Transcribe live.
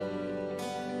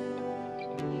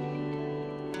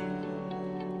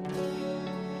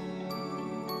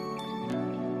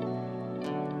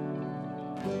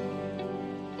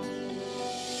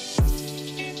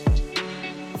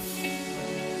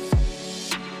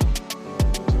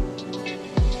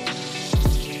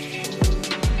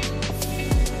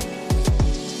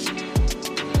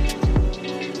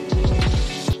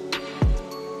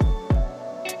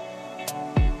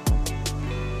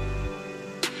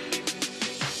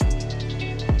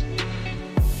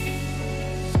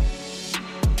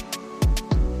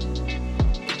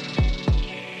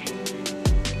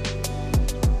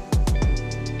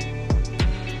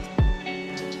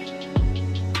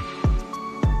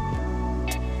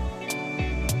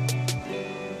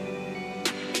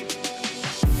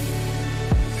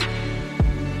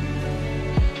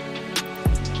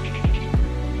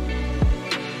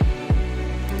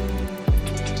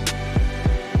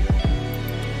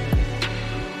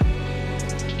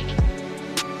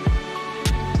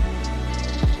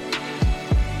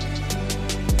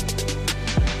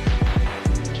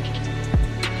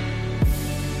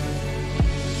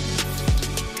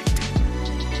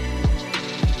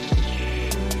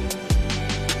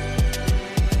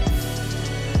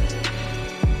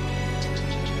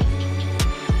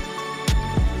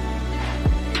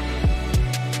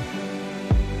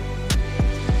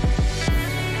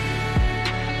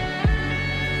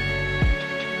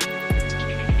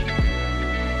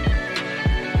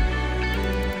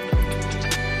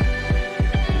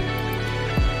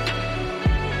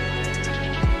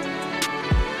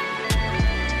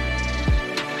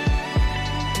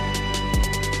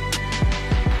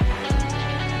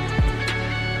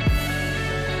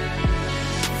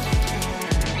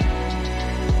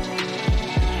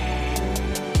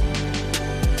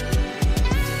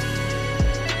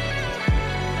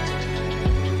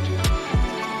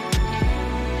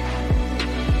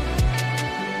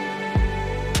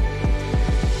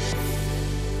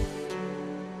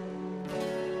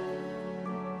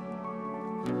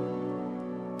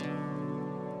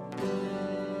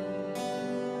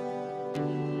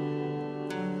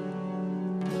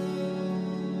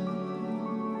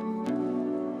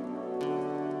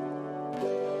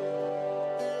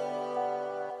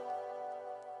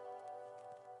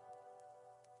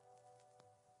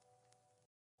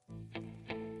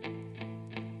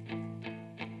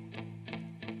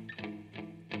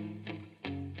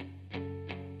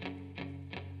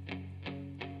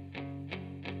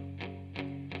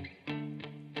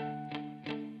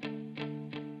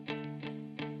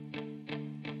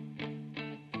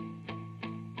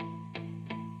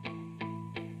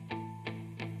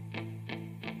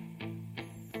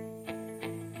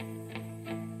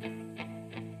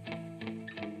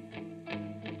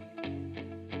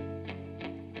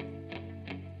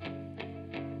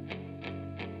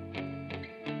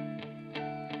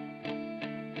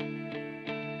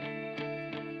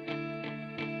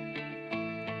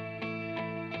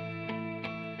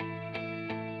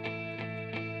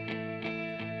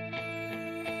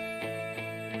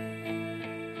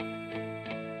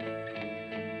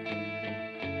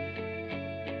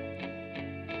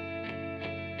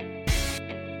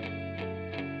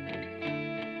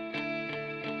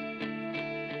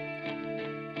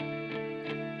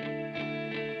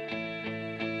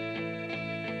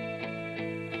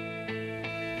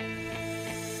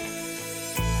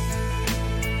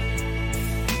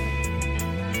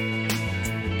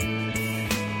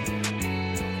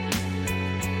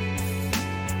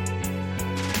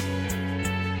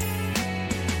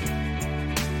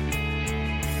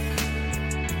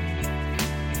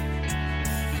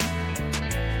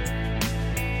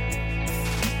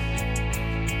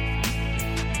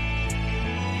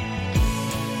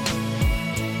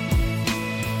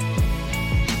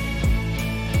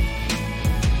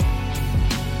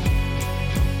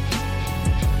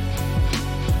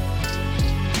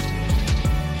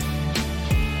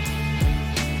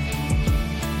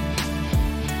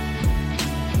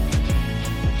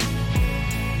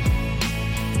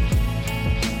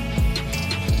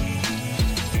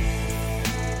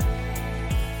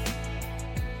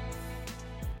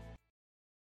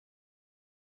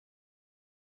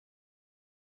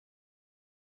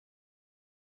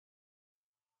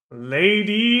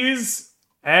Ladies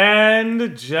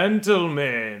and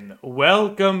gentlemen,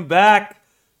 welcome back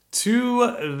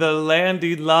to the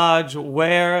Landy Lodge,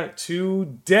 where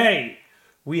today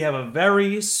we have a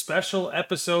very special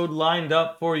episode lined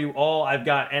up for you all. I've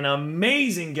got an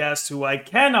amazing guest who I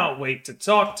cannot wait to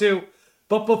talk to.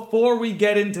 But before we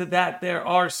get into that, there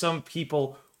are some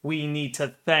people we need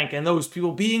to thank, and those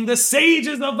people being the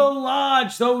sages of the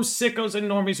lodge, those sickos and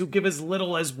normies who give as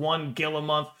little as 1 gil a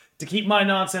month to keep my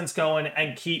nonsense going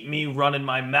and keep me running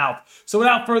my mouth. So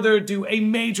without further ado, a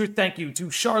major thank you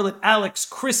to Charlotte, Alex,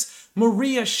 Chris,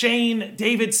 Maria, Shane,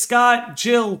 David, Scott,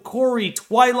 Jill, Corey,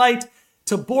 Twilight,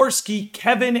 Taborski,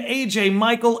 Kevin, AJ,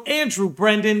 Michael, Andrew,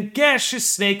 Brendan, Gaseous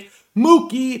Snake,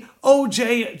 Mookie,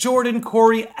 OJ, Jordan,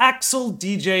 Corey, Axel,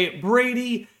 DJ,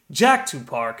 Brady, Jack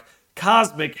Tupark,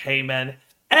 Cosmic Heyman,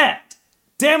 and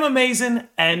Damn Amazing,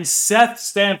 and Seth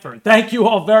Stanford. Thank you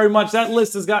all very much. That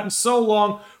list has gotten so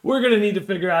long, we're going to need to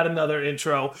figure out another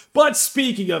intro. But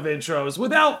speaking of intros,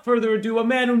 without further ado, a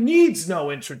man who needs no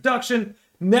introduction,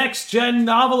 Next Gen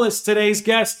Novelist, today's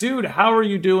guest. Dude, how are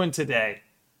you doing today?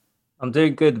 I'm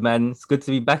doing good, man. It's good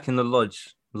to be back in the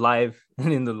lodge, live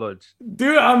and in the lodge.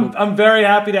 Dude, I'm very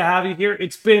happy to have you here.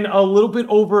 It's been a little bit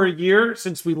over a year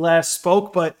since we last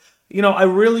spoke, but I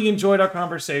really enjoyed our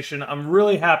conversation. I'm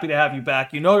really happy to have you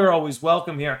back. You know you're always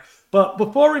welcome here. But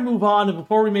before we move on and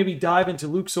before we maybe dive into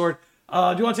Luxord,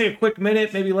 do you want to take a quick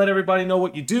minute, maybe let everybody know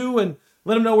what you do and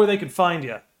let them know where they can find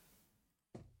you?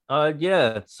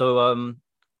 Yeah. So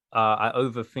I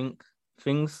overthink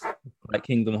things like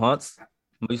Kingdom Hearts,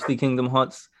 mostly Kingdom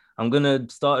Hearts. I'm gonna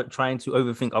start trying to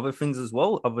overthink other things as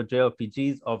well, other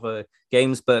JRPGs, other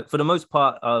games. But for the most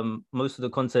part, most of the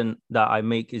content that I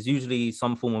make is usually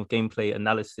some form of gameplay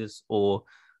analysis, or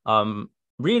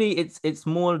really, it's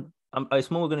more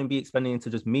going to be expanding into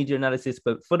just media analysis.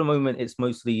 But for the moment, it's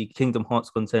mostly Kingdom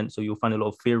Hearts content. So you'll find a lot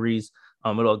of theories,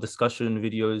 a lot of discussion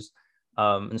videos,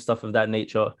 and stuff of that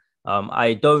nature.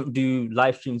 I don't do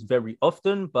live streams very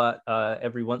often, but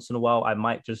every once in a while, I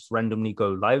might just randomly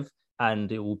go live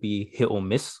and it will be hit or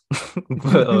miss.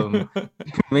 But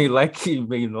may like it,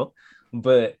 may not.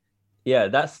 But yeah,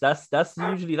 that's most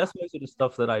of the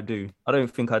stuff that I do. I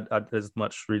don't think there's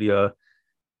much really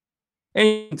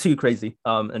anything too crazy.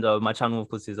 And my channel of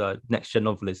course is Next Gen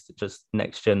Novelist, just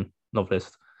Next Gen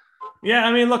Novelist. Yeah,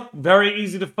 I mean, look, very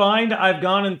easy to find. I've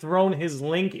gone and thrown his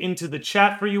link into the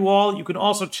chat for you all. You can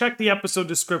also check the episode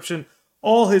description.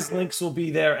 All his links will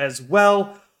be there as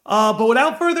well. But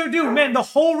without further ado, man, the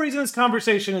whole reason this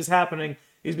conversation is happening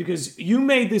is because you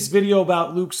made this video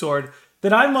about Luxord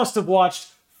that I must have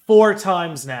watched 4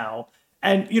 times now.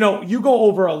 And, you go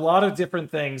over a lot of different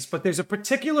things, but there's a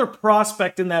particular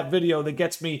prospect in that video that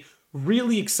gets me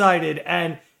really excited.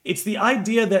 And it's the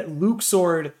idea that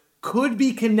Luxord could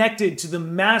be connected to the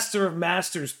Master of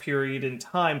Masters period in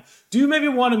time. Do you maybe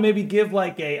want to give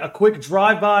like a quick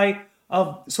drive-by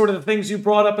of sort of the things you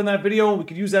brought up in that video, and we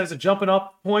could use that as a jumping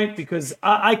up point, because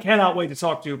I cannot wait to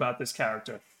talk to you about this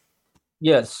character.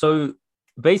 Yeah, so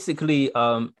basically,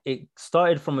 it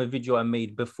started from a video I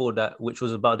made before that, which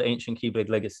was about the ancient Keyblade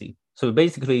legacy. So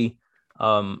basically,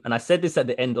 and I said this at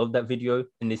the end of that video,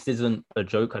 and this isn't a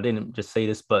joke. I didn't just say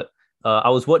this, but I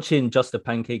was watching Just a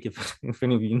Pancake. If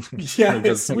any of you know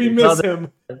Yes, we miss him.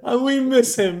 We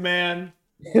miss him, man.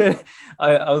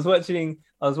 I was watching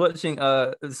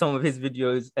some of his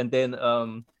videos, and then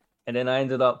I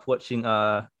ended up watching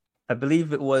I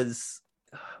believe it was,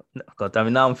 God damn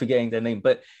it, now I'm forgetting their name,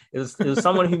 but it was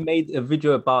someone who made a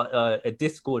video about a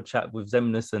Discord chat with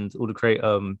Zemnis and all the create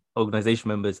organization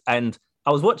members, and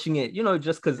I was watching it,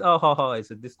 just because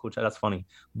it's a Discord chat, that's funny.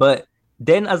 But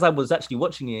then as I was actually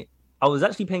watching it, I was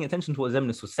actually paying attention to what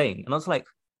Zemnis was saying, and I was like,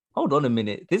 hold on a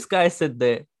minute, this guy said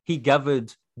that he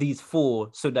gathered these four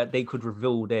so that they could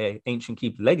reveal their ancient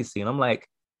keep legacy, and I'm like,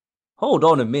 hold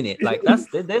on a minute, like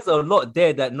there's a lot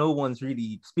there that no one's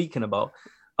really speaking about.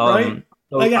 Right?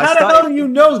 So like, how the hell do you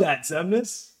know that,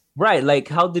 Zemnis? Right, like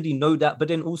how did he know that? But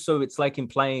then also it's like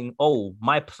implying, oh,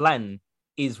 my plan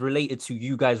is related to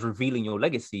you guys revealing your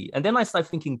legacy. And then I start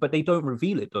thinking, but they don't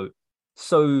reveal it though.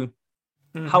 So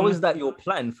how is that your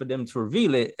plan for them to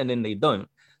reveal it and then they don't?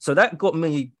 So that got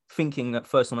me thinking at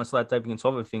first when I started diving into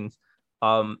other things.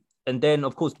 And then,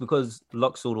 of course, because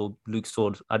Luxord or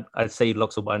Luxord, I'd say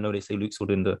Luxord, but I know they say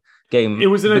Luxord in the game. It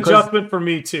was an adjustment for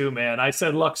me too, man. I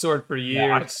said Luxord for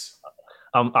years.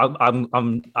 I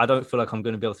don't feel like I'm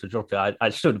going to be able to drop it. I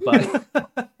should, but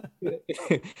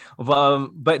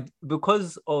but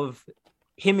because of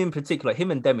him in particular,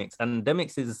 him and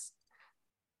Demix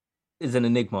is an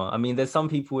enigma. I mean, there's some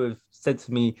people who have said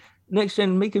to me, next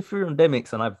gen, make it through on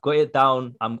Demix, and I've got it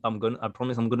down. I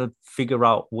promise I'm gonna figure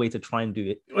out a way to try and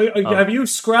do it. Have you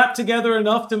scrapped together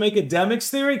enough to make a Demix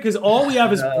theory? Because all we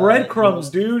have is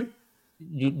breadcrumbs, No. dude.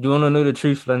 You want to know the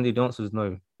truth, Landy? The answer is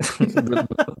no. The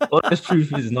honest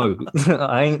truth is no.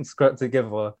 I ain't scrapped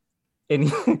together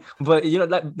any, but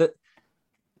like the.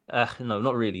 No,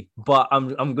 not really. But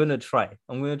I'm gonna try.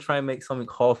 I'm gonna try and make something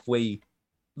halfway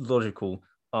logical.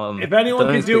 If anyone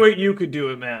Don't could do expect. it, you could do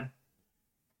it, man.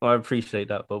 I appreciate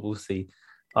that, but we'll see.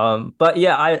 But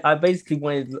yeah, I basically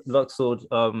wanted Luxord.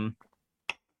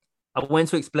 I wanted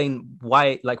to explain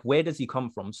why, like, where does he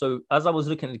come from? So as I was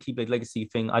looking at the Keyblade Legacy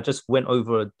thing, I just went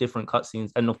over different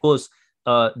cutscenes, and of course,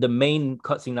 the main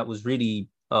cutscene that was really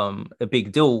a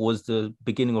big deal was the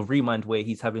beginning of Remind, where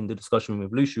he's having the discussion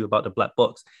with Lucio about the black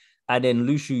box, and then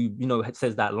Lucio,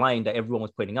 says that line that everyone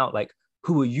was pointing out, like,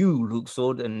 "Who are you,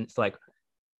 Luxord?" And it's like,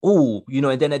 oh,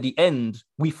 and then at the end,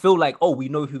 we feel like, oh, we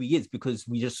know who he is because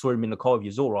we just saw him in the car of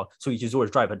Yuzora, so he's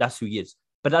Yuzora's driver. That's who he is.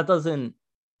 But that doesn't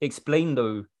explain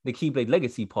though the Keyblade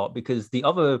Legacy part, because the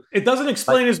other, it doesn't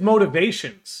explain his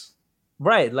motivations.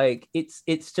 Right, like it's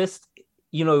just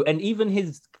and even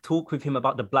his talk with him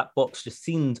about the black box just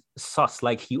seemed sus,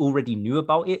 like he already knew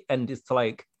about it, and it's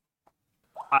like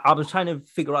I was trying to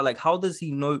figure out, like, how does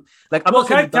he know? Like, I'm Well, not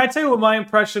can saying I tell you what my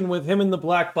impression with him in the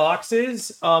black box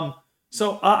is?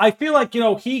 So I feel like,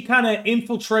 he kind of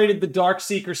infiltrated the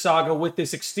Darkseeker saga with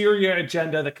this exterior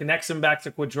agenda that connects him back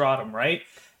to Quadratum, right?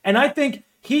 And I think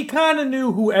he kind of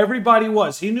knew who everybody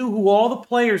was. He knew who all the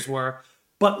players were,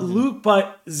 but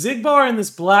but Zigbar in this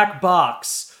black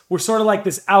box were sort of like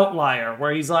this outlier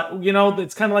where he's like,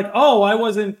 it's kind of like, oh,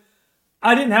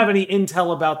 I didn't have any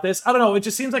intel about this. I don't know. It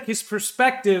just seems like his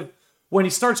perspective when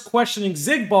he starts questioning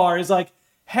Zigbar is like,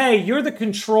 hey, you're the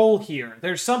control here.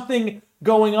 There's something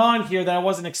going on here that I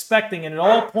wasn't expecting, and it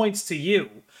all points to you.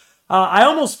 I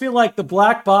almost feel like the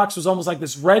black box was almost like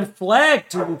this red flag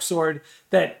to Luxord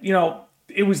that,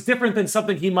 it was different than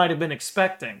something he might have been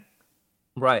expecting.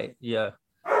 right, yeah.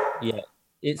 Yeah,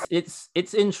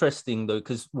 it's interesting though,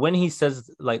 because when he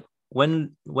says, like,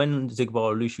 when Zigbar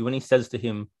or Lucio, when he says to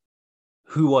him,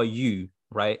 "Who are you?"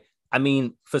 Right? I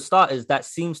mean, for starters, that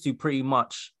seems to pretty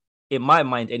much, in my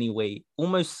mind anyway,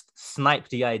 almost snipe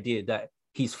the idea that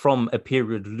he's from a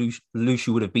period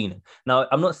Lucio would have been in. Now,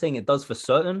 I'm not saying it does for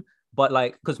certain, but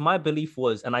like, because my belief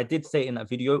was, and I did say it in that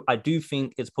video, I do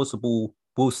think it's possible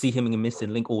we'll see him in a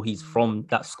Missing Link, or he's from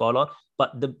that scholar.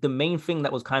 But the main thing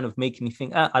that was kind of making me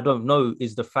think, I don't know,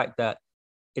 is the fact that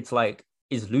it's like,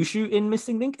 is Lucio in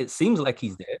Missing Link? It seems like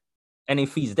he's there. And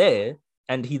if he's there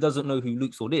and he doesn't know who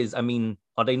Luxord is, I mean,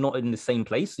 are they not in the same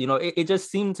place? It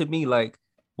just seemed to me like,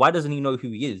 why doesn't he know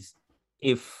who he is?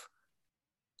 If,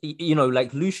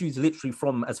 like, Lucio's literally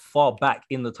from as far back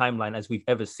in the timeline as we've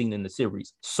ever seen in the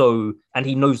series. So, and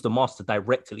he knows the master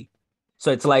directly.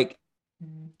 So it's like,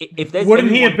 if there's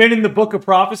Wouldn't he have been in the Book of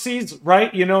Prophecies,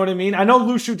 right? You know what I mean? I know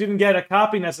Lucio didn't get a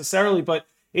copy necessarily, but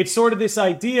it's sort of this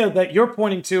idea that you're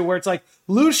pointing to where it's like,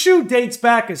 Lucio dates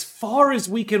back as far as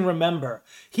we can remember.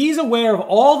 He's aware of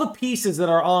all the pieces that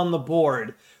are on the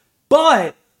board,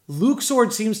 but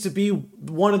Luxord seems to be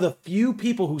one of the few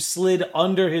people who slid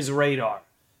under his radar.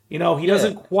 He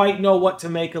doesn't quite know what to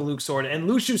make of Luxord, and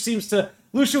Lucio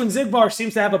and Zigbar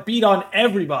seems to have a beat on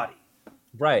everybody.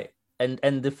 Right.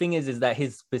 And the thing is that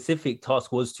his specific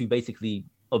task was to basically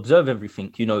observe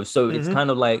everything, so it's kind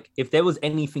of like, if there was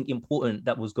anything important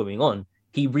that was going on,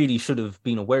 he really should have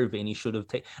been aware of it, and he should have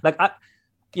taken, like, I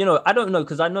don't know,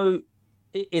 because I know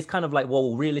it's kind of like,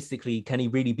 well, realistically, can he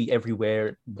really be everywhere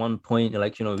at one point?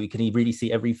 Like, can he really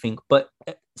see everything? But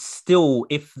still,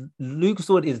 if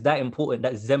Luxord is that important,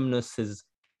 that Xemnas has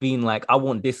been like, I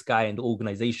want this guy in the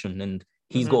organization, and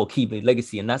he's got a Keyblade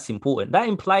legacy, and that's important, that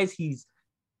implies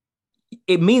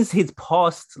it means his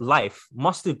past life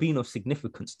must have been of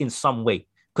significance in some way.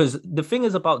 Because the thing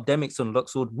is about Demix and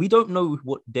Luxord, we don't know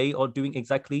what they are doing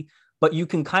exactly, but you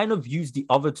can kind of use the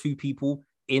other two people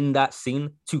in that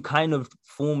scene to kind of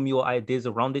form your ideas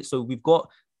around it. So we've got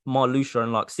Marluxia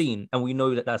and Larxene, and we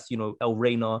know that that's,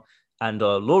 Elrena and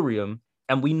Laurium,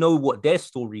 and we know what their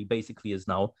story basically is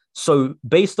now. So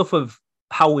based off of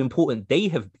how important they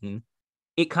have been,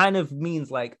 it kind of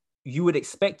means like, you would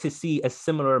expect to see a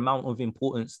similar amount of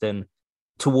importance then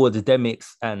towards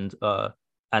Demix and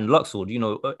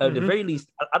Luxord. At the very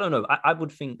least, I don't know. I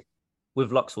would think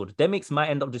with Luxord, Demix might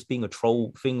end up just being a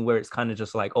troll thing where it's kind of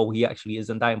just like, oh, he actually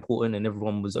isn't that important, and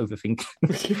everyone was overthinking.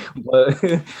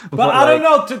 but I don't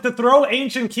know, to throw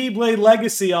Ancient Keyblade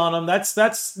Legacy on him, that's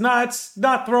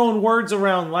not throwing words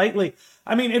around lightly.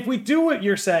 I mean, if we do what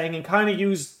you're saying and kind of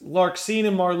use Larxene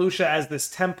and Marluxia as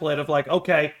this template of like,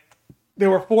 okay, there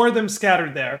were 4 of them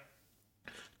scattered there.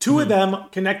 Two of them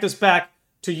connect us back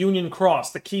to Union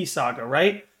Cross, the Key Saga,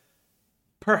 right?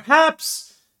 Perhaps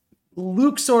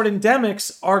Luxord and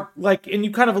Demix are like, and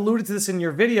you kind of alluded to this in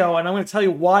your video, and I'm going to tell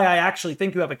you why I actually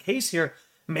think you have a case here.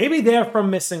 Maybe they're from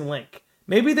Missing Link.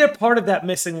 Maybe they're part of that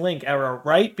Missing Link era,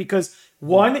 right? Because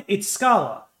one, it's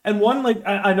Scala. And one, like,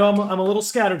 I know I'm a little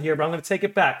scattered here, but I'm going to take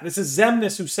it back. This is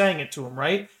Xemnas who sang it to him,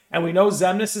 right? And we know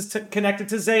Xemnas is connected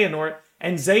to Xehanort,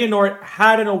 and Xehanort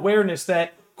had an awareness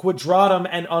that Quadratum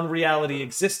and Unreality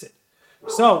existed.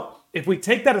 So, if we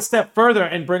take that a step further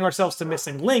and bring ourselves to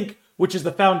Missing Link, which is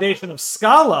the foundation of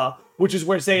Scala, which is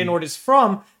where Xehanort is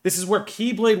from, this is where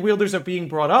Keyblade wielders are being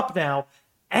brought up now,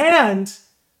 and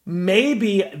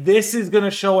maybe this is going to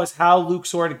show us how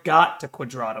Luxord got to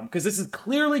Quadratum, because this is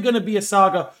clearly going to be a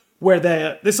saga where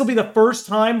this will be the first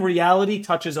time reality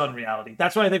touches unreality.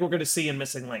 That's what I think we're going to see in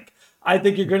Missing Link. I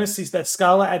think you're going to see that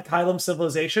Scala at Kylum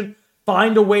Civilization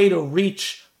find a way to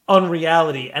reach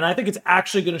unreality, and I think it's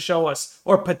actually going to show us,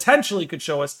 or potentially could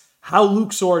show us, how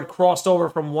Luxord crossed over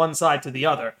from one side to the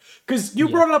other. Because you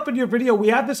brought it up in your video, we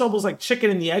have this almost like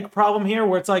chicken and the egg problem here,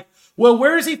 where it's like, well,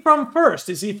 where is he from first?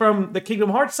 Is he from the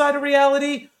Kingdom Hearts side of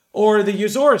reality or the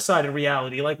Yozora side of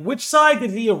reality? Like, which side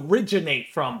did he originate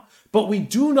from? But we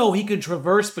do know he can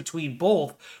traverse between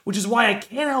both, which is why I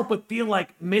can't help but feel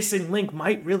like Missing Link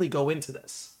might really go into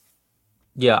this.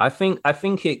 Yeah, I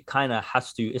think it kind of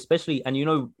has to, especially, and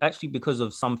actually because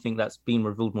of something that's been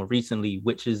revealed more recently,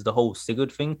 which is the whole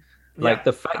Sigurd thing. Like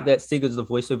the fact that Sigurd's the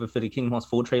voiceover for the Kingdom Hearts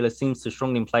 4 trailer seems to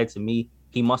strongly imply to me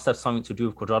he must have something to do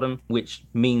with Quadratum, which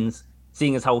means,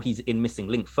 seeing as how he's in Missing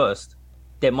Link first,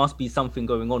 there must be something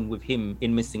going on with him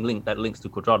in Missing Link that links to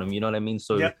Quadratum. You know what I mean?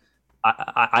 So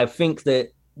I think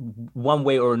that one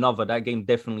way or another, that game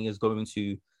definitely is going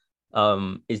to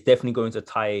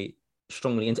tie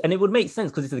strongly into, and it would make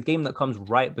sense because it's a game that comes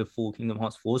right before Kingdom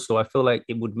Hearts 4. So I feel like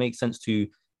it would make sense to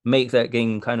make that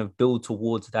game kind of build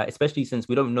towards that, especially since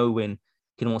we don't know when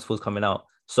Kingdom Hearts 4 is coming out.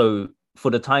 So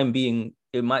for the time being,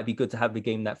 it might be good to have the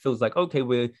game that feels like, okay,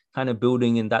 we're kind of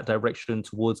building in that direction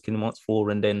towards Kingdom Hearts 4,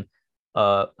 and then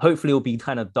hopefully it'll be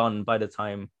kind of done by the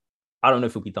time. I don't know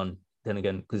if it'll be done then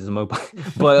again because it's a mobile,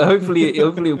 but hopefully it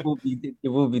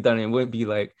will be done. It won't be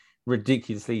like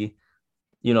ridiculously,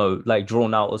 like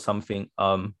drawn out or something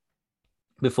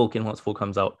before Kingdom Hearts 4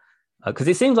 comes out. Because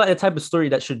it seems like the type of story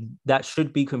that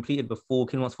should be completed before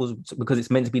Kingdom Hearts 4, because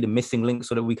it's meant to be the missing link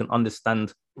so that we can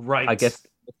understand, right, I guess,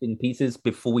 in pieces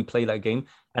before we play that game.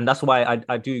 And that's why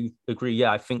I do agree.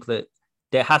 Yeah, I think that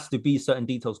there has to be certain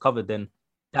details covered then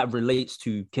that relates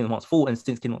to Kingdom Hearts 4. And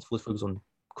since Kingdom Hearts 4 is focused on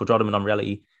Quadratum and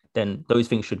Unreality, then those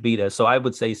things should be there. So I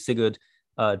would say Sigurd,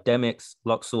 Demix,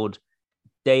 Luxord,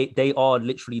 they are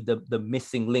literally the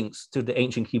missing links to the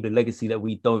ancient Keyblade legacy that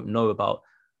we don't know about.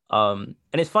 And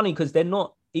it's funny because they're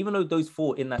not, even though those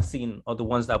four in that scene are the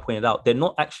ones that I pointed out, they're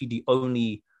not actually the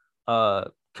only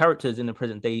characters in the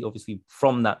present day, obviously,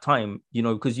 from that time,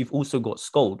 because you've also got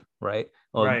Scold, right?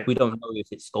 Right. We don't know if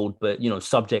it's Scold, but,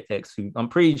 Subject X, who I'm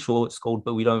pretty sure it's Scold,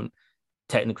 but we don't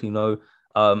technically know.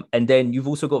 And then you've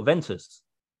also got Ventus,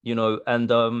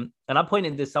 and I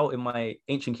pointed this out in my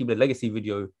Ancient Keyblade Legacy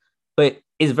video, but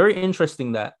it's very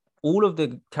interesting that all of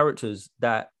the characters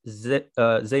that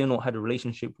Xehanort had a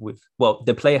relationship with, well,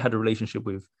 the player had a relationship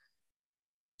with,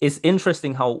 it's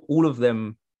interesting how all of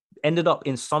them ended up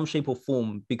in some shape or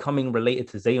form becoming related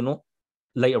to Xehanort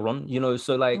later on,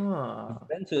 so like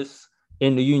Ventus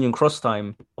in the Union Cross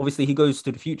time, obviously he goes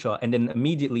to the future, and then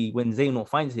immediately when Xehanort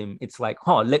finds him, it's like,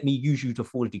 let me use you to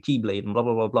forge the Keyblade and blah,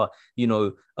 blah, blah,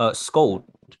 blah. Scold,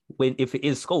 if it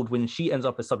is Scold, when she ends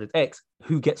up as Subject X,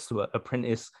 who gets to her?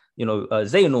 Apprentice,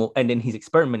 Xehanort, and then he's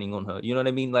experimenting on her, you know what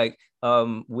I mean? Like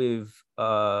with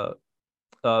Marluxia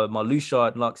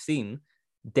and Luxine,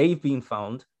 they've been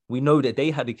found. We know that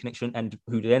they had a connection, and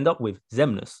who they end up with,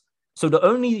 Xemnas. So the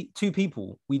only two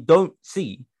people we don't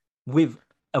see with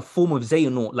a form of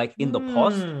Xehanort, like in the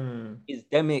past, is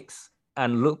Demix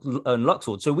and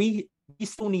Luxord. So we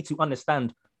still need to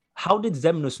understand, how did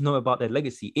Xemnas know about their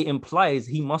legacy? It implies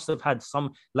he must have had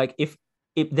some, like, if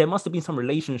there must have been some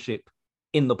relationship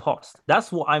in the past.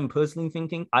 That's what I'm personally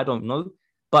thinking. I don't know.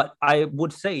 But I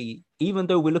would say, even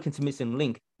though we're looking to Missing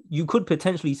Link, you could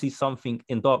potentially see something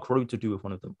in Dark Road to do with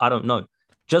one of them. I don't know.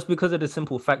 Just because of the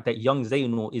simple fact that young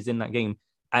Xehanort is in that game,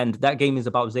 and that game is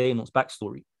about Xehanort's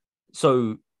backstory.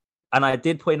 So, and I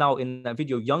did point out in that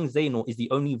video, young Xehanort is the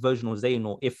only version of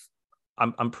Xehanort,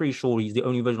 I'm pretty sure he's the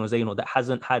only version of Xehanort that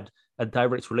hasn't had a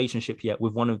direct relationship yet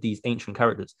with one of these ancient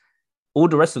characters. All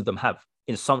the rest of them have,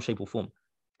 in some shape or form.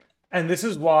 And this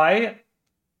is why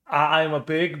I'm a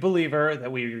big believer that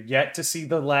we're yet to see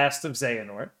the last of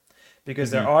Xehanort,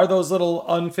 because there are those little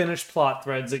unfinished plot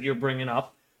threads that you're bringing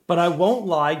up. but I won't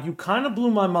lie, you kind of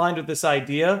blew my mind with this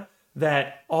idea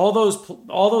that all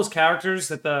those characters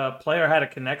that the player had a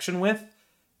connection with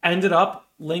ended up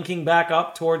linking back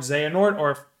up towards Xehanort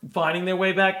or finding their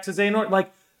way back to Xehanort.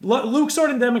 Like Luxord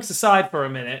and Demix aside for a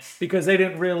minute because they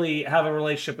didn't really have a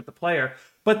relationship with the player.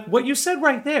 But what you said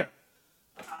right there,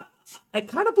 it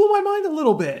kind of blew my mind a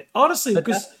little bit, honestly,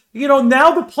 because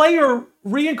now the player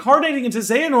reincarnating into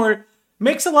Xehanort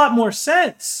makes a lot more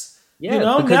sense. Yeah,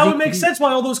 Now it makes sense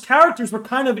why all those characters were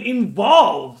kind of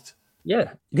involved.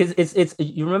 Yeah, because it's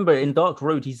you remember in Dark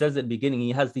Road he says at the beginning he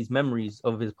has these memories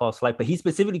of his past life, but he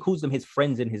specifically calls them his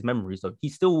friends in his memories. So he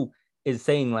still is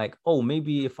saying like, oh,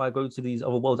 maybe if I go to these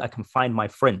other worlds, I can find my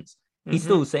friends. He's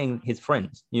still saying his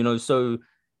friends, So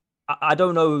I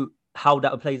don't know how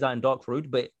that plays out in Dark Road,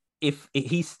 but if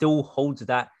he still holds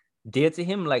that dear to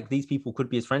him, like these people could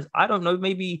be his friends, I don't know.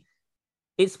 Maybe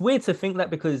it's weird to think that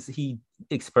because he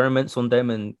experiments on them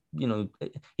and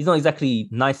he's not exactly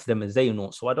nice to them as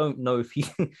Xehanort, so I don't know if he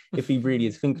if he really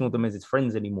is thinking of them as his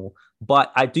friends anymore.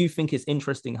 But I do think it's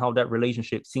interesting how that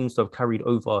relationship seems to have carried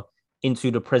over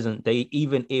into the present day,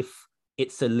 even if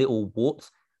it's a little warped.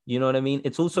 You know what I mean?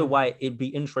 It's also why it'd be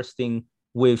interesting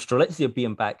with Strelitzia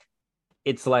being back.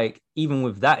 It's like even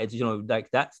with that, it's like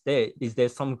that's there. Is there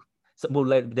some will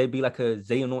there be like a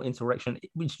Xehanort interaction,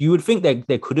 which you would think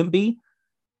there couldn't be,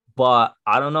 but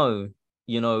I don't know.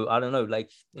 I don't know. Like,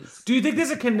 do you think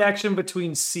there's a connection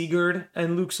between Sigurd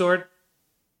and Luxord?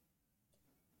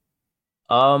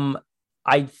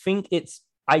 I think it's.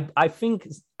 I think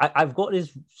I've got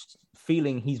this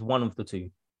feeling he's one of the two,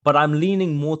 but I'm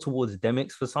leaning more towards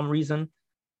Demix for some reason.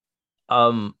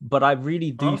 But I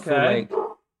really do feel like,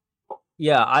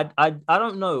 yeah, I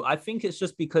don't know. I think it's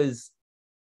just because.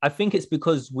 I think it's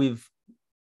because with.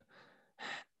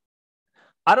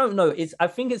 I don't know. I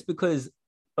think it's because.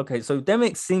 Okay, so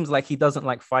Demix seems like he doesn't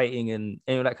like fighting and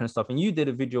any of that kind of stuff. And you did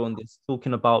a video on this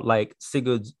talking about like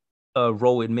Sigurd's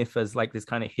role in myth as like this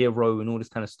kind of hero and all this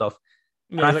kind of stuff.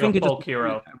 Yeah, I think a folk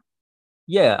hero.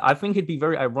 Yeah, I think it'd be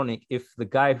very ironic if the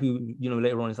guy who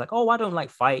later on is like, oh, I don't like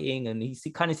fighting, and he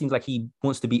kind of seems like he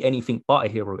wants to be anything but a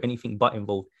hero, anything but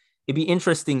involved. It'd be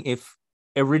interesting if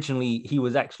originally he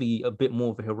was actually a bit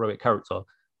more of a heroic character,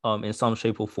 in some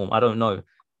shape or form. I don't know,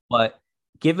 but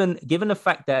given the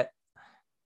fact that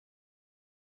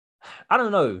I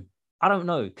don't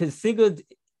know, because Sigurd,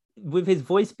 with his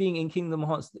voice being in Kingdom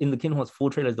Hearts, in the Kingdom Hearts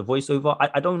 4 trailer as the voiceover,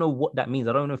 I don't know what that means.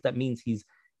 I don't know if that means he's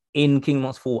in Kingdom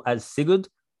Hearts 4 as Sigurd,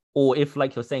 or if,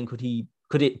 like you're saying, could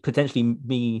it potentially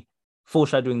be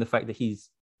foreshadowing the fact that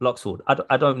he's Luxord?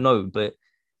 I don't know, but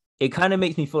it kind of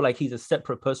makes me feel like he's a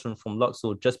separate person from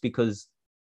Luxord just because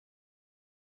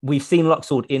we've seen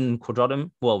Luxord in Quadratum.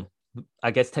 Well,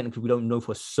 I guess technically we don't know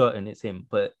for certain it's him,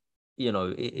 but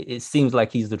it seems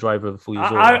like he's the driver of Full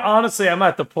I honestly, I'm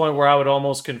at the point where I would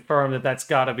almost confirm that that's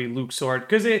got to be Luxord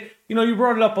because you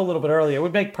brought it up a little bit earlier. It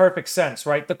would make perfect sense,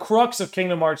 right? The crux of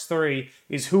Kingdom Hearts 3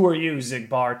 is who are you,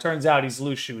 Zigbar? Turns out he's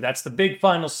Lushu. That's the big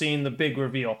final scene, the big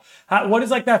reveal. What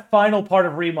is like that final part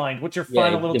of Remind? What's your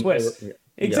final little twist?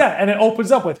 Exactly, and it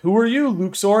opens up with who are you,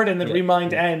 Luxord, and then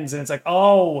Remind ends, and it's like,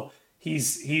 oh,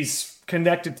 he's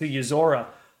connected to Yozora.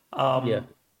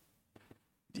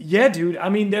 Yeah, dude. I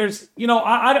mean, there's,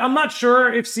 I'm not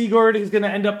sure if Sigurd is going to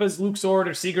end up as Luxord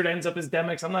or Sigurd ends up as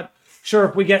Demix. I'm not sure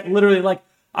if we get literally like,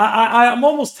 I'm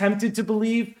almost tempted to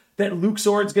believe that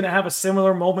Luxord's going to have a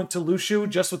similar moment to Lushu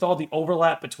just with all the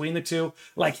overlap between the two.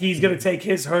 Like he's going to take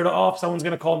his herd off. Someone's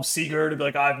going to call him Sigurd and be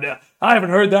like, I haven't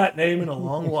heard that name in a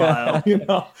long while,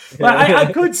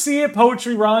 I could see it.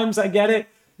 Poetry rhymes. I get it,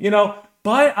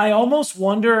 but I almost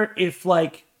wonder if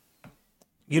like,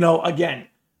 again,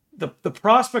 the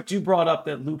prospect you brought up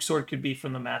that Luxord could be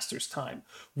from the Master's time.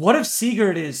 What if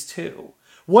Sigurd is too?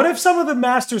 What if some of the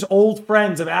Master's old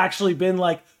friends have actually been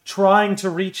like trying to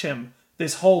reach him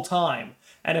this whole time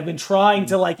and have been trying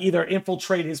to like either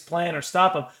infiltrate his plan or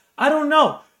stop him? I don't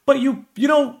know. But you're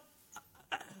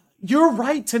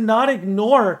right to not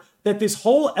ignore that this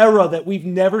whole era that we've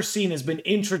never seen has been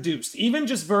introduced, even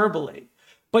just verbally.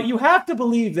 But you have to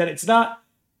believe that it's not.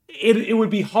 It would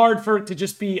be hard for it to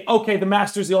just be, okay, the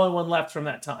Master's the only one left from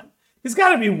that time. There's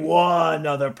got to be one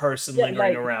other person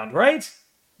lingering around, right?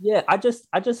 Yeah, I just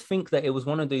think that it was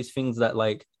one of those things that,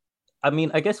 like, I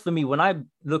mean, I guess for me, when I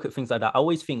look at things like that, I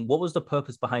always think, what was the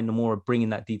purpose behind Nomura bringing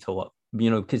that detail up?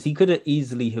 Because he could have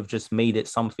easily have just made it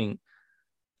something.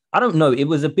 I don't know. It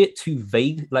was a bit too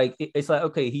vague. Like, it's like,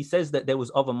 okay, he says that there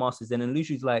was other Masters, and then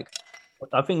Lucy's like,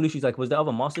 I think Lucy's like, was there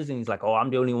other Masters? And he's like, oh, I'm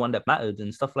the only one that mattered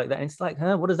and stuff like that. And it's like,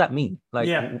 what does that mean? Like,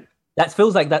 that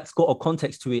feels like that's got a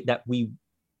context to it that we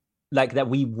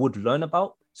would learn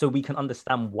about so we can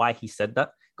understand why he said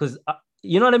that. Because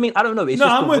You know what I mean? I don't know. It's No,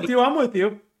 just the I'm way, with you. I'm with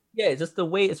you. yeah, it's just the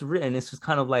way it's written. It's just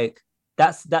kind of like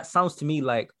that sounds to me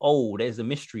like, oh, there's a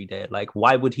mystery there. Like,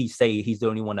 why would he say he's the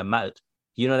only one that mattered?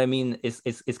 You know what I mean?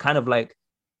 It's kind of like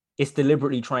it's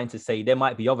deliberately trying to say there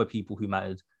might be other people who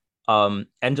mattered. And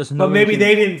just But knowing maybe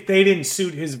King, they didn't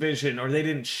suit his vision, or they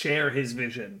didn't share his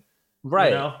vision. You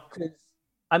right? know? Because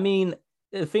I mean,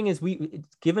 the thing is, we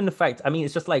given the fact, I mean,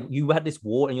 it's just like you had this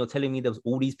war, and you're telling me there was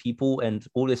all these people and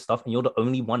all this stuff, and you're the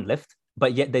only one left,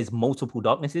 but yet there's multiple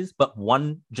darknesses, but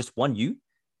just one you.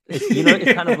 It's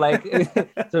it's kind of like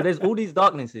so there's all these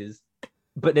darknesses,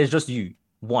 but there's just you,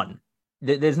 one.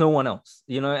 There's no one else,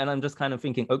 and I'm just kind of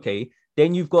thinking, okay,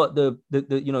 then you've got the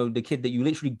kid that you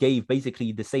literally gave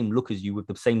basically the same look as you with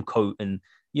the same coat, and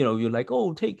you're like,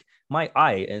 oh, take my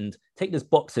eye and take this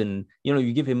box, and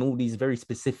you give him all these very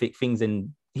specific things, and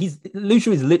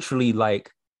Lucio is literally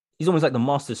like he's almost like the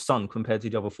master's son compared to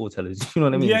the other foretellers. You know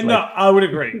what I mean? Yeah, It's no, like I would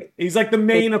agree. He's like the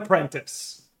main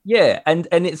apprentice. yeah, and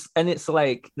it's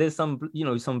like there's some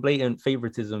blatant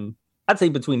favoritism, I'd say,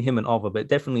 between him and Arthur, but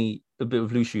definitely a bit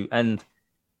of Lucio. And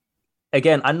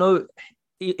again, I know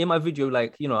in my video,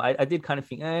 like I did kind of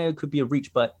think it could be a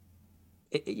reach, but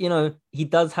he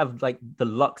does have like the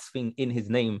Lux thing in his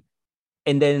name,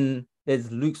 and then there's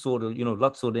Luxord, or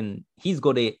Luxord, and he's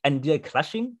got it, and they're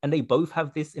clashing, and they both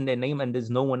have this in their name, and there's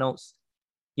no one else,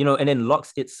 and then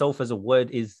Lux itself as a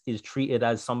word is treated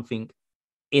as something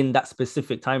in that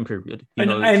specific time period,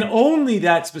 And only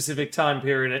that specific time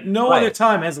period. At no other right,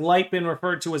 time has light been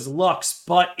referred to as Lux,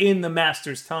 but in the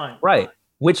Master's time. right,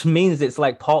 which means it's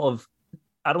like part of,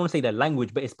 I don't want to say their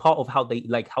language, but it's part of how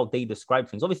they describe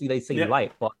things. Obviously, they say Yeah.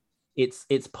 light, but it's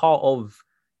part of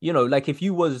like if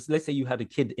let's say you had a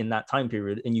kid in that time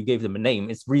period and you gave them a name,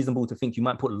 it's reasonable to think you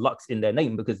might put Lux in their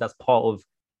name because that's part of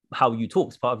how you talk.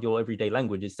 It's part of your everyday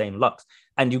language is saying Lux,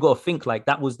 and you got to think like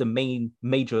that was the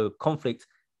major conflict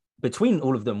between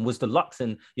all of them was the Lux,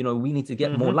 and we need to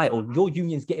get more light, or your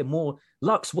union's getting more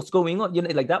Lux. What's going on?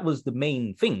 Like that was the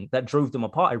main thing that drove them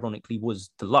apart. Ironically, was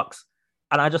the Lux.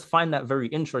 And I just find that very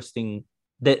interesting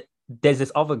that there's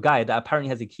this other guy that apparently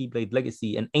has a Keyblade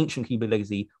legacy, an ancient Keyblade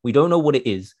legacy. We don't know what it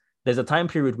is. There's a time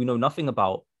period we know nothing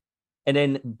about. And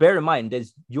then bear in mind,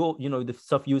 there's the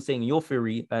stuff you were saying in your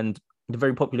theory, and the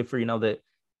very popular theory now that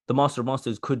the Master of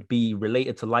Masters could be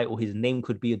related to light, or his name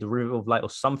could be a derivative of light, or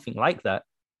something like that.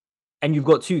 And you've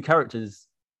got two characters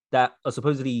that are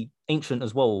supposedly ancient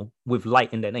as well with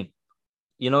light in their name.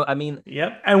 I mean,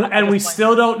 yep. And we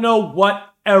still don't know what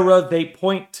era they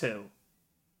point to.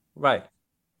 Right.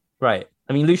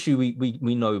 I mean, Lucio,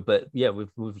 we know, but yeah,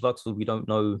 with Luxord, we don't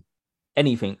know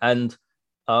anything. And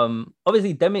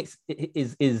obviously, Demix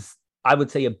is I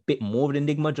would say a bit more of an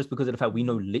enigma just because of the fact we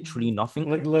know literally nothing.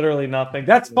 Like literally nothing.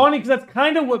 That's funny because that's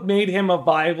kind of what made him a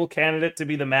viable candidate to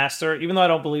be the master, even though I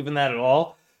don't believe in that at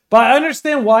all. But I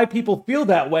understand why people feel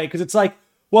that way because it's like,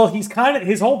 well,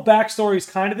 his whole backstory is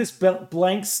kind of this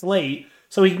blank slate,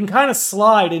 so he can kind of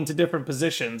slide into different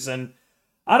positions. And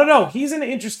I don't know, he's an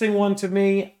interesting one to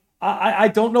me. I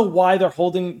don't know why they're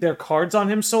holding their cards on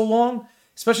him so long,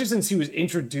 especially since he was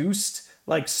introduced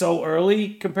like so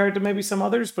early compared to maybe some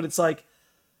others. But it's like,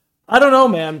 I don't know,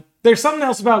 man. There's something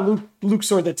else about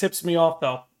Luxord that tips me off,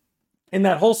 though. In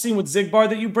that whole scene with Zigbar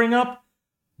that you bring up,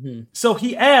 so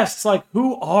he asks, like,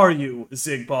 who are you,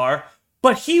 Zigbar?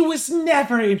 But he was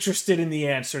never interested in the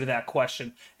answer to that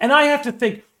question. And I have to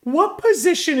think, what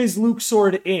position is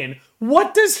Luxord in?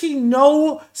 What does he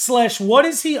know / what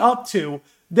is he up to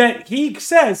that he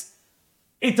says,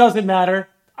 it doesn't matter.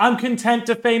 I'm content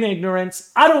to feign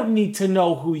ignorance. I don't need to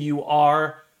know who you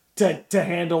are to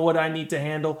handle what I need to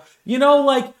handle.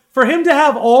 Like, for him to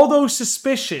have all those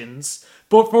suspicions,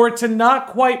 but for it to not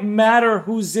quite matter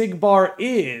who Zigbar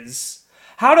is,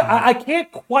 I can't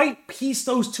quite piece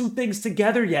those two things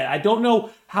together yet. I don't know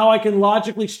how I can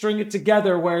logically string it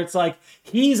together where it's like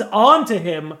he's on to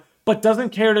him, but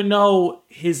doesn't care to know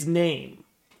his name.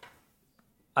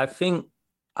 I think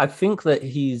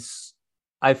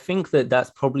that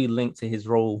that's probably linked to his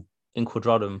role in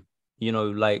Quadratum,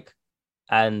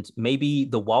 and maybe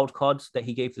the wild cards that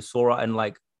he gave to Sora, and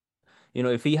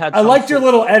if he had. I liked your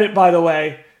little edit, by the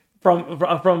way, from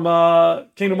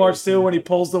Kingdom Hearts 2 when he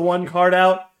pulls the one card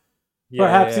out. Yeah,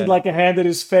 perhaps he'd like a hand at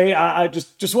his face. I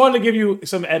just wanted to give you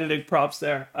some editing props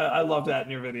there. I love that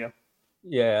in your video.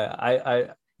 Yeah,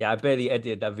 I barely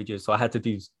edited that video, so I had to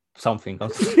do something. I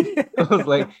was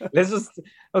like,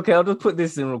 I'll just put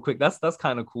this in real quick. That's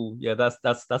kind of cool. Yeah,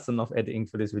 that's enough editing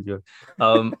for this video.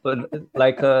 But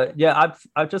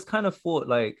I've just kind of thought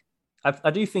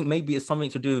I do think maybe it's something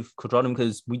to do with Quadratum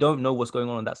because we don't know what's going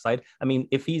on that side. I mean,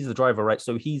 if he's the driver, right?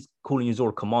 So he's calling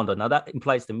Yuzora commander. Now that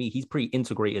implies to me he's pretty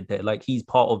integrated there. Like he's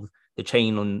part of the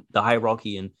chain on the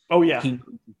hierarchy, and Oh yeah. he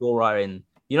knows Yuzora, and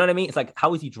you know what I mean. It's like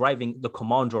how is he driving the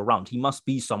commander around? He must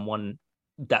be someone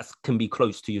that can be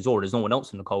close to Yuzora. There's no one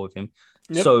else in the car with him,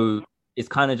 Yep. so it's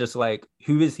kind of just like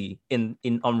who is he in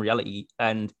unreality?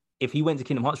 And if he went to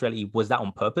Kingdom Hearts reality, was that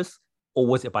on purpose? Or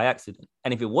was it by accident?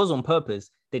 And if it was on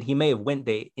purpose, then he may have went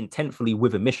there intentfully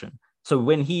with a mission. So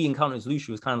when he encounters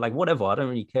Lucio, it's kind of like, whatever, I don't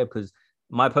really care because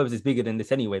my purpose is bigger than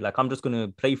this anyway. Like, I'm just going to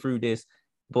play through this,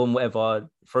 boom, whatever,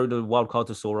 throw the wild card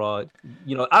to Sora.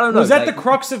 You know, I don't know. Was that like, the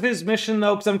crux of his mission,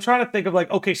 though? Because I'm trying to think of,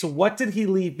 like, okay, so what did he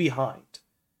leave behind?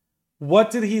 What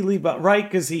did he leave behind? Right,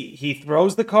 because he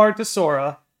throws the card to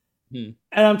Sora. And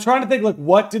I'm trying to think, like,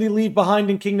 what did he leave behind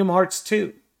in Kingdom Hearts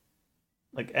 2?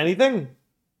 Like, anything?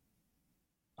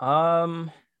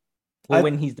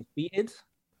 when he's defeated.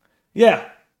 Yeah.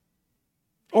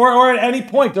 Or at any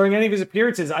point during any of his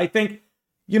appearances. I think,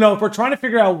 if we're trying to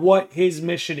figure out what his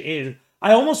mission is,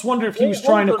 I almost wonder if he was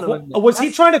trying to... was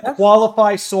he trying to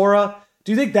qualify Sora?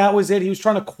 Do you think that was it? He was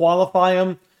trying to qualify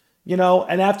him,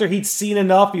 and after he'd seen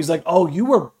enough, he was like, oh, you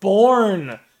were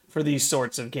born for these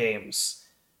sorts of games.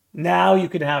 Now you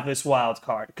can have this wild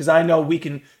card. Because I know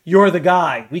you're the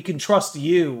guy. We can trust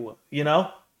you,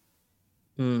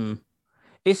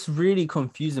 It's really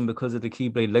confusing because of the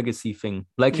Keyblade Legacy thing.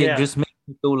 Like, Yeah. it just makes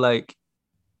me feel like...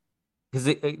 Because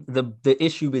the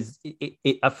issue is...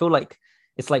 I feel like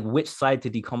it's like, which side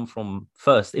did he come from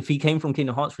first? If he came from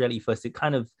Kingdom Hearts reality first, it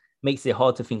kind of makes it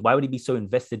hard to think, why would he be so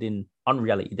invested in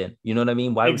unreality then? You know what I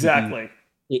mean? Why would Exactly.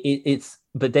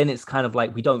 but then it's kind of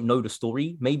like, we don't know the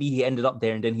story. Maybe he ended up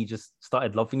there and then he just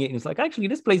started loving it. And it's like, actually,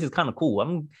 this place is kind of cool. I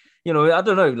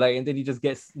don't know. Like, and then he just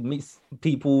meets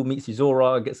people, meets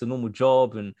Yuzora, gets a normal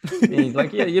job. And he's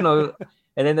like, yeah,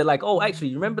 and then they're like, oh, actually,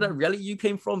 you remember that reality you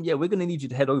came from? Yeah, we're going to need you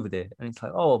to head over there. And it's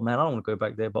like, oh man, I don't want to go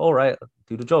back there, but all right, I'll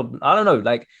do the job. I don't know.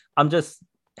 Like, I'm just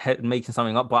making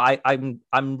something up, but I'm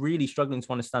really struggling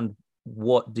to understand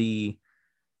what his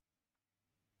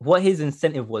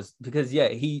incentive was, because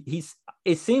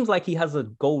it seems like he has a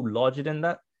goal larger than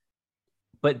that,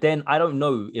 but then I don't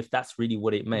know if that's really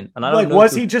what it meant. And I don't know,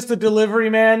 was he just a delivery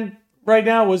man right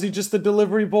now? Was he just a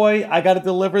delivery boy? I got to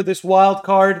deliver this wild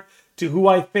card to who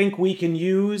I think we can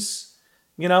use,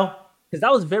 because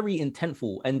that was very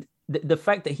intentful. And the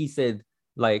fact that he said,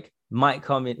 like, might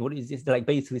come in, what is this? Like,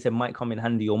 basically said might come in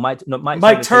handy, or might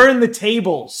turn the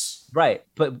tables. Right,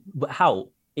 but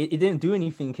how? It didn't do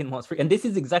anything in Kingdom Hearts 3. And this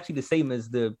is exactly the same as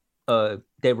their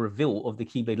reveal of the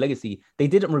Keyblade Legacy. They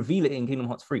didn't reveal it in Kingdom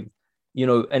Hearts 3,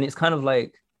 and it's kind of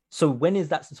like, so when is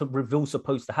that reveal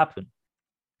supposed to happen?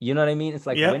 You know what I mean? It's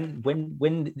like,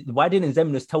 when why didn't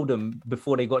Xemnas tell them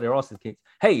before they got their asses kicked?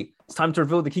 Hey, it's time to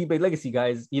reveal the Keyblade Legacy,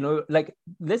 guys. Like,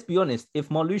 let's be honest, if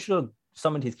Marluxia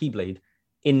summoned his Keyblade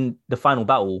in the final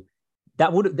battle,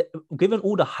 that would have, given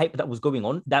all the hype that was going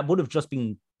on, that would have just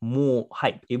been more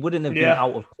hype. It wouldn't have been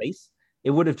out of place.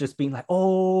 It would have just been like,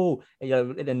 oh,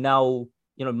 and now,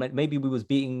 maybe we was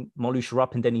beating Marluxia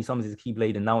up and then he summons his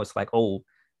Keyblade and now it's like, oh,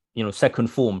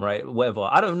 second form, right? Whatever.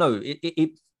 I don't know.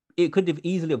 It could have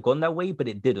easily have gone that way, but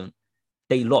it didn't.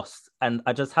 They lost. And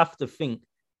I just have to think,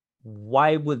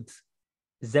 why would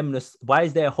Xemnas, why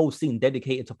is there a whole scene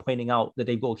dedicated to pointing out that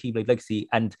they've got a Keyblade Legacy,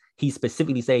 and he's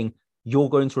specifically saying, you're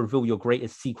going to reveal your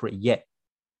greatest secret yet,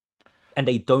 and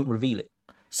they don't reveal it.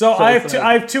 So I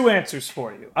have two answers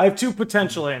for you. I have two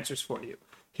potential answers for you.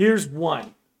 Here's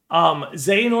one.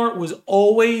 Xehanort was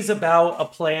always about a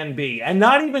plan B, and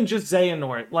not even just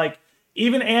Xehanort. Like,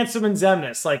 even Ansem and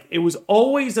Xemnas, like, it was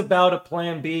always about a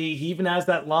plan B. He even has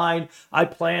that line, I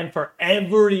plan for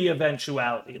every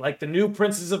eventuality. Like the new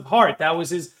Princes of Heart, that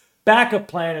was his backup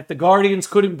plan if the Guardians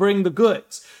couldn't bring the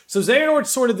goods. So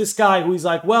Xehanort's sort of this guy who he's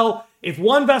like, well, if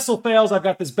one vessel fails, I've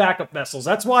got this backup vessels.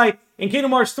 That's why in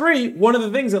Kingdom Hearts 3, one of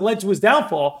the things that led to his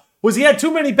downfall was he had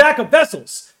too many backup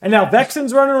vessels. And now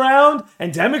Vexen's running around,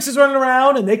 and Demyx is running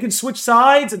around, and they can switch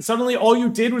sides, and suddenly all you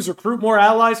did was recruit more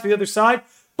allies for the other side.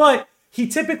 But he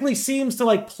typically seems to,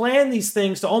 like, plan these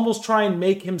things to almost try and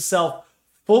make himself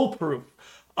foolproof.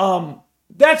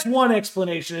 That's one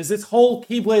explanation, is this whole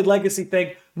Keyblade Legacy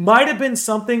thing might have been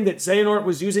something that Xehanort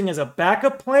was using as a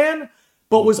backup plan,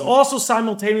 but was also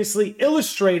simultaneously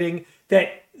illustrating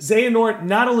that Xehanort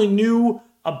not only knew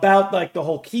about, like, the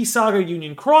whole Key Saga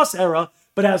Union Cross era,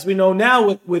 but as we know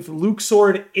now with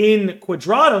Luxord in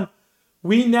Quadratum,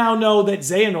 we now know that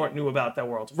Xehanort knew about that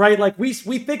world, right? Like, we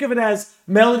think of it as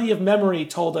Melody of Memory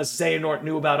told us Xehanort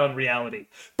knew about Unreality.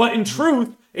 But in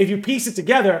truth, if you piece it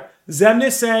together,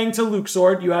 Xemnas saying to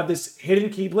Luxord, you have this hidden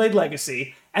Keyblade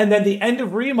Legacy, and then the end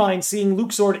of Remind seeing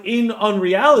Luxord in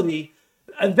Unreality,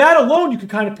 that alone you could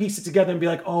kind of piece it together and be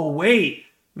like, oh wait,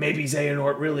 maybe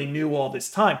Xehanort really knew all this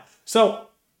time. So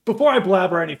before I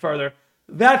blabber any further,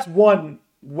 that's one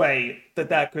way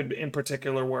that could in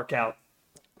particular work out.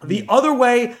 The other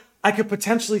way I could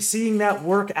potentially seeing that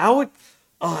work out,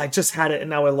 oh, I just had it and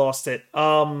now I lost it.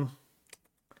 Why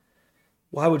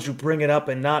would you bring it up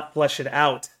and not flesh it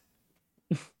out?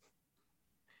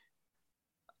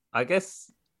 I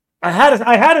guess. I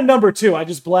had a number two. I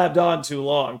just blabbed on too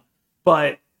long.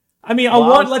 But I mean,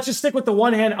 let's just stick with the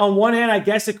one hand. On one hand, I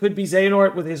guess it could be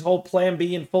Xehanort with his whole Plan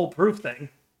B and foolproof thing.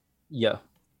 Yeah,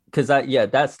 because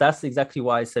that's exactly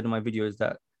why I said in my video is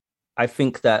that I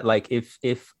think that like if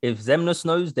Xemnas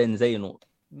knows, then Xehanort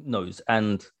knows,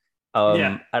 and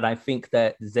I think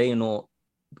that Xehanort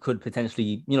could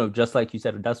potentially, just like you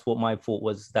said, that's what my thought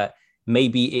was, that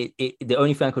maybe the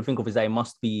only thing I could think of is that it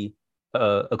must be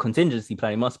a contingency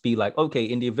plan. It must be like, okay,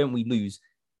 in the event we lose,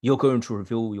 you're going to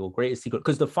reveal your greatest secret.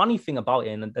 Because the funny thing about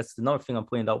it, and that's another thing I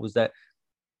pointed out, was that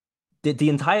the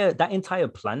entire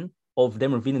plan of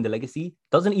them revealing the legacy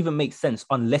doesn't even make sense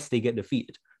unless they get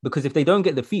defeated. Because if they don't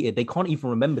get defeated, they can't even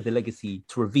remember the legacy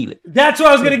to reveal it. That's what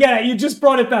I was going to get at. You just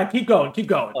brought it back. Keep going.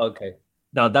 Okay.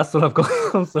 Now that's what I've got.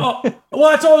 Well,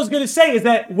 that's all I was going to say is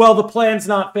that, the plan's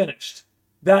not finished.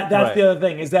 That's right. The other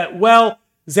thing is that,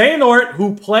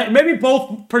 Xehanort, maybe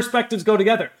both perspectives go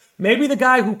together. Maybe the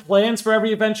guy who plans for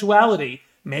every eventuality,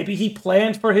 maybe he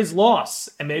planned for his loss.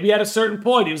 And maybe at a certain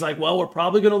point, he was like, well, we're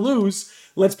probably going to lose.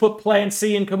 Let's put Plan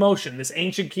C in commotion, this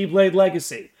ancient Keyblade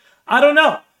legacy. I don't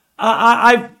know.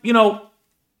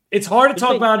 It's hard to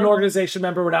talk about an organization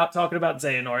member without talking about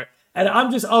Xehanort. And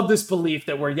I'm just of this belief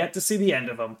that we're yet to see the end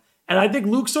of him. And I think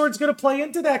Luxord's going to play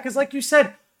into that because, like you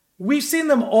said, we've seen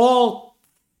them all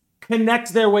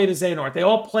connect their way to Xehanort. They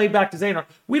all play back to Xehanort.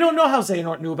 We don't know how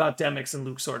Xehanort knew about Demyx and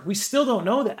Luxord. We still don't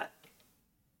know that.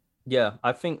 Yeah,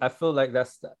 I feel like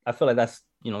that's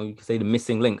you could say the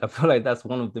missing link. I feel like that's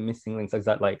one of the missing links. Is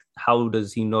that like, how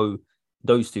does he know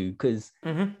those two? Because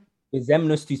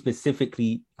Xemnas to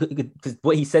specifically, because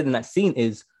what he said in that scene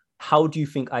is, how do you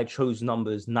think I chose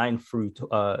numbers 9 through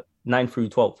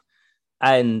 12?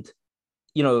 And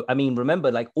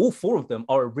remember, like, all 4 of them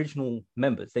are original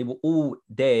members. They were all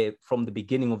there from the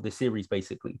beginning of the series,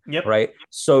 basically. Yep. Right.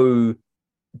 So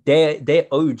they're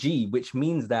OG, which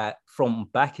means that from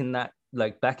back in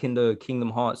the Kingdom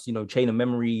Hearts, Chain of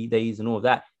Memory days and all of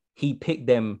that, he picked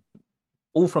them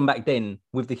all from back then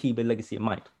with the Keyblade legacy in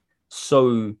mind.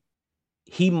 So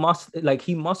he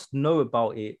must know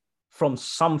about it from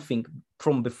something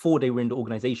from before they were in the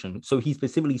organization. So he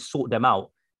specifically sought them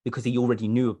out because he already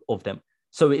knew of them.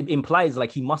 So it implies like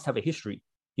he must have a history,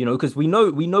 because we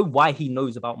know why he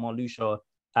knows about Marluxia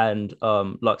and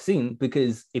Luxine,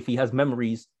 because if he has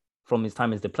memories from his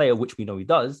time as the player, which we know he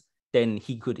does, then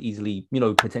he could easily,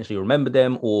 potentially remember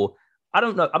them. Or I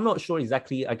don't know. I'm not sure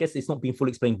exactly. I guess it's not being fully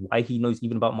explained why he knows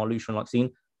even about Marluxia and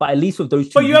Luxine, but at least with those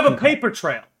two. But you have a paper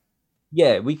trail.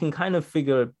 Yeah, we can kind of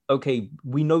figure, okay,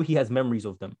 we know he has memories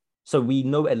of them. So we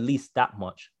know at least that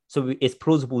much. So it's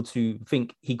plausible to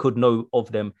think he could know of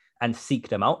them and seek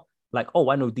them out. Like, oh,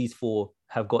 I know these 4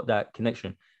 have got that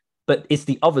connection. But it's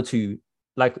the other 2,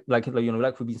 like we've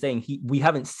been saying, we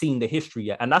haven't seen the history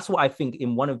yet. And that's what I think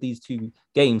in one of these 2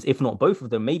 games, if not both of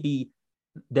them, maybe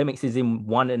Demyx is in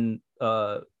one and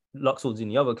Luxord's in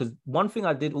the other. Because one thing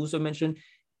I did also mention,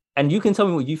 and you can tell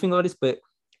me what you think about this, but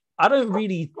I don't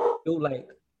really feel like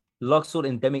Luxord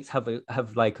and Demyx have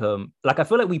I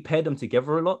feel like we paired them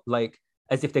together a lot, like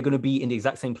as if they're going to be in the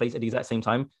exact same place at the exact same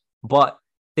time, but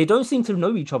they don't seem to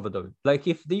know each other though. Like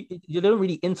if they don't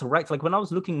really interact. Like when I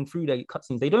was looking through their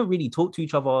cutscenes, they don't really talk to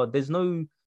each other. There's no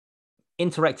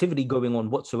interactivity going on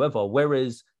whatsoever.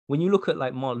 Whereas when you look at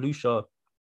like Marluxia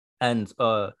and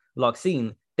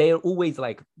Luxine, they're always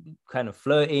like kind of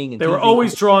flirting. And they were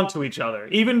always drawn to each other.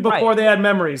 Even before they had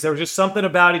memories, there was just something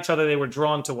about each other. They were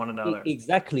drawn to one another.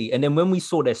 Exactly. And then when we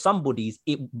saw their somebodies,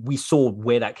 we saw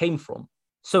where that came from.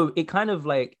 So it kind of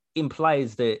like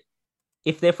implies that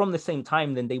if they're from the same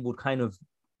time, then they would kind of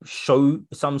show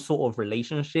some sort of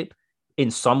relationship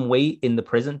in some way in the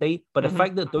present day. But the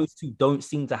fact that those 2 don't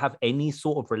seem to have any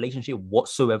sort of relationship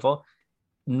whatsoever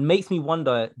makes me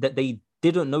wonder that they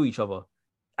didn't know each other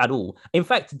at all. In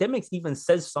fact, Demyx even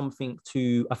says something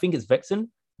to, I think it's Vexen,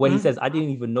 when he says, I didn't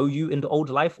even know you in the old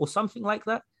life or something like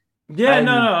that. Yeah,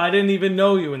 no, I didn't even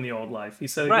know you in the old life. He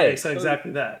said, he said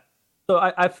exactly that. So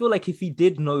I feel like if he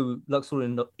did know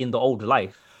Luxord in the old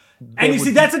life, And there you see, would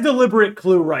be that's a deliberate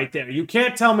clue right there. You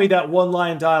can't tell me that one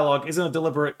line dialogue isn't a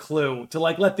deliberate clue to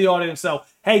like let the audience know,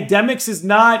 hey, Demix is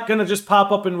not gonna just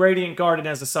pop up in Radiant Garden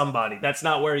as a somebody. That's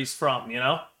not where he's from, you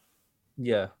know?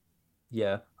 yeah,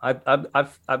 yeah.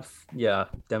 Yeah,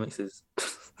 Demix is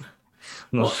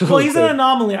not Well, sure well, what's he's an going.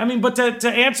 anomaly. I mean, but to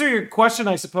answer your question,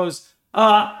 I suppose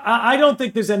I don't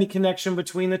think there's any connection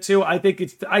between the two. I think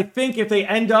if they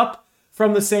end up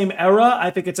from the same era, I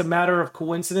think it's a matter of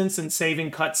coincidence and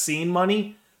saving cutscene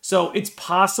money. So it's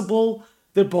possible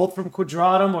they're both from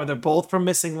Quadratum or they're both from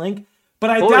Missing Link.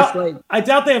 But Or it's like, I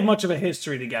doubt they have much of a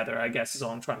history together. I guess is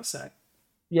all I'm trying to say.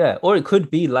 yeah, or it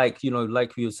could be like,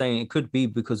 like we were saying, it could be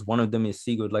because one of them is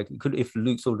Sigurd. Like, it could, if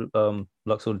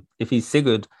Luxord, if he's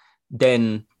Sigurd,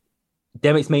 then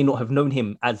Demix may not have known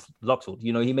him as Luxord.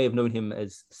 He may have known him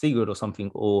as Sigurd or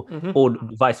something, or Mm-hmm. or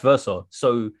vice versa.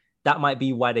 So that might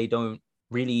be why they don't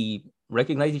really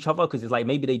recognize each other, because it's like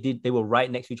maybe they were right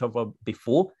next to each other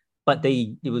before, but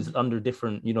it was under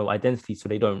different identities, so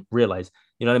they don't realize.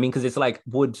 You know what I mean? Because it's like,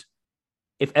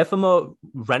 if Ephema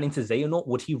ran into Xehanort,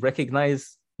 would he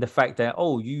recognize the fact that,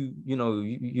 oh, you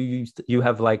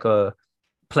have like a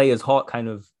player's heart kind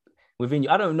of within you?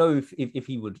 I don't know if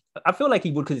he would. I feel like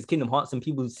he would, because it's Kingdom Hearts and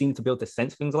people seem to be able to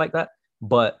sense things like that,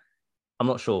 but I'm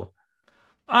not sure.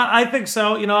 I think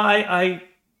so.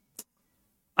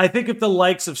 I think if the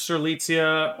likes of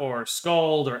Strelitzia or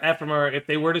Skald or Ephemer, if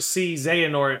they were to see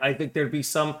Xehanort, I think there'd be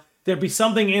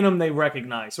something in them they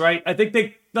recognize, right? I think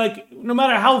they like no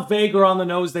matter how vague or on the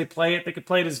nose they play it, they could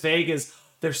play it as vague as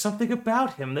there's something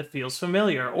about him that feels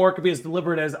familiar, or it could be as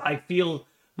deliberate as I feel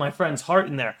my friend's heart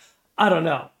in there. I don't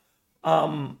know.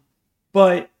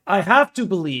 But I have to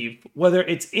believe whether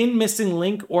it's in Missing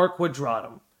Link or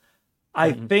Quadratum,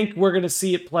 I Mm-hmm. think we're going to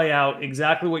see it play out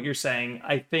exactly what you're saying.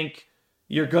 I think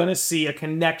you're going to see a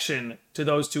connection to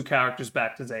those two characters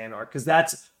back to Xehanort because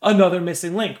that's another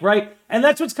missing link, right? And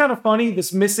that's what's kind of funny,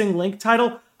 this missing link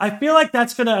title. I feel like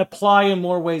that's going to apply in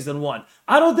more ways than one.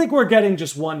 I don't think we're getting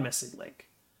just one missing link.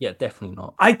 Yeah, definitely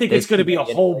not. I think it's There's going to too be a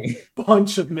many whole anyway.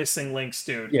 bunch of missing links,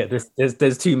 dude. Yeah,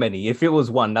 there's too many. If it was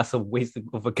one, that's a waste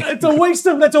of a It's game. a waste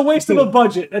of that's a waste of a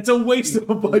budget. That's a waste of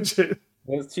a budget.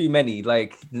 There's too many.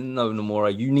 Like, no,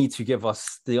 Nomura, you need to give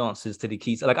us the answers to the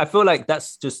keys. Like, I feel like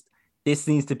this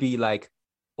needs to be like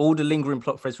all the lingering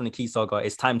plot threads from the Key Saga.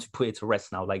 It's time to put it to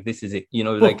rest now. Like, this is it.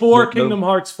 Like, Before no, Kingdom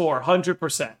Hearts 4,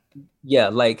 100%. yeah,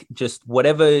 like just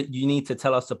whatever you need to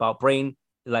tell us about Brain,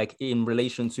 like in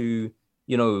relation to,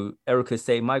 Erica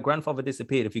say, my grandfather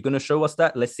disappeared. If you're gonna show us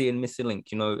that, let's see it in Missing Link.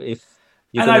 If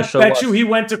you're And I gonna show bet you us, he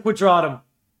went to Quadratum.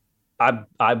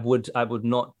 I would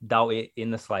not doubt it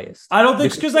in the slightest. I don't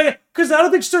think because I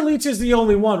don't think Sterlitz is the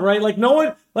only one, right? Like no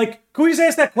one can we just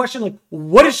ask that question? Like,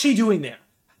 what is she doing there?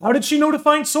 How did she know to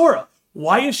find Sora?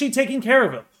 Why is she taking care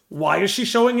of him? Why is she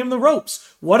showing him the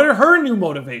ropes? What are her new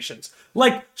motivations?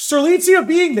 Like Sterlitzia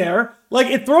being there, like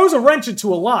it throws a wrench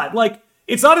into a lot. Like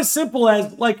it's not as simple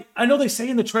as like I know they say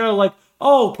in the trailer, like,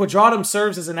 oh, Quadratum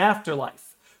serves as an afterlife.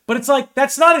 But it's like,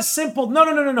 that's not as simple.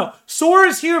 No.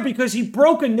 Sora's here because he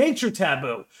broke a nature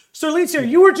taboo. Sterlitzia,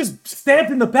 you were just stabbed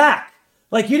in the back.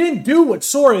 Like, you didn't do what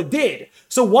Sora did.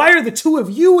 So why are the two of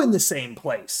you in the same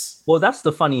place? Well, that's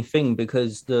the funny thing,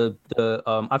 because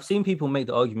I've seen people make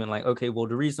the argument like, okay, well,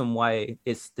 the reason why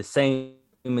it's the same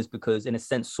is because in a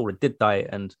sense Sora did die,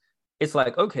 and it's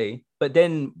like, okay, but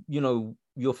then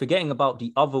you're forgetting about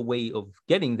the other way of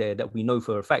getting there that we know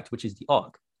for a fact, which is the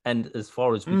arc. And as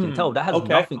far as we can tell, that has Okay.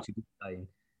 nothing to do with dying.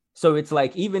 So it's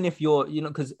like, even if you're,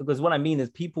 because what I mean is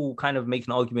people kind of make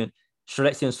an argument,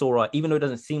 Streletsy and Sora, even though it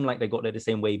doesn't seem like they got there the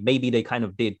same way, maybe they kind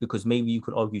of did, because maybe you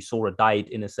could argue Sora died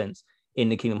in a sense in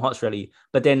the Kingdom Hearts rally.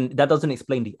 But then that doesn't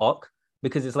explain the arc,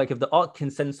 because it's like, if the arc can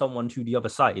send someone to the other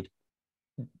side,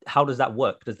 how does that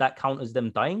work? Does that count as them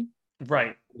dying?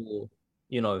 Right. Or,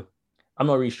 I'm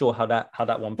not really sure how that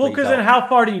one Well, plays because out. then how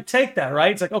far do you take that,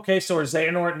 right? It's like, okay, so are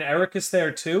Xehanort and Ericus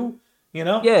there too?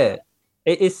 Yeah,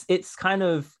 it's kind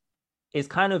of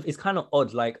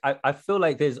odd. Like, I feel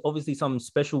like there's obviously some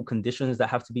special conditions that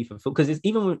have to be fulfilled, because it's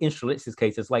even in Strelitz's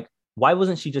case, it's like, why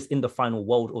wasn't she just in the final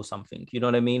world or something? You know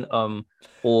what I mean?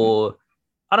 Or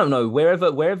I don't know,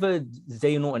 wherever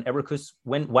Xehanort and Ericus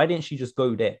went, why didn't she just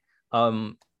go there?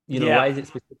 Yeah. Why is it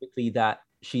specifically that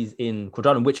she's in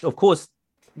Quadratum, which of course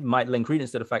might lend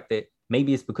credence to the fact that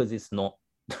maybe it's because it's not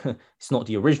it's not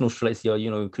the original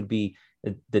Strelitzia, could be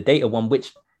the data one,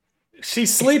 which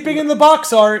She's sleeping in the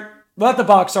box art. Not the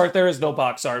box art, there is no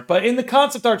box art, but in the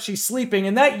concept art, she's sleeping,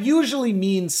 and that usually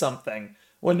means something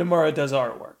when Nomura does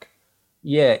artwork.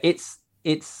 yeah, it's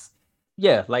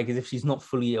yeah, like as if she's not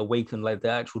fully awakened, like the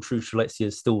actual true Strelitzia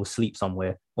is still asleep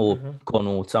somewhere or gone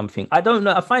or something. I don't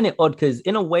know. I find it odd because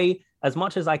in a way, as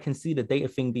much as I can see the data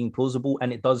thing being plausible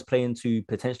and it does play into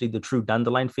potentially the true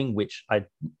dandelion thing, which I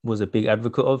was a big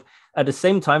advocate of, at the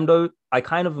same time though, I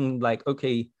kind of am like,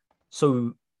 okay,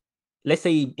 so let's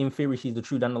say in theory she's the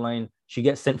true dandelion, she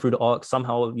gets sent through the arc,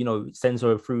 somehow, sends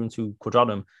her through into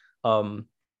Quadratum.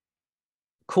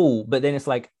 Cool. But then it's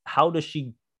like, how does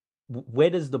she, where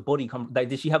does the body come? Like,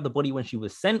 did she have the body when she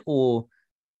was sent, or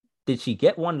did she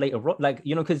get one later on? Like,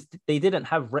 because they didn't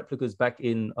have replicas back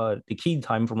in the key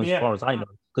time, from as far as I know,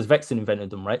 because Vexen invented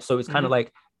them, right? So it's kind of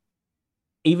like,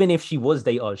 even if she was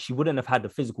Data, she wouldn't have had the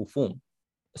physical form.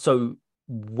 So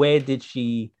where did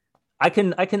she? I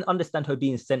can understand her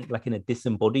being sent like in a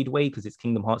disembodied way because it's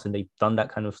Kingdom Hearts and they've done that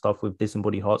kind of stuff with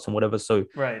disembodied hearts and whatever. So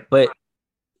right, but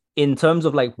in terms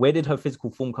of like where did her physical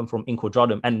form come from in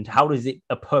Quadratum and how is it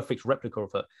a perfect replica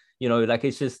of her? Like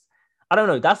it's just I don't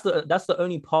know. That's the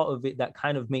only part of it that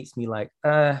kind of makes me like,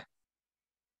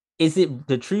 is it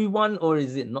the true one or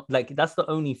is it not? Like that's the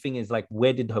only thing is like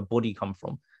where did her body come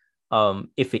from?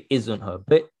 If it isn't her,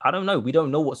 but I don't know. We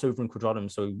don't know what's over in Quadratum,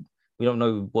 so we don't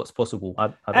know what's possible. I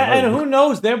don't know. And who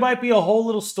knows? There might be a whole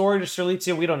little story to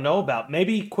Strelitzia we don't know about.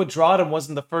 Maybe Quadratum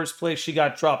wasn't the first place she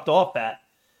got dropped off at.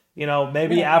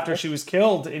 Maybe after she was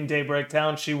killed in Daybreak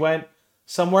Town, she went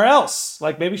somewhere else.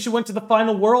 Like maybe she went to the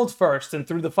final world first, and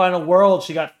through the final world,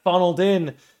 she got funneled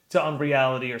in to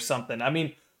Unreality or something. I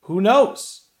mean, who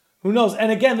knows? Who knows?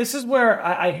 And again, this is where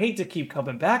I hate to keep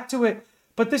coming back to it,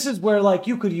 but this is where like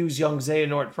you could use young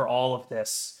Xehanort for all of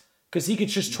this because he could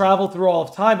just travel through all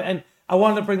of time. And I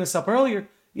wanted to bring this up earlier.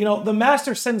 The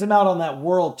Master sends him out on that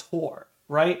world tour,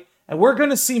 right? And we're going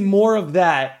to see more of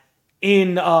that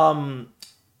in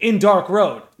Dark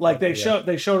Road. Like they showed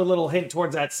a little hint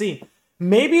towards that scene.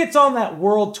 Maybe it's on that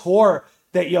world tour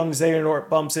that young Xehanort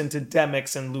bumps into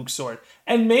Demyx and Luxord.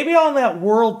 And maybe on that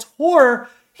world tour,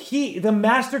 the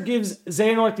Master gives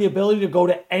Xehanort the ability to go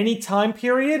to any time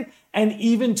period and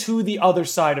even to the other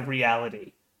side of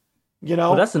reality.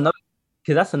 Well, that's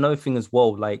another thing as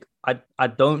well. Like I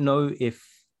don't know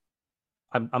if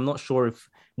I'm not sure if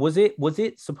was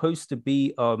it supposed to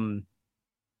be the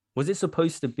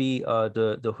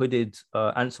hooded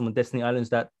Ansem on Destiny Islands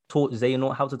that taught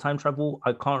Xehanort how to time travel?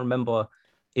 I can't remember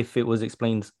if it was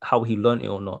explained how he learned it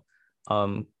or not.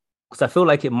 Because I feel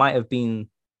like it might have been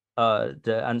the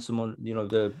Ansem on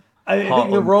the. I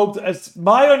think the robed, as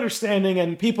my understanding,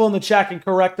 and people in the chat can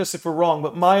correct us if we're wrong,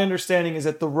 but my understanding is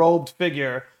that the robed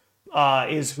figure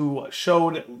is who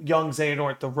showed young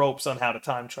Xehanort the ropes on how to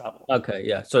time travel. Okay,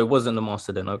 yeah. So it wasn't the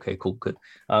Master then. Okay, cool, good.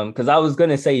 Because I was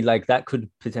gonna say like that could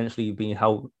potentially be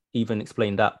how even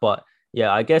explain that, but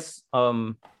yeah, I guess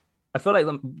I feel like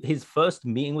his first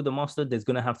meeting with the Master, there's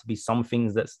gonna have to be some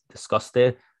things that's discussed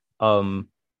there.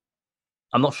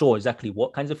 I'm not sure exactly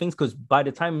what kinds of things, because by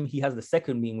the time he has the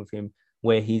second meeting with him,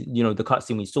 where he, the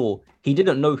cutscene we saw, he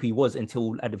didn't know who he was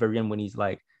until at the very end when he's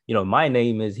like, my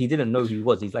name is, he didn't know who he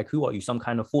was. He's like, who are you? Some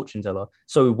kind of fortune teller.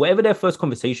 So whatever their first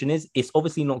conversation is, it's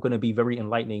obviously not going to be very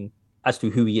enlightening as to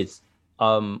who he is.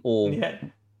 Because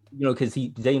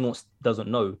Xehanort doesn't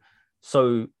know.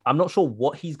 So I'm not sure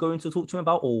what he's going to talk to him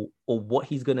about or what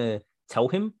he's going to tell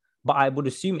him. But I would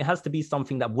assume it has to be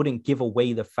something that wouldn't give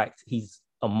away the fact he's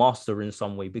a master in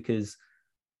some way, because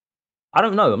I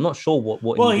don't know. I'm not sure what.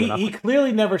 Well, he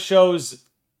clearly never shows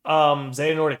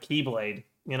Xehanort a Keyblade.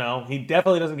 He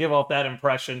definitely doesn't give off that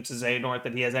impression to Xehanort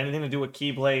that he has anything to do with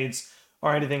Keyblades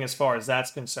or anything as far as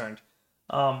that's concerned.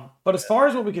 But as far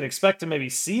as what we could expect to maybe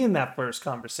see in that first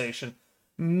conversation,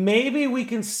 maybe we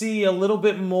can see a little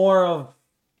bit more of,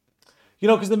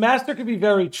 because the Master could be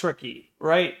very tricky,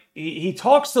 right? He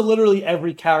talks to literally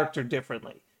every character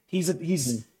differently. He's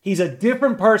a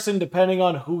different person depending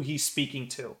on who he's speaking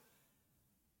to.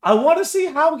 I want to see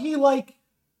how he schmoozes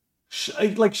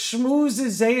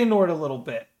Xehanort a little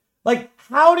bit. Like,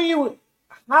 how do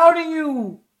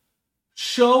you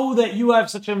show that you have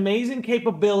such amazing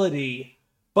capability,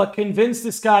 but convince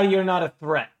this guy you're not a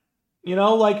threat?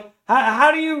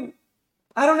 How do you?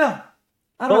 I don't know.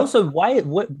 Also, why?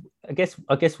 What? I guess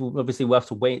obviously we'll have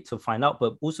to wait to find out.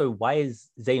 But also, why is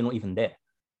Xehanort even there?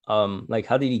 Like,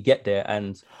 how did he get there?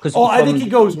 And because I think he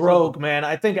goes rogue, man.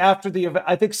 I think after the event,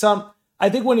 I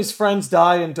think when his friends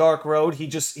die in Dark Road, he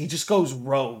just goes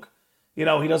rogue. He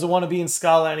doesn't want to be in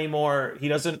Scala anymore.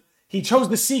 He chose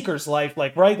the Seeker's life,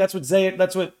 like, right? That's what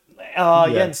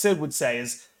Yen Sid would say,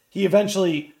 is he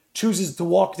eventually chooses to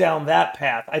walk down that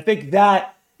path. I think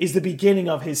that is the beginning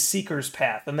of his Seeker's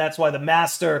path, and that's why the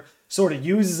Master sort of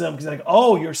uses him, because like,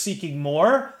 oh, you're seeking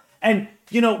more? And,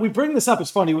 we bring this up,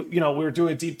 it's funny, we were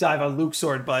doing a deep dive on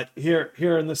Luxord, but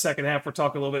here in the second half, we're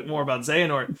talking a little bit more about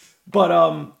Xehanort. But,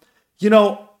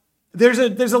 there's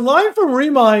a line from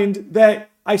Remind that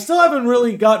I still haven't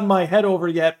really gotten my head over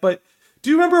yet, but do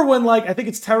you remember when, like, I think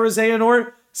it's Terra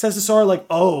Xehanort says to Sora, like,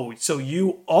 oh, so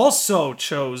you also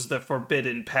chose the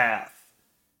forbidden path?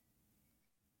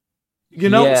 You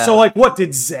know? So, Yeah. like, what, did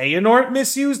Xehanort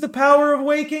misuse the power of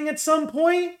waking at some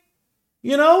point?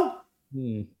 You know?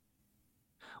 Hmm.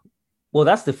 Well,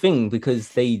 that's the thing because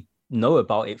they know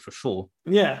about it for sure.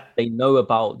 Yeah. They know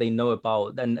about and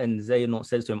Xehanort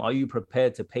says to him, "Are you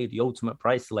prepared to pay the ultimate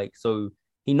price?" Like, so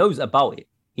he knows about it.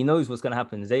 He knows what's gonna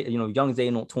happen. Young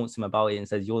Xehanort taunts him about it and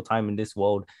says, "Your time in this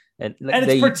world." And like And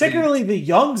it's they particularly the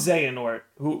young Xehanort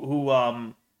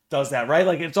who does that, right?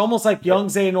 Like, it's almost like yeah, young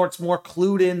Xehanort's more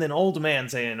clued in than old man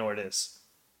Xehanort is.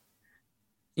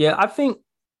 yeah, I think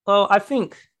well, I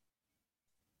think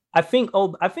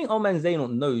old man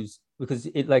Xehanort knows because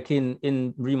it like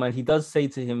in Remind he does say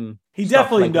to him He stuff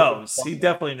definitely like knows. He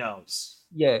definitely knows.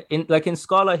 yeah, in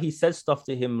Scala, he says stuff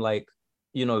to him like,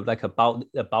 like about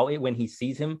it when he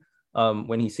sees him,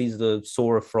 when he sees the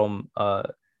Sora from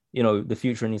the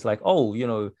future, and he's like,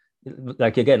 oh,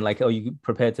 like again, like, are you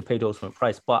prepared to pay the ultimate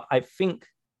price? But I think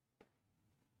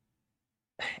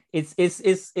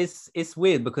it's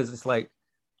weird because it's like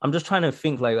I'm just trying to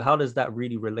think like how does that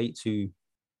really relate to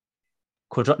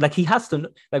like he has to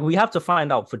like we have to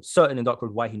find out for certain in Dark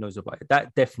Road why he knows about it.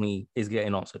 That definitely is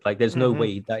getting answered. Like there's no Mm-hmm.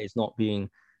 way that is not being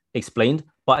explained.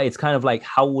 But it's kind of like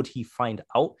how would he find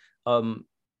out?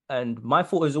 And my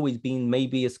thought has always been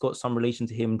maybe it's got some relation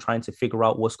to him trying to figure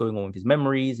out what's going on with his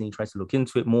memories, and he tries to look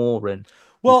into it more, and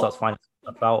he starts Well, finding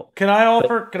stuff out. can I But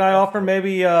offer? Can I offer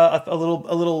maybe a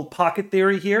little pocket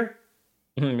theory here?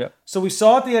 yeah, So we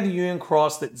saw at the end of Union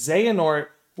Cross that Xehanort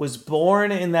was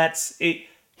born in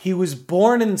he was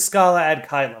born in Scala ad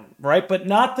Caelum, right? But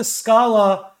not the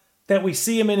Scala that we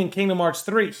see him in Kingdom Hearts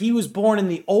 3. He was born in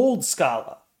the old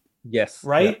Scala, yes, yeah,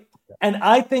 right? And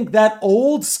I think that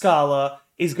old Scala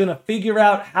is going to figure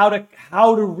out how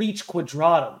to reach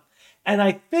Quadratum. And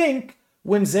I think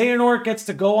when Xehanort gets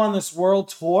to go on this world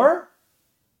tour,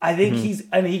 I think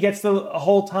Mhm. he gets the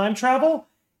whole time travel,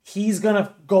 he's going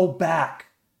to go back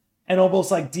and almost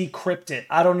like decrypt it.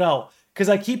 I don't know. Because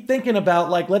I keep thinking about,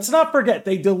 like, let's not forget,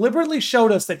 they deliberately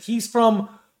showed us that he's from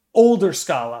older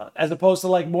Scala as opposed to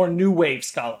like more new wave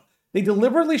Scala. They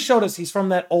deliberately showed us he's from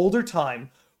that older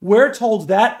time. We're told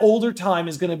that older time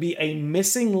is going to be a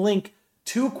missing link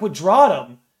to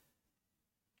Quadratum.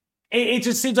 It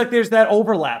just seems like there's that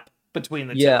overlap between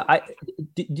the two. Yeah,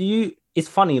 do you it's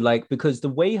funny like because the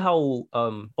way how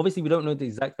obviously we don't know the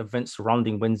exact events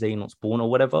surrounding when Xehanort's born or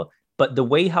whatever, but the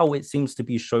way how it seems to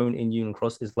be shown in Union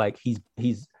Cross is like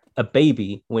he's a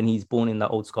baby when he's born in that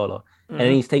old scholar, and then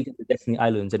Mm-hmm. he's taken to Destiny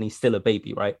Islands and he's still a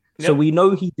baby, right? So Yep. we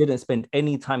know he didn't spend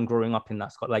any time growing up in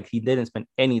that scholar, like he didn't spend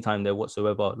any time there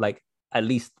whatsoever, like at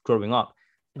least growing up.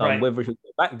 Right. Whether he'll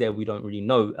go back there, we don't really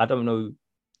know. I don't know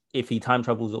if he time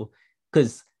travels or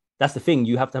because that's the thing,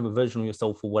 you have to have a version of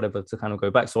yourself or whatever to kind of go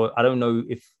back. So I don't know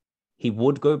if he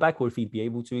would go back or if he'd be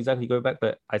able to exactly go back,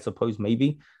 but I suppose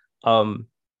maybe.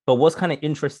 But what's kind of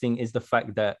interesting is the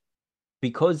fact that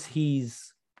because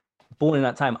he's born in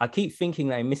that time, I keep thinking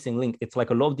that in Missing Link, it's like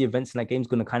a lot of the events in that game is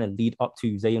going to kind of lead up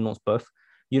to Xehanort's birth.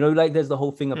 Like there's the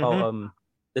whole thing about Mm-hmm.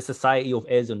 the society of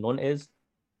heirs and non-heirs,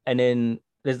 and then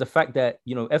there's the fact that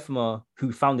Ephema,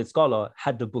 who founded Scala,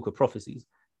 had the Book of Prophecies,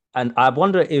 and I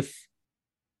wonder if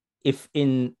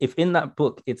in that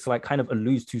book it's like kind of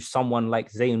alludes to someone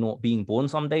like Xehanort being born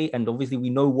someday, and obviously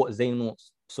we know what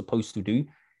Xehanort's supposed to do.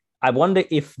 I wonder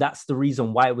if that's the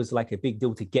reason why it was like a big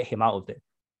deal to get him out of there,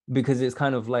 because it's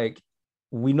kind of like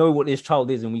we know what this child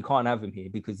is and we can't have him here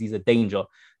because he's a danger.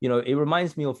 It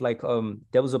reminds me of like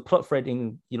there was a plot thread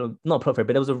in not plot thread,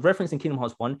 but there was a reference in Kingdom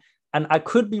Hearts 1, and I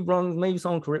could be wrong, maybe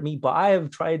someone correct me, but I have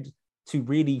tried to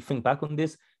really think back on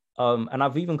this. And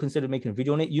I've even considered making a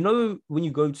video on it. When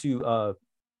you go to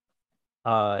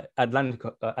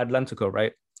Atlantica,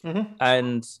 right? Mm-hmm.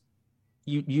 And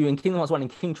you in Kingdom Hearts 1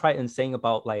 and King Triton saying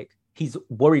about like he's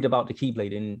worried about the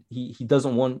Keyblade and he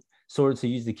doesn't want Sora to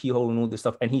use the keyhole and all this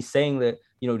stuff. And he's saying that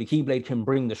the Keyblade can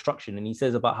bring destruction. And he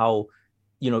says about how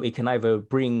it can either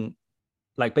bring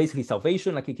like basically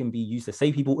salvation, like it can be used to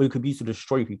save people, or it could be used to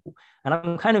destroy people. And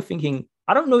I'm kind of thinking,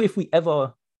 I don't know if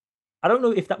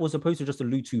that was supposed to just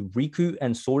allude to Riku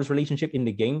and Sora's relationship in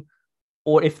the game,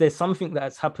 or if there's something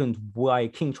that's happened why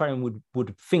King Triton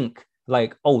would think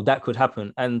like, oh, that could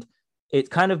happen. And it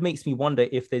kind of makes me wonder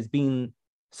if there's been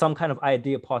some kind of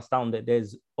idea passed down that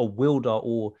there's a wielder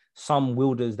or some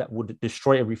wielders that would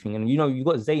destroy everything. And you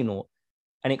got Xehanort,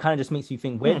 and it kind of just makes you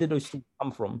think, where Hmm. did those stories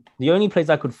come from? The only place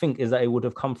I could think is that it would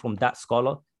have come from that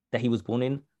scholar that he was born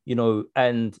in,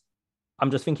 and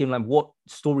I'm just thinking like, what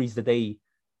stories did they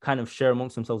kind of share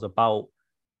amongst themselves about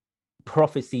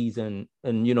prophecies and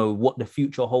what the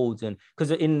future holds. And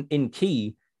because in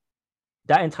Key,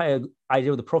 that entire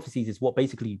idea of the prophecies is what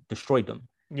basically destroyed them.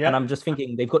 And I'm Yep. just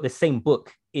thinking they've got the same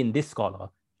book in this scholar,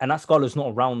 and that scholar's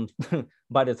not around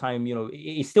by the time,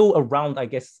 it's still around, I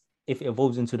guess, if it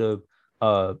evolves into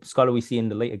the scholar we see in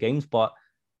the later games. But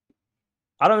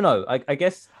I don't know. I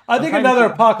guess I I'm think kind of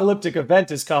another apocalyptic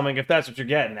event is coming, if that's what you're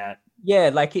getting at.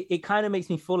 yeah, like it kind of makes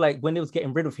me feel like when they was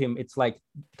getting rid of him, it's like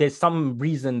there's some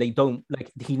reason they don't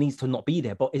like he needs to not be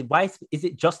there. But why is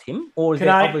it just him, or is Can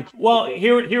there I? other? Well,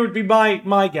 here would be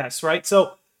my guess, right?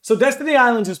 So Destiny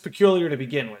Islands is peculiar to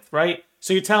begin with, right?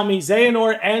 So you tell me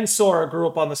Xehanort and Sora grew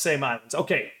up on the same islands.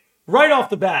 Okay, right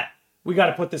off the bat, we got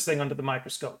to put this thing under the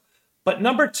microscope. But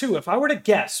number two, if I were to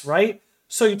guess, right?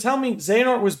 So you tell me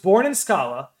Xehanort was born in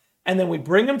Scala, and then we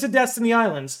bring him to Destiny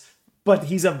Islands, but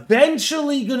he's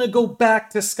eventually gonna go back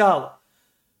to Scala.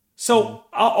 So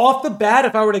off the bat,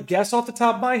 if I were to guess off the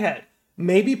top of my head,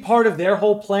 maybe part of their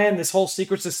whole plan, this whole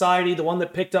secret society, the one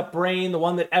that picked up Brain, the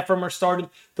one that Ephemer started,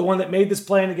 the one that made this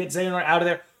plan to get Xehanort out of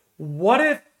there. What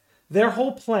if their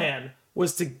whole plan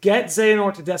was to get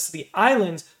Xehanort to Destiny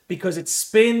Islands because it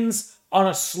spins on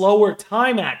a slower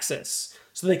time axis,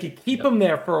 so they could keep him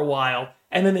there for a while,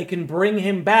 and then they can bring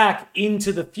him back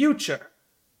into the future?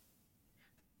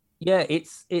 Yeah,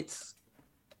 it's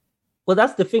well,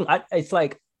 that's the thing. It's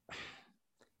like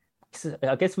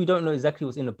I guess we don't know exactly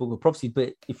what's in the book of prophecy,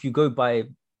 but if you go by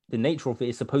the nature of it,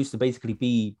 it's supposed to basically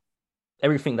be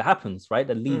everything that happens, right?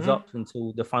 That leads up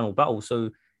until the final battle. So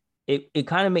it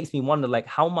kind of makes me wonder, like,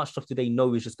 how much stuff do they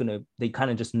know is just they kind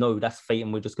of just know that's fate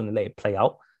and we're just gonna let it play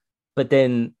out. But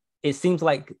then it seems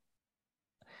like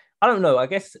I don't know. I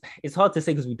guess it's hard to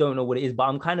say because we don't know what it is, but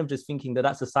I'm kind of just thinking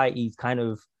that society's kind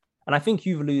of, and I think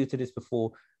you've alluded to this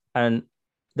before, and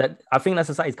that I think that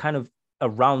society's kind of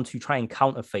around to try and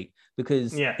counter fate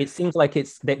because Yeah. it seems like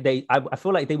it's I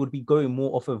feel like they would be going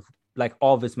more off of like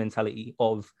Arva's mentality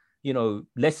of,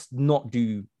 let's not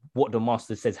do what the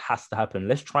master says has to happen.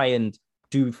 Let's try and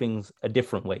do things a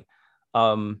different way.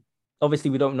 Obviously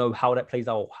we don't know how that plays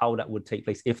out, how that would take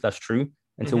place if that's true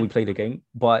until we play the game,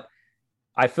 but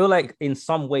I feel like in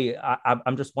some way,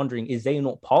 I'm just wondering, is Zayn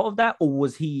not part of that, or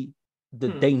was he the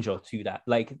danger to that?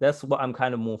 Like, that's what I'm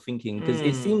kind of more thinking, because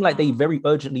it seemed like they very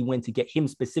urgently went to get him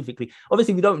specifically.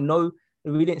 Obviously, we don't know,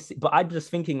 we didn't see, but I'm just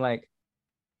thinking, like,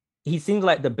 he seemed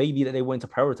like the baby that they wanted to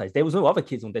prioritize. There was no other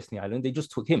kids on Destiny Island. They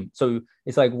just took him. So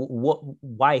it's like,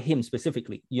 why him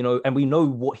specifically? And we know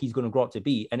what he's going to grow up to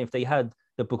be. And if they had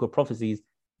the Book of Prophecies,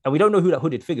 and we don't know who that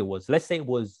hooded figure was, let's say it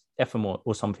was Ephemer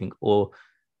or something, or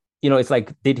it's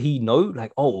like, did he know,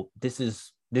 like, oh, this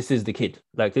is the kid,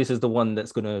 like, this is the one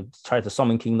that's gonna try to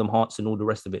summon Kingdom Hearts and all the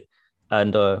rest of it,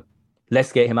 and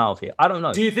let's get him out of here. I don't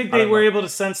know. Do you think they were able to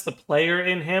sense the player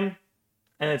in him,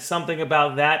 and it's something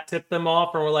about that tipped them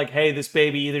off, or were like, hey, this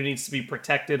baby either needs to be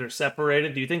protected or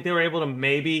separated? Do you think they were able to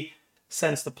maybe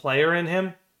sense the player in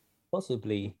him?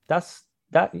 Possibly.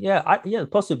 Yeah,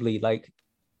 possibly, like,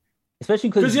 especially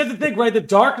Because because you have to think, right, the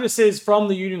darkness is from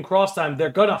the Union Cross time, they're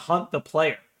gonna hunt the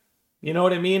player. You know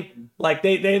what I mean? Like,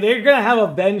 they're gonna have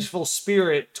a vengeful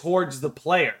spirit towards the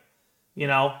player,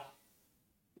 But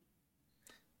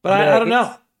yeah, I don't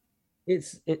know.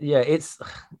 It's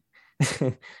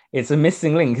it's a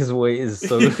missing link is what it is.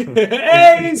 So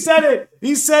Hey, he said it.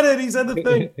 He said it. He said the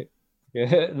thing.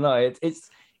 Yeah, no,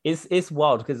 it's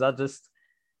wild because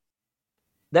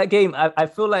that game, I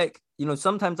feel like,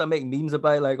 sometimes I make memes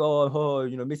about it, like,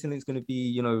 Missing Link's gonna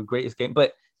be, greatest game.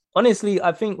 But honestly,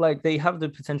 I think like they have the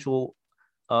potential.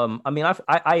 I mean,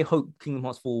 I hope Kingdom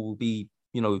Hearts 4 will be,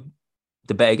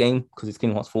 the better game because it's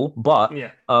Kingdom Hearts 4. But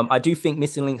Yeah. I do think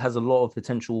Missing Link has a lot of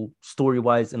potential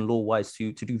story-wise and lore-wise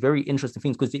to do very interesting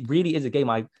things, because it really is a game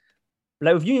like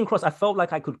with Union Cross, I felt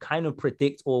like I could kind of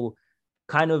predict or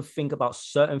kind of think about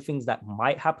certain things that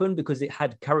might happen because it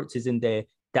had characters in there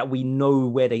that we know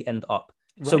where they end up.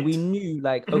 Right. So we knew,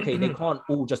 like, okay, they can't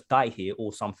all just die here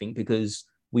or something because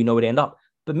we know where they end up.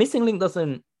 But Missing Link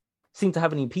doesn't seem to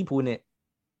have any people in it,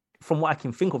 from what I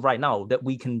can think of right now, that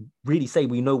we can really say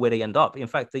we know where they end up. In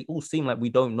fact, they all seem like we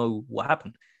don't know what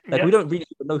happened. Like, we don't really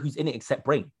know who's in it except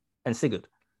Brain and Sigurd.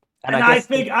 And I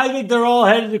think they're all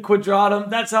headed to Quadratum.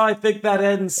 That's how I think that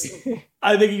ends.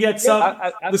 I think you get some.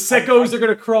 The sickos are going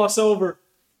to cross over.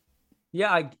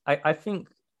 Yeah, I think.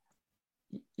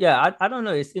 Yeah, I don't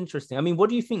know. It's interesting. I mean, what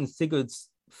do you think Sigurd's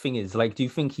thing is? Like, do you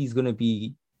think he's going to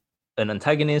be an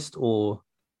antagonist, or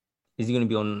is he going to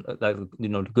be on, like,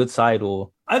 the good side?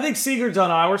 Or I think Sigurd's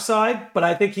on our side, but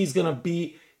I think he's going to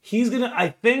be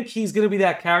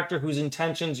that character whose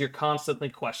intentions you're constantly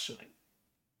questioning.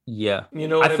 Yeah, You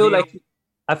know what I feel mean? like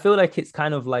I feel like it's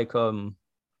kind of like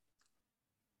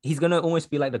he's gonna almost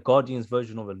be like the Guardians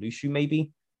version of a Lucio,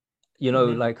 maybe.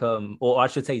 Hmm. Like or I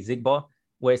should say Zigbar,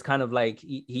 where it's kind of like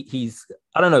he's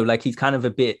I don't know, like he's kind of a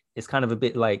bit it's kind of a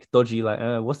bit like dodgy, like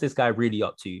what's this guy really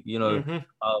up to, Hmm.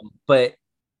 but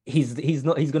he's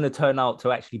gonna turn out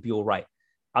to actually be all right.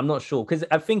 I'm not sure because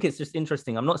I think it's just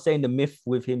interesting. I'm not saying the myth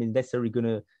with him is necessarily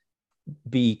gonna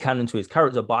be canon to his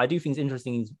character, but I do think it's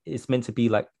interesting. It's meant to be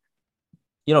like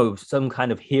some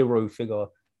kind of hero figure,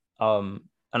 and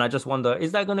I just wonder,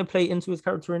 is that going to play into his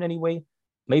character in any way?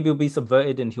 Maybe he'll be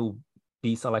subverted and he'll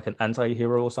be like an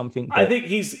anti-hero or something. I But think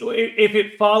if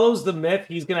it follows the myth,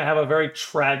 he's gonna have a very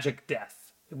tragic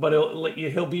death. But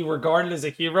he'll be regarded as a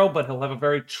hero, but he'll have a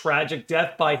very tragic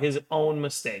death by his own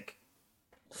mistake.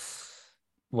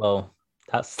 well,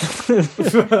 that's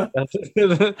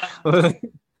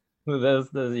that's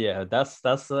yeah, that's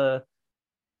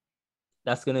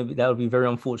gonna be that would be very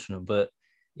unfortunate. But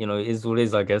it is what it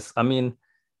is, I guess. I mean,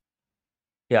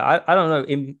 yeah, I don't know.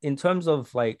 In terms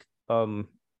of like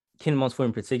Kingdom Hearts 4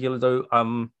 in particular though,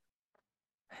 I'm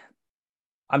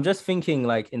just thinking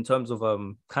like in terms of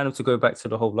kind of to go back to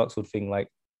the whole Luxord thing, like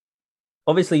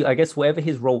obviously I guess whatever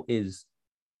his role is,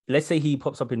 let's say he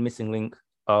pops up in Missing Link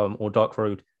or Dark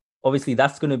Road, obviously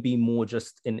that's gonna be more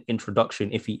just an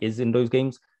introduction if he is in those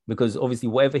games, because obviously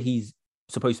whatever he's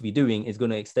supposed to be doing is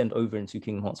gonna extend over into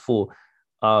Kingdom Hearts 4.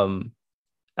 Um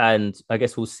and I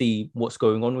guess we'll see what's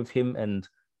going on with him and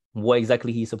what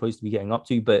exactly he's supposed to be getting up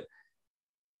to. But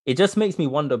it just makes me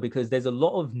wonder because there's a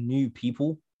lot of new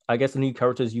people. I guess the new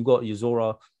characters. You've got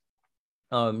Yuzora,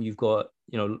 you've got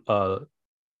the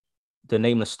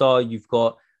Nameless Star. You've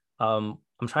got I'm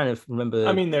trying to I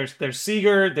remember. mean, there's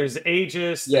Seeger, there's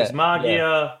Aegis, there's Yeah, yeah,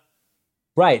 Magia.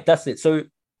 right. That's it. So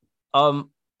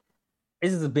um,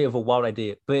 this is a bit of a wild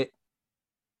idea, but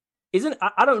isn't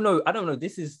I don't know.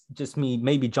 This is just me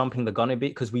maybe jumping the gun a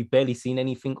bit because we've barely seen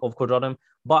anything of Quadratum.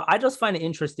 But I just find it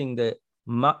interesting that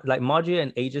like Magia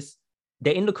and Aegis,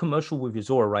 they're in the commercial with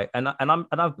Yuzora, right? And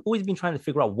I've always been trying to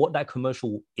figure out what that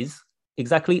commercial is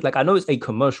exactly. Like I know it's a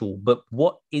commercial, but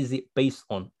what is it based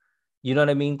on? You know what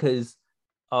I mean? Because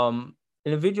in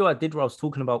a video I did where I was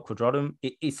talking about Quadratum,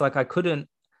 it's like I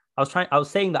was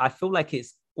saying that I feel like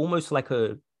it's almost like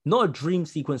a not a dream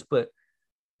sequence, but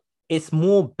it's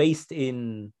more based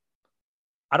in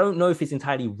I don't know if it's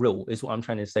entirely real, is what I'm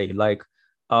trying to say. Like,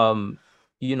 Well,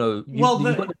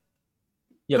 you've got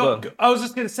yeah, go, go. I was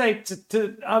just gonna say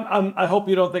I hope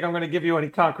you don't think I'm gonna give you any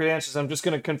concrete answers. I'm just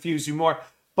gonna confuse you more.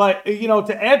 But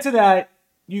to add to that,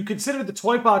 you consider the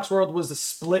toy box world was a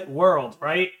split world,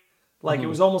 right? Like it Mhm.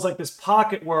 was almost like this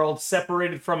pocket world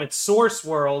separated from its source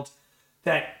world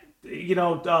that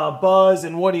Buzz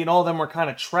and Woody and all of them were kind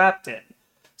of trapped in.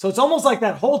 So it's almost like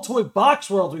that whole toy box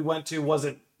world we went to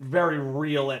wasn't very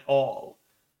real at all.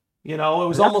 It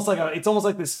was That's it's almost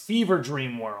like this fever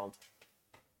dream world.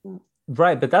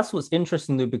 right, but that's what's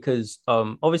interesting though, because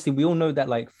obviously we all know that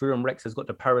like Theorem Rex has got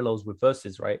the parallels with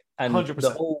verses, right? And the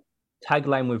 100%. whole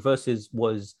tagline with verses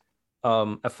was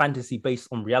a fantasy based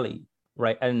on reality,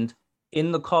 right? And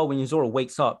in the car when Yuzora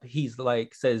wakes up, he's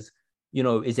like says,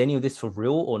 is any of this for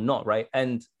real or not, right?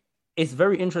 And it's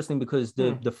very interesting because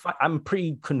Hmm. the fight, I'm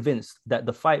pretty convinced that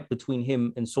the fight between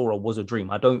him and Sora was a dream.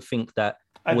 I don't think that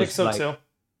I think was so like, too.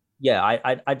 yeah,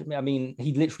 I mean,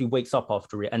 he literally wakes up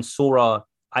after it, and Sora,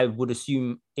 I would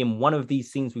assume in one of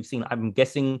these scenes we've seen, I'm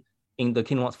guessing in the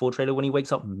Kingdom Hearts 4 trailer when he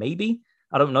wakes up, maybe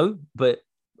I don't know, but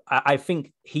I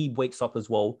think he wakes up as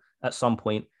well at some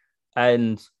point,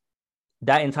 and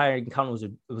that entire encounter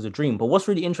was a dream. But what's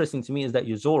really interesting to me is that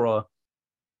Yuzora,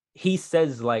 he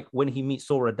says like when he meets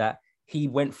Sora that he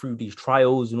went through these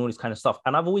trials and all this kind of stuff.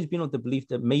 And I've always been of the belief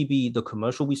that maybe the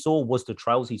commercial we saw was the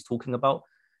trials he's talking about,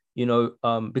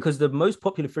 because the most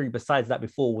popular theory besides that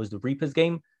before was the Reapers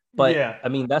game. But Yeah. I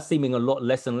mean, that's seeming a lot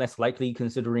less and less likely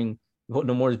considering what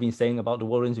Nomura has been saying about the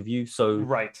World Interview. So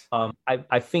Right.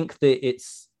 I think that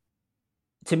it's,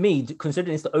 to me,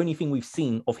 considering it's the only thing we've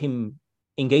seen of him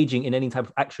engaging in any type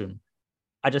of action,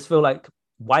 I just feel like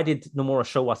why did Nomura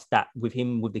show us that with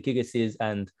him with the Gigases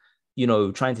and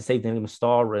trying to save the name of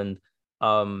Star and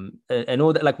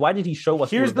all that? Like, why did he show us all of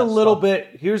that stuff?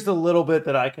 Here's the little bit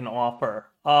that I can offer.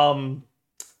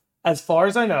 As far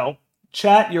as I know,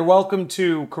 chat, you're welcome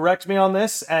to correct me on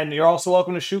this, and you're also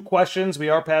welcome to shoot questions. We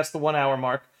are past the 1 hour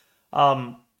mark.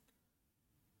 Um,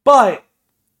 but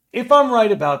if I'm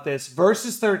right about this,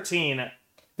 Versus 13,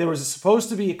 there was supposed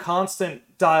to be a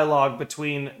constant dialogue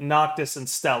between Noctis and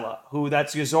Stella, who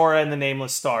that's Yuzora and the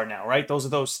Nameless Star now, right? Those are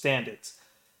those standards.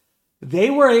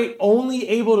 They were only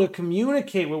able to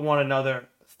communicate with one another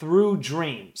through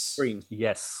dreams. Dreams.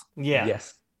 Yes. Yeah.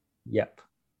 Yes. Yep.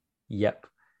 Yep.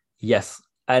 Yes,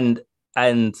 and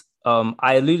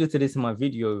I alluded to this in my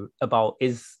video about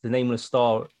is the nameless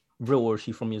star real or is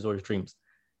she from Yozora's dreams?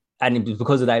 And it was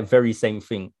because of that very same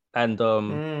thing. And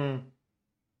Mm.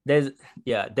 there's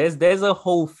there's a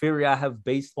whole theory I have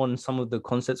based on some of the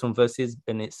concepts from verses,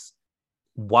 and it's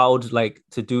wild, like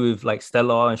to do with like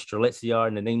Stellar and Strelitzia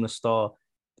and the Nameless Star,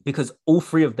 because all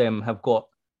three of them have got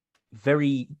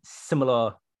very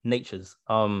similar natures.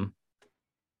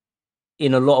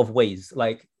 In a lot of ways,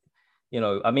 like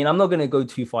I mean, I'm not going to go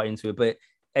too far into it, but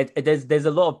there's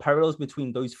a lot of parallels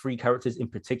between those three characters in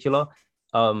particular.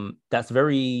 That's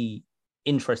very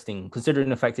interesting considering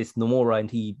the fact it's Nomura and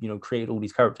he created all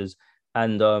these characters.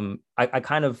 And I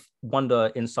kind of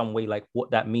wonder in some way like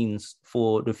what that means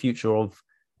for the future of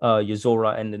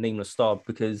Yozora and the Nameless Star,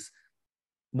 because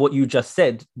what you just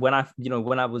said, when I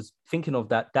was thinking of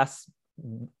that,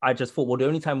 I just thought, well, the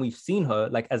only time we've seen her,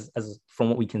 like as from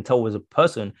what we can tell as a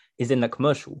person, is in that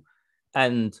commercial.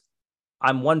 And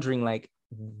I'm wondering, like,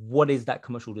 what is that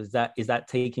commercial? Is that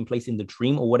taking place in the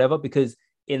dream or whatever? Because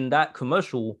in that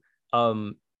commercial,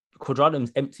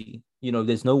 Quadranum's empty.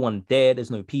 There's no one there.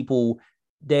 There's no people.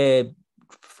 They're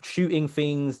shooting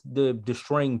things. They're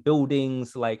destroying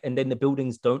buildings. Like, and then the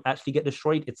buildings don't actually get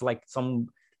destroyed. It's like some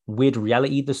weird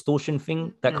reality distortion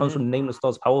thing that comes from the Nameless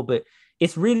Star's power. But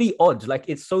it's really odd. Like,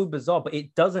 it's so bizarre, but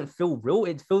it doesn't feel real.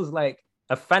 It feels like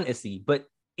a fantasy, but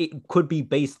it could be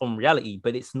based on reality,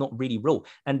 but it's not really real.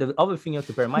 And the other thing you have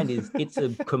to bear in mind is it's a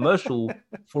commercial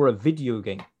for a video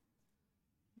game.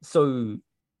 So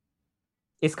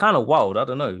it's kind of wild. I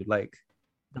don't know. Like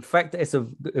the fact that it's a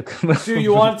commercial. Dude,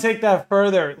 you want to take that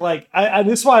further? Like,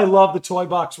 this is why I love the toy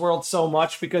box world so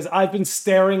much, because I've been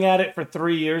staring at it for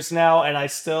 3 years now, and I'm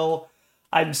still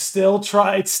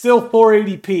trying. It's still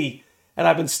 480p, and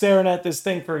I've been staring at this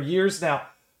thing for years now.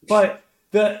 But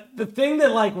the thing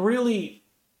that like really,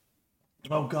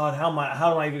 oh God, how am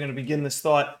I even going to begin this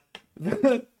thought?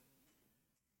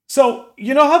 So,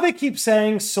 you know how they keep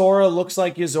saying Sora looks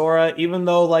like Yozora, even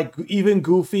though, like, even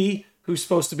Goofy, who's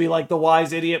supposed to be, like, the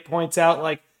wise idiot, points out,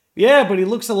 like, yeah, but he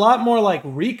looks a lot more like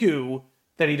Riku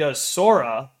than he does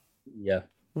Sora. Yeah.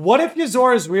 What if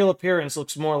Yozora's real appearance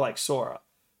looks more like Sora?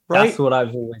 Right? That's what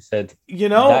I've always said. You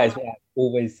know? That is what I've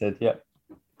always said, yeah.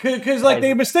 Because, like,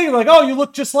 they mistake, like, oh, you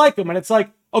look just like him. And it's like,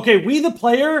 okay, we, the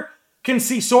player, can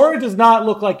see Sora does not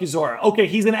look like Yozora. Okay,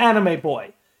 he's an anime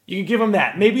boy. You can give him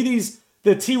that. Maybe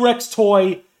the T-Rex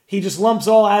toy, he just lumps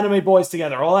all anime boys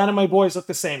together. All anime boys look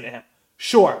the same to him.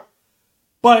 Sure.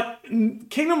 But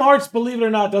Kingdom Hearts, believe it or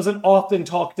not, doesn't often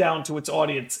talk down to its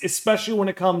audience, especially when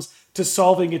it comes to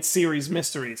solving its series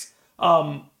mysteries.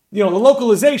 The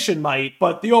localization might,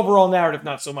 but the overall narrative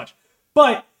not so much.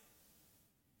 But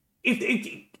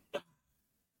if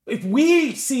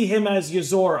we see him as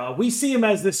Yozora, we see him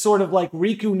as this sort of like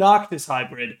Riku Noctis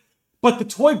hybrid, but the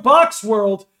toy box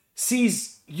world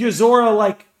sees Yozora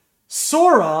like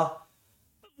Sora,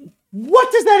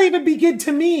 what does that even begin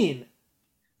to mean?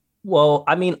 Well,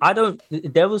 I mean,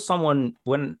 there was someone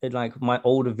when in like my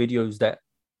older videos that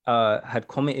had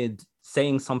commented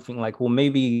saying something like, well,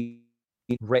 maybe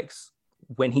Rex,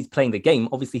 when he's playing the game,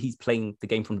 obviously he's playing the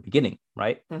game from the beginning,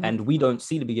 right? Mm-hmm. And we don't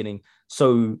see the beginning.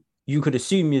 So you could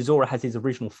assume Yozora has his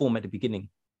original form at the beginning.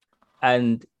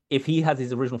 And if he has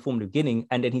his original form at the beginning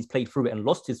and then he's played through it and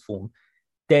lost his form,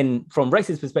 then from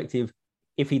Rex's perspective,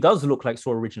 if he does look like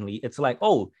Sora originally, it's like,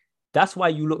 oh, that's why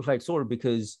you look like Sora,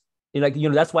 because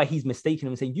that's why he's mistaken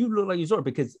him and saying you look like Sora,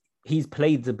 because he's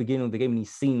played the beginning of the game and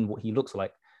he's seen what he looks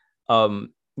like. So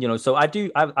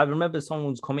I remember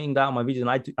someone's commenting that on my video,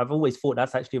 and I've always thought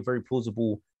that's actually a very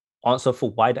plausible answer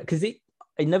for why that, because it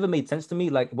never made sense to me.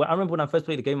 Like I remember when I first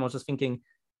played the game, I was just thinking,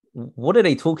 what are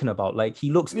they talking about? Like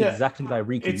he looks exactly like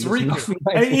Riku. It's Riku.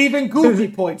 Like even Goofy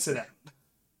points to that.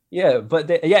 Yeah, but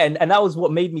and that was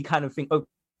what made me kind of think,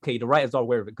 okay, the writers are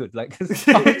aware of it. Good, like,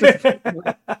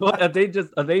 but are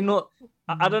they not?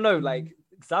 I don't know, like,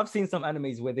 because I've seen some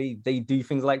animes where they do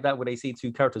things like that, where they see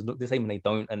two characters look the same and they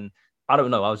don't, and I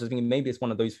don't know. I was just thinking maybe it's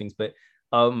one of those things, but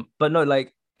no,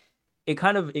 like, it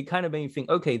kind of made me think,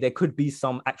 okay, there could be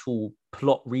some actual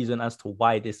plot reason as to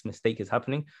why this mistake is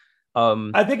happening.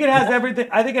 I think it has everything.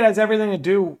 I think it has everything to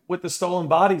do with the stolen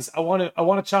bodies. I want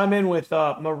to chime in with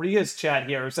Maria's chat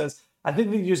here. It says, I think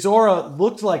that Yozora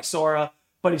looked like Sora,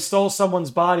 but he stole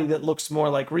someone's body that looks more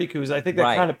like Riku's. I think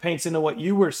that kind of paints into what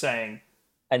you were saying.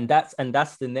 And that's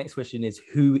the next question is,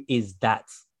 who is that?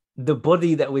 The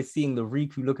body that we're seeing the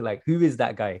Riku look like, who is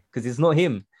that guy? Because it's not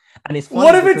him. And it's funny,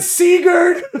 what if it's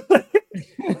Sigurd?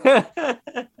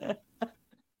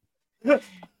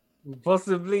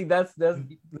 Possibly that's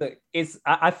it's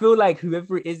I feel like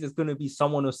whoever it is going to be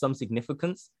someone of some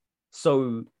significance.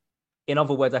 So in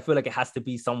other words, I feel like it has to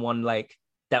be someone like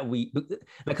that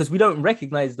because we don't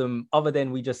recognize them other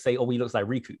than we just say, oh, he looks like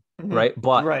Riku, right?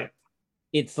 But Right.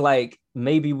 it's like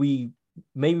maybe we've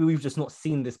just not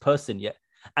seen this person yet.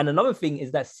 And another thing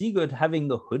is that Sigurd having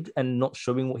the hood and not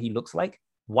showing what he looks like,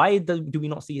 why do we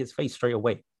not see his face straight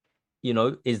away?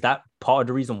 Is that part of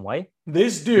the reason why?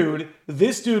 This dude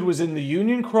was in the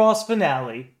Union Cross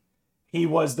finale. He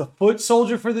was the foot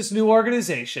soldier for this new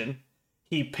organization.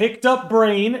 He picked up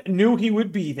Brain, knew he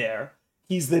would be there.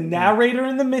 He's the narrator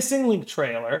in the Missing Link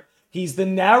trailer. He's the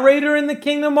narrator in the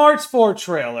Kingdom Hearts 4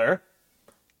 trailer.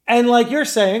 And like you're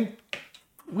saying,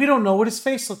 we don't know what his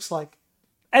face looks like.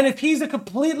 And if he's a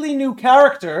completely new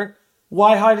character,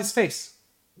 why hide his face?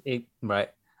 Right.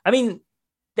 I mean,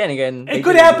 then again, it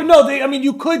could happen. No,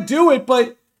 you could do it,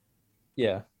 but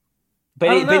yeah.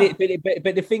 But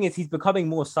the thing is, he's becoming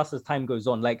more sus as time goes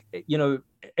on. Like,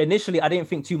 initially I didn't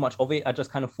think too much of it. I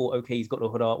just kind of thought, okay, he's got the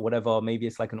hood up, whatever. Maybe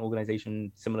it's like an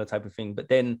organization similar type of thing. But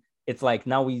then it's like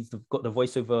now he's got the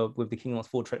voiceover with the Kingdom Hearts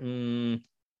 4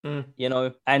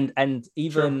 and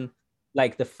even True.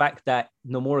 like the fact that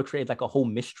Nomura created like a whole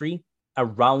mystery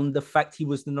around the fact he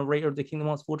was the narrator of the Kingdom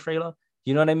Hearts 4 trailer.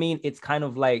 You know what I mean? It's kind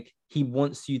of like he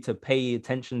wants you to pay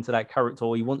attention to that character,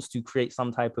 or he wants to create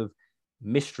some type of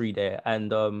mystery there.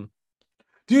 And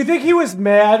do you think he was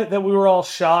mad that we were all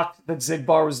shocked that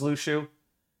Zigbar was Lushu?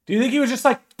 Do you think he was just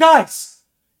like, guys,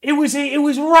 it was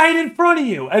right in front of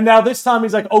you? And now this time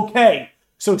he's like, okay,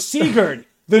 so Sigurd,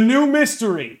 the new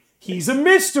mystery, he's a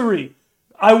mystery.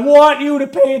 I want you to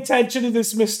pay attention to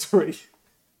this mystery.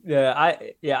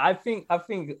 I think.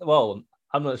 Well,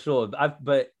 I'm not sure.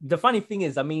 But the funny thing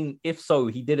is, I mean, if so,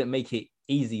 he didn't make it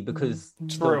easy because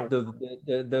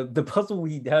the puzzle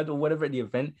we had or whatever at the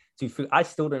event, I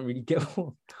still don't really get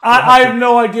what I have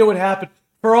no idea what happened.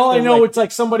 For all I know, it's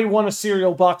like somebody won a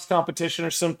cereal box competition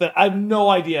or something. I have no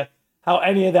idea how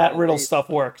any of that riddle stuff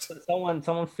worked.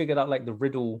 Someone figured out like the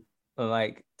riddle,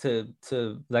 like to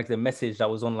like the message that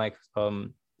was on like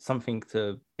something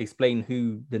to explain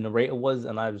who the narrator was,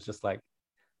 and I was just like,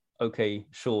 okay,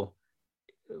 sure.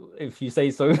 If you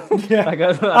say so. Yeah. I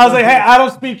was like, hey, I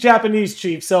don't speak Japanese,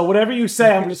 Chief, so whatever you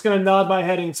say, I'm just going to nod my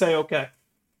head and say, okay.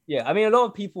 Yeah, I mean, a lot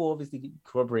of people obviously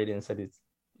corroborated and said it's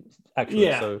accurate.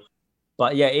 Yeah. So,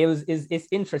 but yeah, it's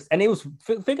interesting. And it was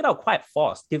figured out quite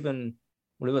fast, given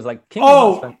what it was like.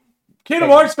 Kingdom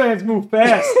Hearts fans move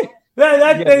fast. We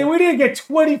didn't get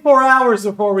 24 hours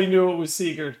before we knew it was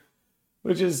Sigurd,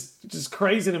 which is just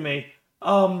crazy to me.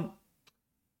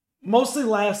 Mostly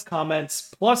last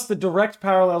comments, plus the direct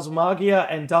parallels of Magia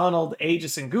and Donald,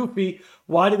 Aegis, and Goofy.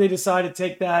 Why did they decide to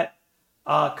take that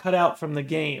cut out from the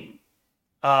game?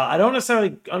 I don't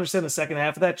necessarily understand the second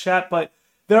half of that chat, but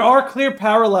there are clear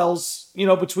parallels,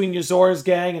 between Yazora's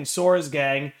gang and Sora's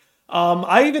gang.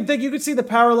 I even think you could see the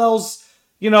parallels,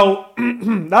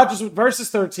 not just with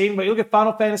Versus 13, but you look at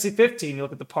Final Fantasy 15, you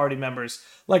look at the party members.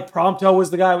 Like Prompto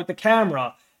was the guy with the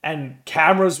camera. And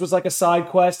cameras was like a side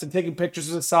quest, and taking pictures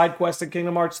was a side quest in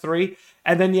Kingdom Hearts 3.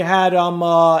 And then you had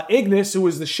Ignis, who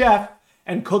was the chef,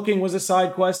 and cooking was a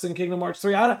side quest in Kingdom Hearts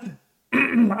 3.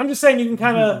 I'm just saying you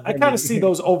can I kind of see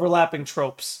those overlapping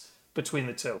tropes between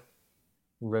the two.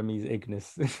 Remy's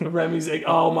Ignis.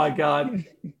 Oh my god.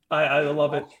 I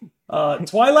love it.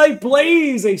 Twilight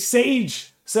Blaze, a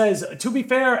sage, says, to be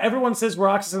fair, everyone says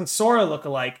Roxas and Sora look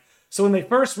alike. So when they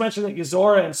first mentioned that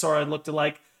Yozora and Sora looked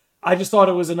alike, I just thought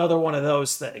it was another one of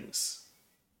those things.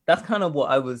 That's kind of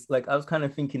what I was like. I was kind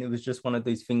of thinking it was just one of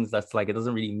those things that's like, it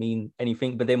doesn't really mean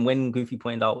anything. But then when Goofy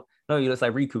pointed out, no, he looks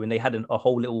like Riku, and they had a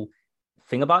whole little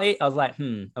thing about it, I was like,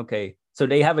 okay. So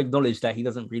they have acknowledged that he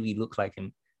doesn't really look like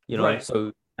him, Right.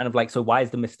 So kind of like, so why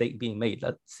is the mistake being made?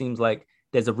 That seems like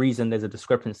there's a reason, there's a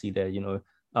discrepancy there,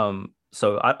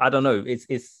 So I don't know.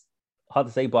 It's hard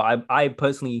to say, but I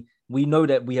personally, we know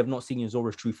that we have not seen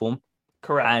Yozora's true form.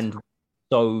 Correct. And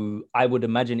so I would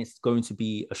imagine it's going to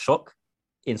be a shock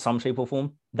in some shape or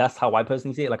form. That's how I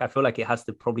personally see it. Like, I feel like it has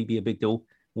to probably be a big deal,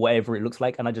 whatever it looks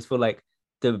like. And I just feel like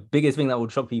the biggest thing that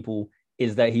would shock people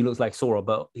is that he looks like Sora,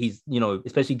 but he's,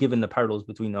 especially given the parallels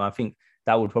between them, I think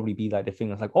that would probably be like the thing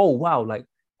that's like, oh, wow, like,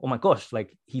 oh my gosh,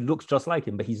 like he looks just like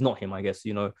him, but he's not him, I guess,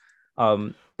 But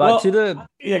go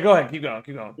ahead, keep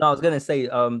going. No, I was going to say,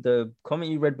 the comment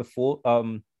you read before,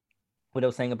 what I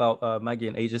was saying about Maggie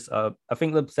and Aegis, I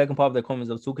think the second part of the comments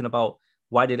I was talking about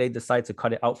why did they decide to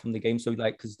cut it out from the game? So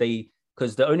like,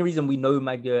 because the only reason we know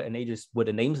Maggie and Aegis were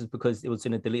the names is because it was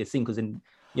in a deleted scene. Because in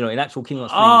actual Kingdom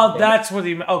Hearts 3, that's what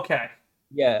he okay.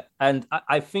 Yeah, and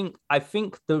I think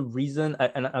the reason,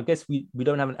 and I guess we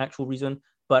don't have an actual reason,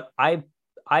 but I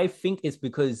think it's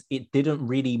because it didn't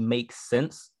really make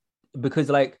sense, because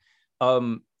like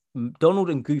Donald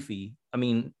and Goofy, I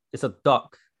mean, it's a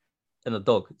duck and a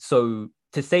dog. So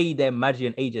to say they're Magi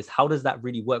and Aegis, how does that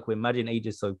really work when Magi and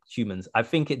Aegis are humans? I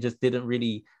think it just didn't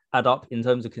really add up in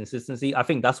terms of consistency. I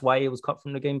think that's why it was cut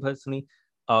from the game personally.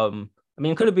 I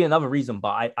mean, it could have been another reason,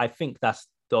 but I think that's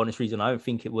the honest reason. I don't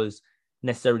think it was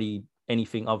necessarily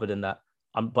anything other than that.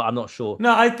 But I'm not sure.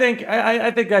 No, I think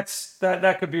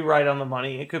that could be right on the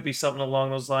money. It could be something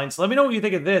along those lines. Let me know what you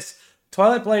think of this.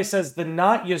 Twilight Play says the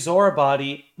not Yozora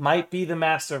body might be the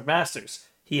Master of Masters.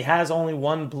 He has only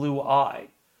one blue eye.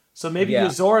 So maybe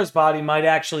Yozora's body might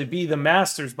actually be the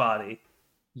Master's body.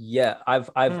 Yeah, I've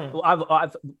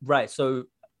right. So,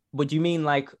 would you mean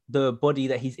like the body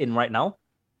that he's in right now?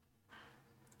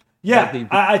 Yeah, Like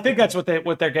I think that's what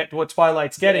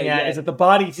Twilight's getting at is that the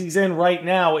body he's in right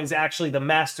now is actually the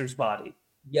Master's body.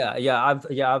 I've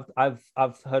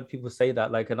heard people say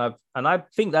that, like, and I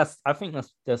think that's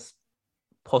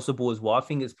possible as well. I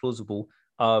think it's plausible.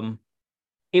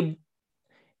 It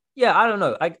Yeah, I don't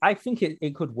know. I think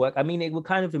it could work. I mean, it would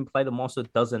kind of imply the monster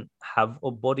doesn't have a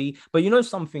body, but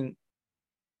something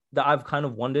that I've kind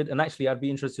of wondered, and actually I'd be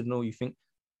interested to know what you think.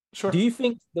 Sure. Do you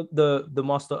think the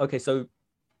master? Okay, so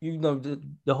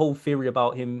the whole theory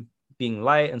about him being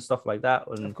light and stuff like that,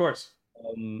 and of course,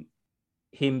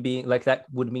 him being like that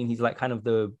would mean he's like kind of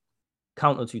the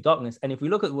counter to darkness. And if we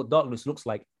look at what darkness looks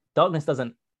like, darkness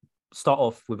doesn't start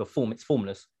off with a form; it's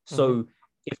formless. So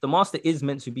if the master is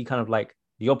meant to be kind of like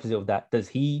the opposite of that, is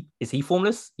he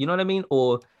formless? You know what I mean?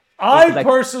 Or I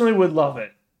personally would love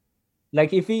it.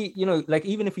 Like if he, like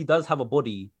even if he does have a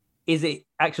body, is it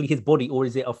actually his body or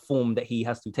is it a form that he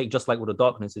has to take, just like what the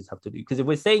darknesses have to do? Because if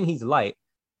we're saying he's light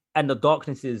and the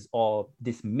darknesses are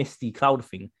this misty cloud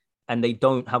thing and they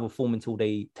don't have a form until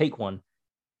they take one,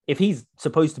 if he's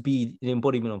supposed to be the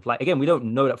embodiment of light, again, we don't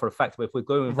know that for a fact, but if we're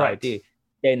going with that idea,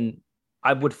 then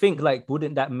I would think, like,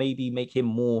 wouldn't that maybe make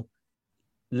him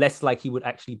less like he would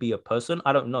actually be a person?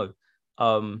 I don't know.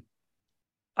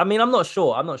 I mean, I'm not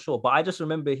sure, but I just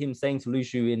remember him saying to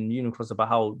Luxu in Unicross about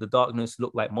how the darkness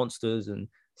looked like monsters and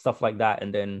stuff like that.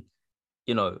 And then,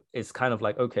 it's kind of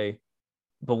like, okay,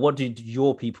 but what did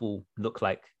your people look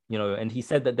like? And he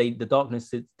said that the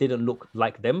darkness didn't look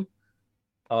like them.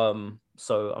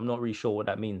 So I'm not really sure what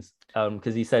that means.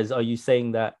 Because he says, are you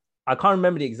saying that? I can't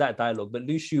remember the exact dialogue, but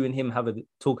Luxu and him have a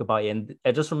talk about it. And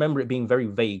I just remember it being very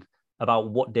vague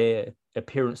about what their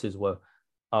appearances were.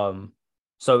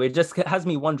 So it just has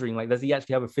me wondering, like, does he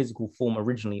actually have a physical form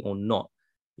originally or not?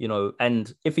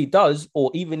 And if he does,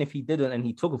 or even if he didn't and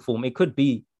he took a form, it could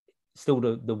be still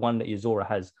the one that Yozora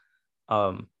has.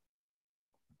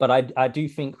 But I do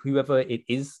think whoever it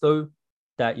is, though,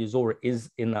 that Yozora is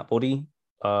in that body,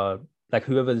 like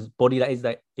whoever's body that is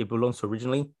that it belongs to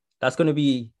originally, that's going to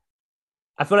be,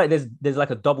 I feel like there's like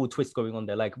a double twist going on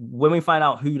there. Like when we find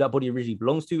out who that body originally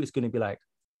belongs to, it's going to be like,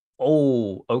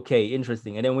 oh, okay,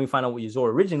 interesting. And then when we find out what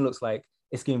Yozora originally looks like,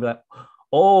 it's going to be like,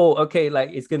 oh, okay, like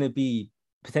it's going to be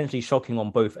potentially shocking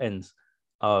on both ends.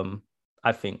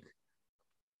 I think.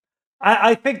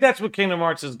 I think that's what Kingdom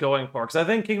Hearts is going for, because I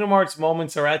think Kingdom Hearts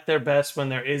moments are at their best when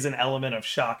there is an element of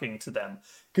shocking to them.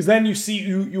 Because then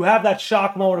you have that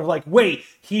shock moment of like, wait,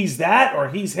 he's that or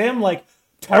he's him? Like,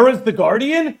 Terra's the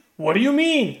Guardian? What do you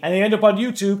mean? And they end up on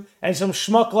YouTube, and some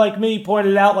schmuck like me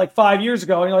pointed it out like 5 years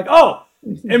ago, and you're like, oh,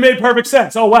 it made perfect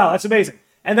sense. Oh, wow, that's amazing.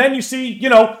 And then you see,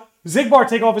 Zigbar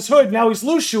take off his hood, now he's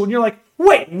Luxu, and you're like,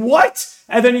 wait, what?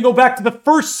 And then you go back to the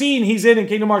first scene he's in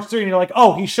Kingdom Hearts 3, and you're like,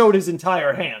 oh, he showed his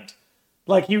entire hand.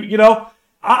 Like,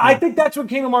 I think that's when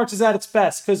Kingdom Hearts is at its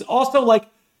best, because also, like,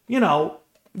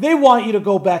 they want you to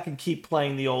go back and keep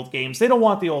playing the old games. They don't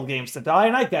want the old games to die,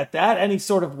 and I get that. Any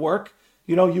sort of work,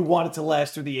 you want it to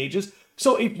last through the ages.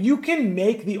 So if you can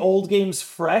make the old games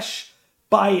fresh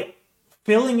by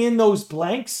filling in those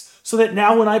blanks so that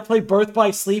now when I play Birth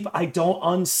by Sleep, I don't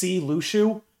unsee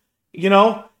Luxu,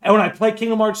 And when I play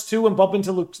Kingdom Hearts 2 and bump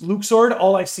into Luxord,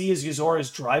 all I see is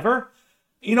Yozora's driver.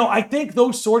 I think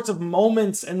those sorts of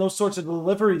moments and those sorts of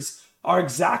deliveries are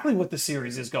exactly what the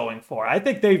series is going for. I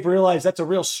think they've realized that's a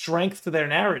real strength to their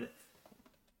narrative.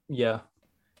 Yeah.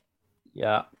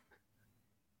 Yeah.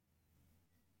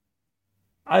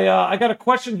 I got a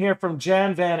question here from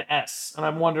Jan Van S, and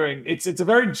I'm wondering, it's a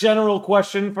very general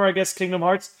question for, I guess, Kingdom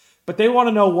Hearts, but they want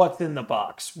to know what's in the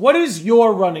box. What is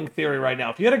your running theory right now?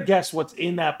 If you had to guess what's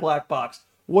in that black box,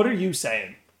 what are you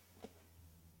saying?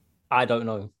 I don't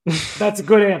know. That's a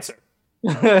good answer.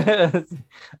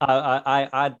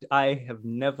 I have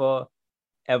never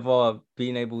ever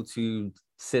been able to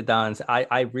sit down and say,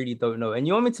 I really don't know. And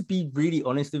you want me to be really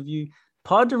honest with you?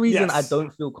 Part of the reason I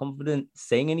don't feel confident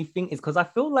saying anything is because I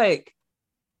feel like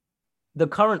the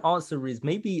current answer is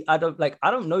maybe I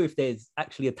don't know if there's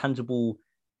actually a tangible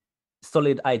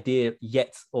solid idea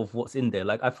yet of what's in there.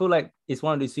 Like I feel like it's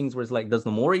one of those things where it's like, does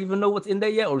Nomura even know what's in there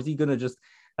yet, or is he gonna just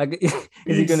like is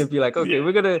he gonna be like, okay, Yeah.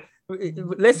 we're gonna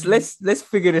let's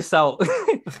figure this out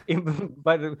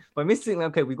by missing.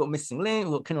 Okay, we got missing link.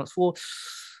 What cannot for?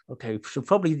 Okay, we should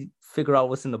probably figure out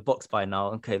what's in the box by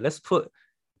now. Okay, let's put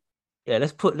I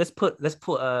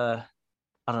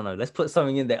don't know, let's put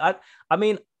something in there. I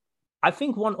mean, I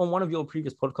think one of your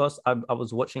previous podcasts I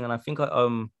was watching, and I think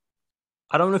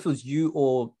I don't know if it was you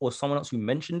or someone else who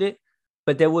mentioned it,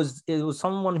 but it was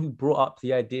someone who brought up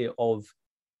the idea of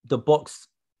the box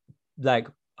like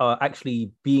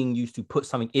actually being used to put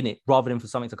something in it rather than for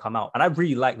something to come out. And I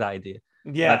really like that idea.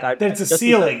 Like Yeah, that it's a just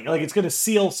sealing, because, like it's gonna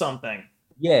seal something.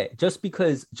 yeah, just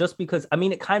because I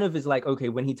mean it kind of is like, okay,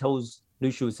 when he tells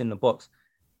Lucius it's in the box,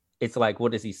 it's like,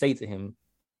 what does he say to him?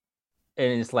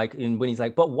 And it's like, and when he's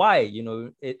like, but why?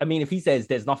 I mean, if he says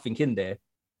there's nothing in there,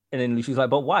 and then Lucius like,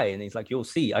 but why? And he's like, you'll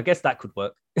see. I guess that could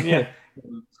work. Yeah.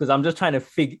 Because I'm just trying to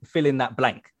fill in that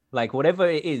blank. Like whatever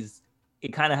it is,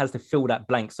 it kind of has to fill that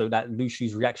blank so that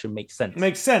Lucius' reaction makes sense.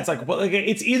 Makes sense. Like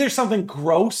it's either something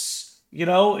gross,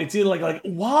 it's either like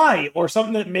why, or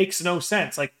something that makes no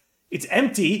sense. Like it's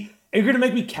empty, and you're gonna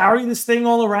make me carry this thing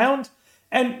all around.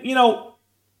 And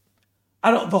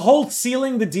I don't. The whole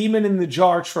sealing the demon in the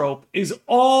jar trope is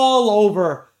all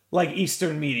over like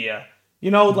Eastern media.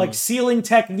 Like sealing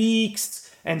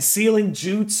techniques and sealing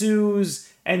jutsus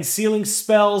and sealing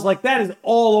spells. Like that is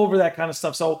all over that kind of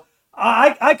stuff. So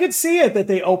I could see it that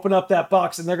they open up that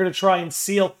box and they're going to try and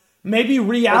seal maybe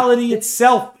reality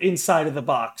itself inside of the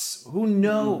box. Who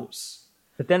knows?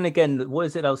 But then again, what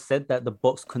is it I said that the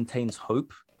box contains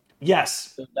hope?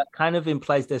 Yes. So that kind of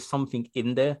implies there's something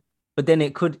in there. But then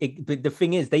but the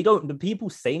thing is, the people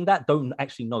saying that don't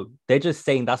actually know. They're just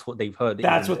saying that's what they've heard.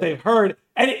 That's what they've heard.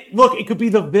 And it could be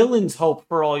the villain's hope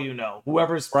for all you know.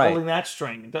 Whoever's pulling that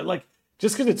string. Like,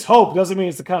 just because it's hope doesn't mean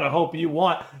it's the kind of hope you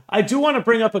want. I do want to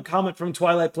bring up a comment from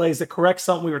Twilight Plays that corrects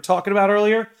something we were talking about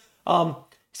earlier. He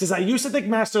says, I used to think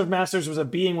Master of Masters was a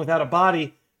being without a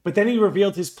body, but then he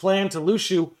revealed his plan to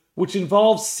Lucius, which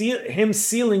involves him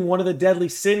sealing one of the deadly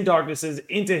sin darknesses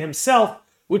into himself,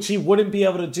 which he wouldn't be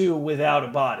able to do without a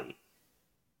body.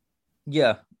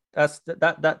 Yeah, that's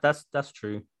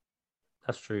true.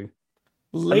 That's true.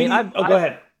 Go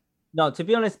ahead. No, to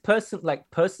be honest,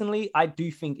 personally, I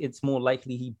do think it's more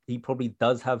likely he probably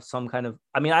does have some kind of.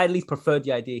 I mean, I at least prefer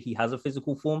the idea he has a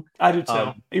physical form. I do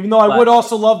too. Even though I would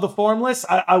also love the formless,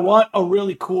 I want a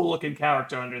really cool looking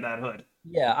character under that hood.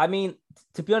 Yeah, I mean,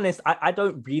 to be honest, I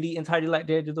don't really entirely like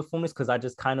the idea of the formless because I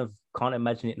just kind of can't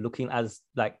imagine it looking as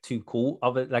like too cool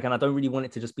of it. Like, and I don't really want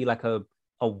it to just be like a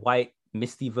white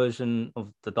misty version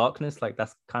of the darkness. Like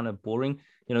that's kind of boring,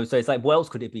 So it's like, what else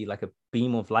could it be? Like a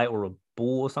beam of light or a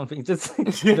ball or something? Just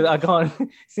I can't.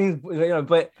 Seems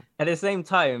but at the same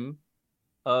time,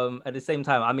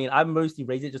 I mean, I mostly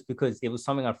raised it just because it was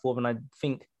something I thought, and I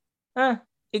think,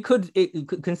 it could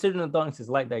considering the darkness is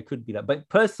like that, it could be that. But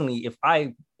personally, if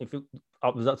it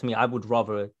was up to me, I would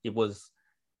rather it was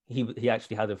he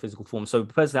actually had a physical form. So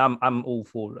personally, I'm all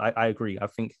for. I agree. I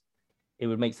think it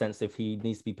would make sense if he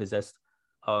needs to be possessed,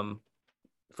 for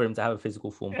him to have a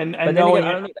physical form. And but then again,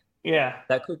 I don't know. Yeah,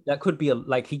 that could be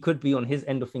he could be on his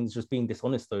end of things just being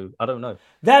dishonest though. I don't know.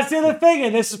 That's the other thing,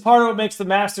 and this is part of what makes the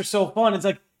Master so fun. It's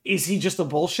like, is he just a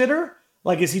bullshitter?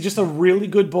 Like, is he just a really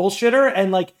good bullshitter?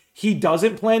 And like, he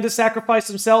doesn't plan to sacrifice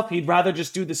himself. He'd rather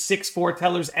just do the 6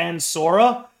 foretellers and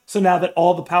Sora. So now that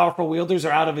all the powerful wielders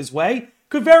are out of his way,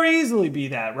 could very easily be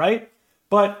that, right?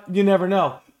 But you never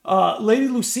know. Lady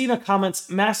Lucina comments,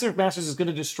 Master of Masters is going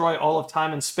to destroy all of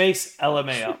time and space,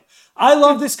 LMAO. I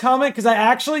love this comment because I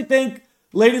actually think,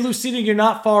 Lady Lucina, you're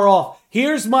not far off.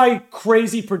 Here's my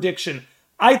crazy prediction.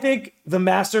 I think the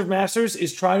Master of Masters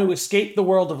is trying to escape the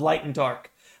world of light and dark.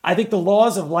 I think the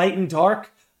laws of light and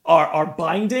dark are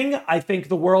binding. I think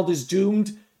the world is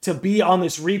doomed to be on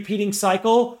this repeating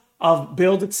cycle of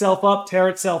build itself up, tear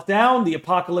itself down, the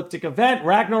apocalyptic event,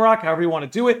 Ragnarok, however you want to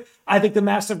do it. I think the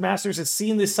Master of Masters has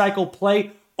seen this cycle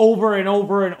play over and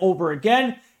over and over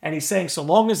again. And he's saying, so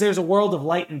long as there's a world of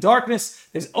light and darkness,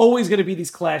 there's always going to be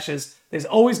these clashes. There's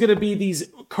always going to be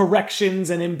these corrections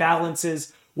and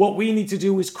imbalances. What we need to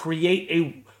do is create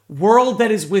a world that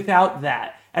is without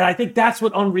that. And I think that's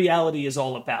what Unreality is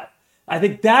all about. I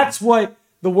think that's what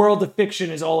the world of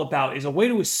fiction is all about, is a way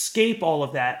to escape all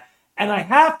of that. And I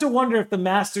have to wonder if the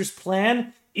Master's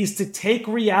plan is to take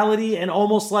reality and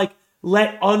almost like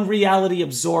let unreality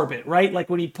absorb it, right? Like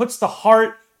when he puts the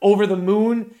heart over the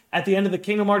moon at the end of the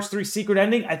Kingdom Hearts 3 secret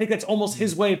ending, I think that's almost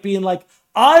his way of being like,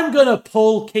 I'm going to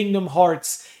pull Kingdom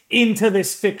Hearts into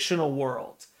this fictional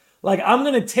world. Like, I'm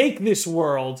going to take this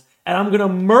world and I'm going to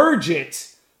merge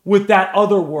it with that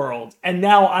other world. And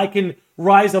now I can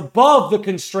rise above the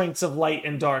constraints of light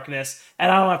and darkness,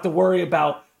 and I don't have to worry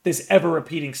about this ever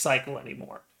repeating cycle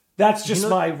anymore. That's just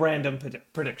my random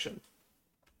prediction.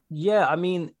 Yeah, I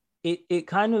mean, it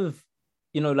kind of,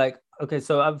 like, okay,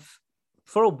 so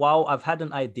for a while I've had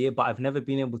an idea, but I've never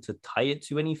been able to tie it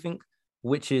to anything,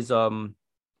 which is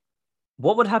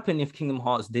what would happen if Kingdom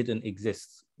Hearts didn't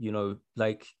exist,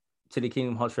 like to the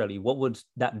Kingdom Hearts reality? What would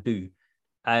that do?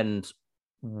 And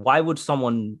why would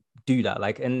someone do that?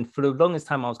 Like, and for the longest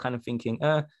time I was kind of thinking,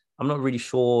 I'm not really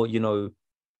sure,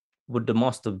 would the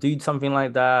master do something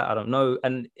like that? I don't know.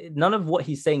 And none of what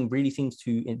he's saying really seems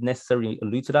to necessarily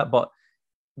allude to that. But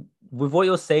with what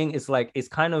you're saying, it's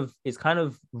kind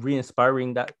of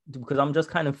re-inspiring that, because I'm just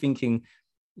kind of thinking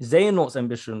Xehanort's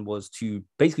ambition was to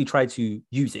basically try to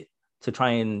use it to try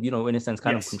and, in a sense,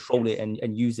 kind of control it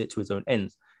and use it to his own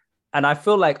ends. And I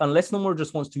feel like unless Nomura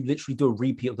just wants to literally do a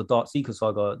repeat of the Dark Seeker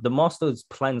saga, the Master's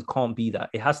plans can't be that.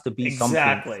 It has to be something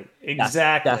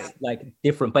that's like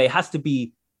different, but it has to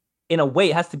be, in a way,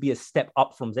 it has to be a step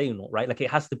up from Xehanort, right? Like,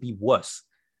 it has to be worse.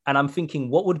 And I'm thinking,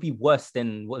 what would be worse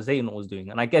than what Xehanort was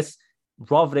doing? And I guess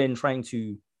rather than trying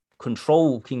to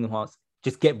control Kingdom Hearts,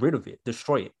 just get rid of it,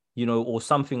 destroy it, or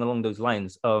something along those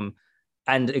lines.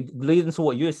 And leading to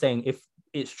what you're saying, if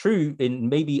it's true, and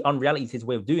maybe Unreality is his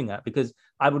way of doing that, because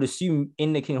I would assume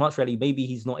in the Kingdom Hearts reality, maybe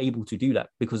he's not able to do that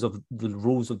because of the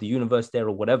rules of the universe there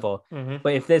or whatever. Mm-hmm.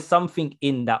 But if there's something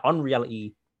in that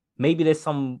Unreality, maybe there's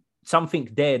something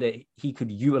there that he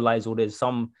could utilize, or there's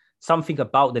something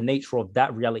about the nature of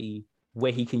that reality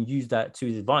where he can use that to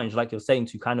his advantage, like you're saying,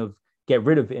 to kind of get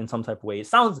rid of it in some type of way. It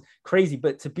sounds crazy,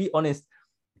 but to be honest,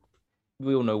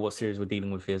 we all know what series we're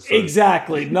dealing with here. So.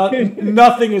 Exactly.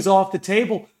 Nothing is off the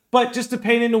table. But just to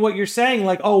paint into what you're saying,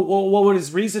 like, oh, well, what would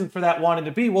his reason for that wanted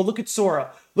to be? Well, look at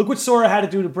Sora. Look what Sora had to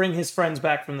do to bring his friends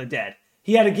back from the dead.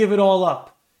 He had to give it all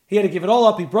up. He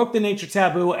broke the nature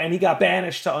taboo, and he got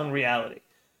banished to unreality.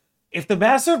 If the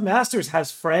Master of Masters has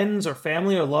friends or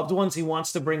family or loved ones he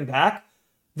wants to bring back,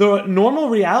 the normal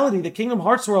reality, the Kingdom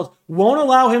Hearts world, won't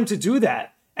allow him to do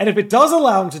that. And if it does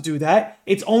allow him to do that,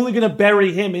 it's only going to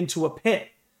bury him into a pit.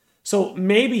 So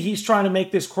maybe he's trying to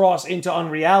make this cross into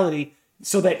unreality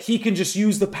so that he can just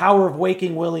use the power of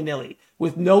waking willy-nilly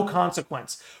with no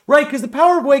consequence. Right? Because the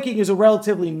power of waking is a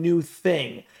relatively new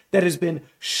thing that has been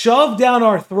shoved down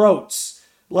our throats,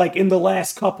 like in the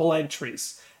last couple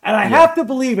entries. And I have to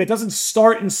believe it doesn't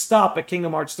start and stop at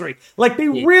Kingdom Hearts 3. Like, they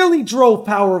really drove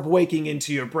Power of Waking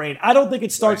into your brain. I don't think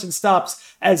it starts and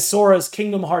stops as Sora's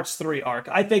Kingdom Hearts 3 arc.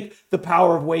 I think the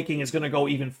Power of Waking is going to go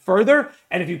even further.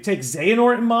 And if you take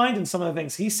Xehanort in mind and some of the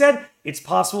things he said, it's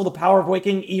possible the Power of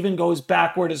Waking even goes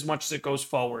backward as much as it goes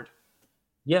forward.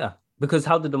 Yeah, because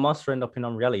how did the Master end up in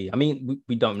Unreality? I mean,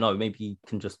 we don't know. Maybe he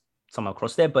can just somehow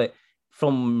cross there. But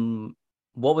from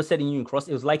what was said in Union Cross,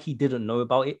 it was like he didn't know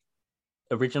about it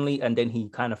originally, and then he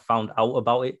kind of found out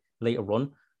about it later on.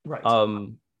 Right.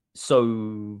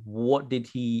 So what did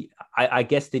he? I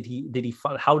guess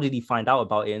how did he find out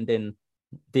about it? And then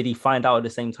did he find out at the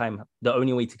same time the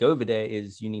only way to go over there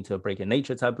is you need to break a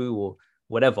nature taboo or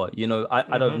whatever?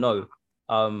 I don't know.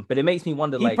 But it makes me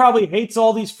wonder. He probably hates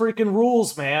all these freaking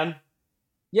rules, man.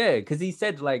 Yeah, because he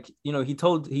said he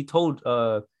told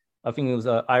I think it was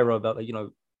Ira about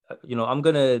I'm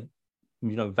gonna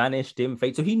vanish, dim,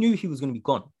 fade. So he knew he was going to be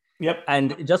gone. Yep.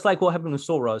 And just like what happened with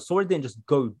Sora didn't just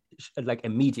go like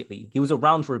immediately. He was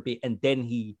around for a bit and then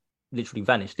he literally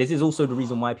vanished. This is also the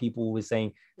reason why people were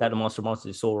saying that the Master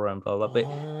is Sora and blah blah.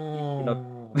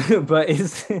 But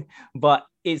but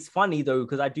it's funny though,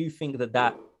 because I do think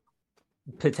that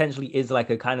potentially is like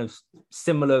a kind of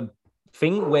similar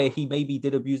thing where he maybe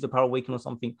did abuse the Power Awakening or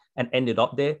something and ended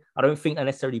up there. I don't think that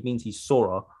necessarily means he's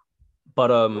Sora. But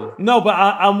no, but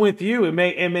I'm with you. It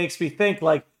makes me think,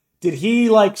 like, did he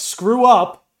like screw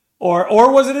up,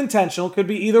 or was it intentional? Could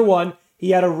be either one.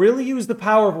 He had to really use the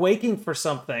power of waking for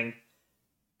something,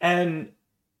 and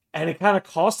it kind of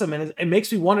cost him. And it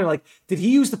makes me wonder, like, did he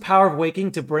use the power of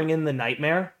waking to bring in the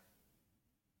nightmare?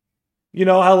 You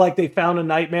know how like they found a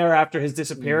nightmare after his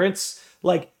disappearance?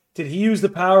 Like, did he use the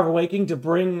power of waking to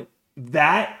bring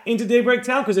that into Daybreak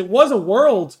Town? Because it was a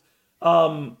world,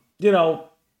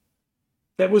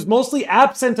 that was mostly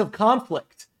absent of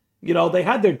conflict. They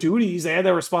had their duties, they had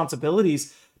their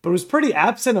responsibilities, but it was pretty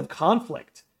absent of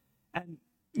conflict. And,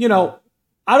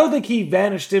 I don't think he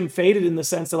vanished, dim, faded in the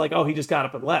sense that like, oh, he just got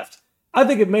up and left. I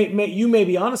think you may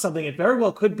be onto something. It very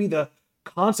well could be the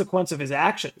consequence of his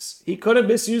actions. He could have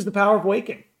misused the power of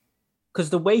waking.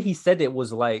 Because the way he said it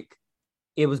was like,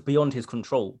 it was beyond his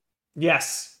control.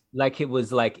 Yes. like it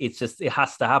was like it's just it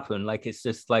has to happen. Like it's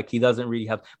just like he doesn't really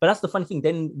have. But that's the funny thing.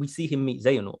 Then we see him meet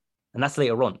Xehanort, and that's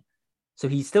later on. So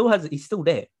he's still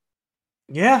there.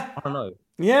 Yeah, I don't know.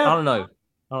 I yeah. don't know.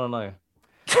 I don't know.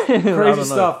 I Crazy don't know.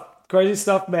 stuff. Crazy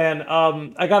stuff, man.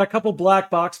 I got a couple black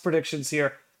box predictions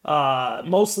here.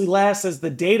 Mostly last as the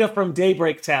data from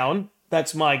Daybreak Town.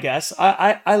 That's my guess.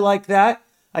 I like that.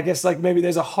 I guess like maybe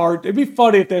there's a hard. It'd be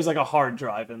funny if there's like a hard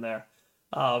drive in there.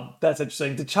 That's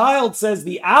interesting. The child says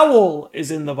the owl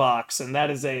is in the box, and that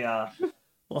is a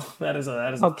well,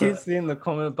 I'll keep seeing the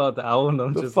comment about the owl, and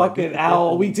I'm the just like, this fucking is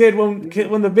owl. We definitely did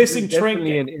when the this is missing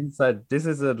definitely trinket. an inside. This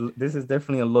is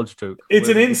definitely a lodge joke. It's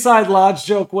an inside lodge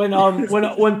joke. When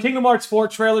Kingdom Hearts 4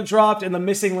 trailer dropped and the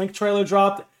Missing Link trailer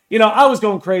dropped, I was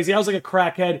going crazy. I was like a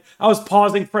crackhead. I was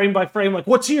pausing frame by frame, like,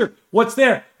 what's here? What's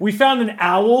there? We found an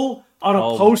owl on a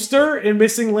poster in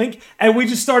Missing Link, and we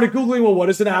just started Googling, well, what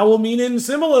does an owl mean in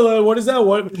similar? What is that?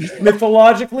 What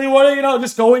mythologically?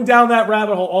 Just going down that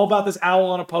rabbit hole, all about this owl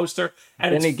on a poster.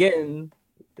 And then again,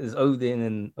 there's Odin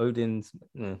and Odin's.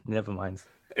 Never mind.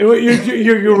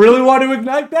 You really want to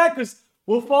ignite that? Because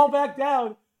we'll fall back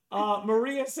down.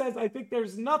 Maria says, I think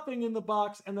there's nothing in the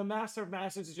box, and the Master of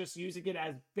Masters is just using it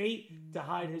as bait to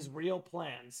hide his real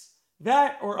plans.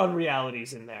 That or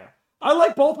unrealities in there. I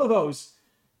like both of those.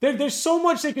 There's so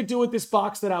much they could do with this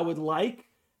box that I would like.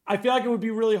 I feel like it would be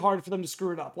really hard for them to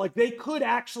screw it up. Like, they could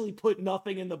actually put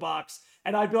nothing in the box,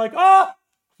 and I'd be like,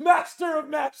 Master of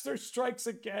Masters strikes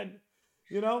again.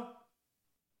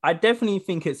 I definitely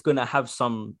think it's going to have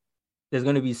some, there's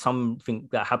going to be something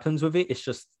that happens with it. It's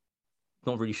just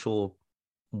not really sure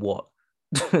what.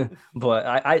 But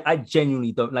I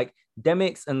genuinely don't like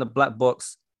Demix and the black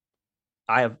box.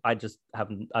 I just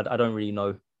haven't, I don't really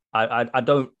know. I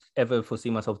don't ever foresee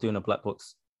myself doing a black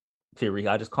box theory.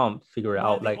 I just can't figure it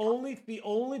out. The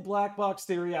only black box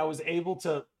theory I was able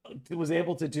to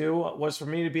do was for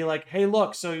me to be like, hey,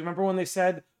 look, so you remember when they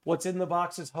said what's in the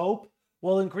box is hope?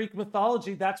 Well, in Greek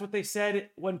mythology, that's what they said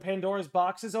when Pandora's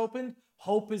box is opened.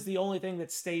 Hope is the only thing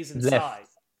that stays inside. Left.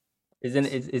 Isn't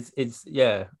it? It's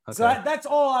yeah. Okay. So that's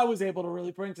all I was able to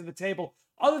really bring to the table.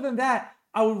 Other than that,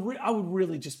 I would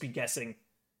really just be guessing.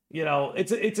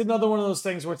 It's another one of those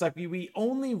things where it's like we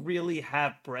only really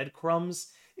have breadcrumbs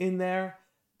in there,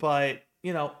 but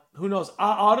who knows?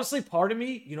 Honestly, part of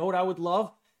me, what I would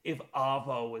love if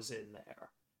Avo was in there,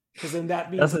 because then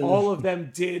that means all of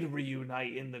them did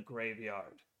reunite in the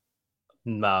graveyard.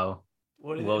 No,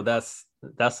 well, that's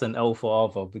an L for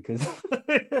Avo because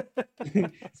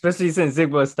especially since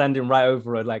Zigba is standing right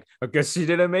over her, like I guess she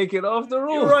didn't make it after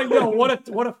all. You're right,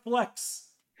 what a flex.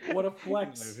 What a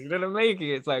flex. She didn't make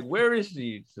it. It's like, where is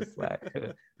she? It's just like,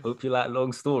 hope you like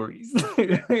long stories.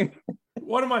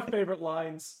 One of my favorite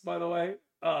lines, by the way.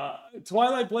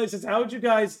 Twilight Blaze says, how would you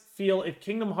guys feel if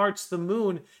Kingdom Hearts the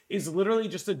Moon is literally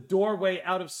just a doorway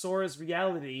out of Sora's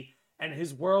reality, and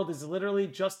his world is literally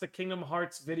just the Kingdom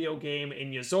Hearts video game in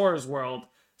Yozora's world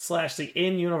 / the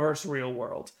in-universe real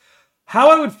world? How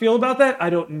I would feel about that,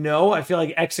 I don't know. I feel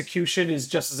like execution is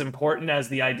just as important as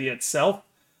the idea itself.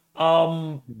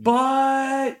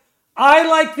 But I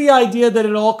like the idea that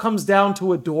it all comes down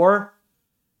to a door.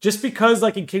 Just because,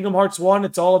 like in Kingdom Hearts 1,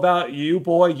 it's all about you,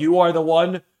 boy. You are the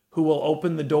one who will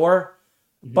open the door.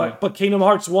 Mm-hmm. But Kingdom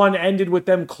Hearts 1 ended with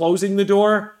them closing the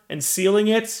door and sealing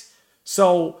it.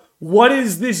 So what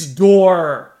is this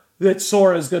door that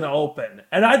Sora is going to open?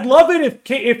 And I'd love it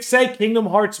if say Kingdom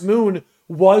Hearts Moon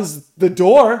was the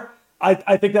door.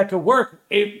 I think that could work.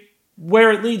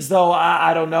 Where it leads, though,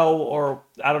 I don't know, or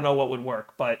I don't know what would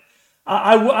work. But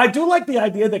I do like the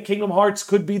idea that Kingdom Hearts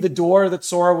could be the door that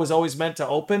Sora was always meant to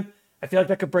open. I feel like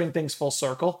that could bring things full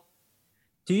circle.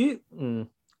 Do you?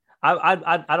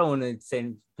 I don't want to say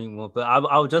anything more, but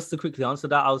I'll just to quickly answer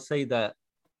that. I'll say that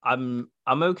I'm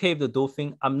okay with the door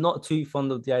thing. I'm not too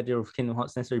fond of the idea of Kingdom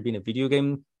Hearts necessarily being a video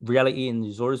game reality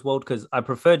in Zora's world, because I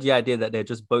prefer the idea that they're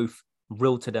just both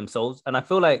real to themselves. And I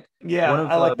feel like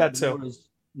I like that too.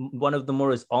 One of the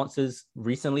Mora's answers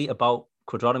recently about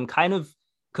Quadratum kind of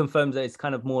confirms that it's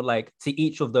kind of more like to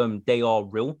each of them, they are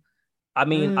real. I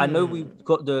mean, I know we've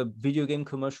got the video game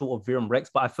commercial of Virum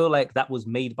Rex, but I feel like that was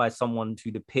made by someone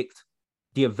to depict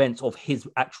the events of his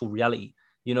actual reality.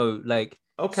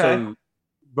 Okay. So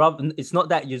rather, it's not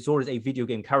that Yozora is a video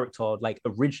game character like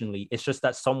originally. It's just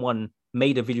that someone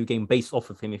made a video game based off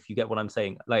of him. If you get what I'm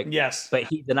saying, like yes, but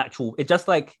he's an actual. It's just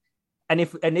like. And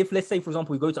if let's say, for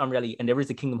example, we go to Unreality and there is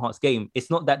a Kingdom Hearts game,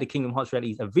 it's not that the Kingdom Hearts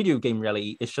reality is a video game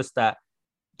reality. It's just that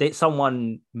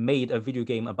someone made a video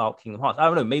game about Kingdom Hearts. I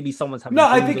don't know. Maybe someone's having. No,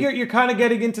 I think you're kind of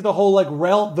getting into the whole like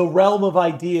realm of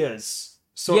ideas.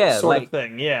 Yeah, sort of like,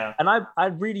 thing. Yeah. and I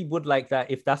really would like that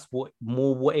if that's what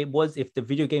it was. If the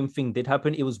video game thing did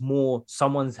happen, it was more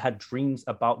someone's had dreams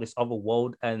about this other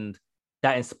world and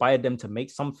that inspired them to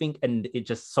make something, and it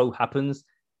just so happens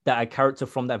that a character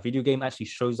from that video game actually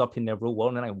shows up in their real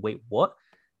world, and I wait, what?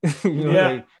 Yeah.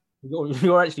 Like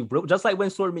you're actually real. Just like when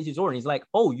Sora meets Zora, and he's like,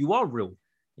 oh, you are real.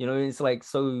 It's like,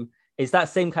 so it's that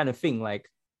same kind of thing. Like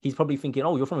he's probably thinking,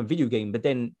 oh, you're from a video game, but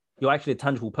then you're actually a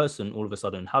tangible person all of a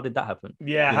sudden. How did that happen?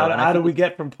 Yeah, And I how do think we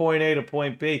get from point A to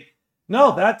point B?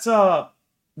 No, that's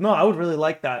no, I would really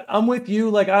like that. I'm with you.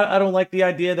 Like I don't like the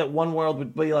idea that one world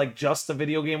would be like just a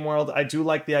video game world. I do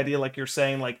like the idea, like you're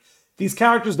saying, like these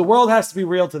characters, the world has to be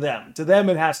real to them. To them,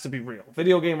 it has to be real,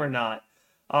 video game or not.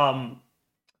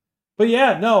 But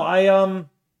yeah, no, I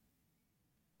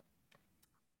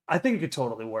think it could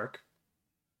totally work.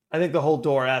 I think the whole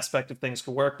door aspect of things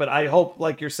could work, but I hope,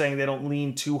 like you're saying, they don't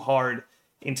lean too hard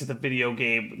into the video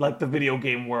game, like the video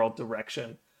game world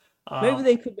direction. maybe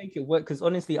they could make it work, because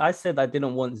honestly, I said I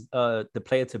didn't want the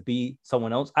player to be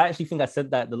someone else. I actually think I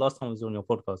said that the last time I was on your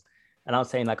podcast, and I was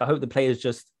saying like I hope the player is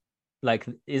just like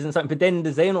isn't something. But then the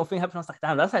Xehanort thing happened. I was like,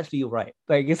 damn, that's actually right.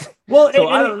 Like it's Well, so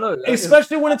I don't know.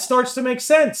 especially when it starts to make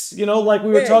sense, like we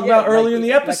were talking about earlier in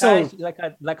the episode.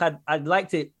 I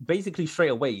liked it basically straight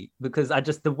away, because I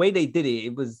just, the way they did it,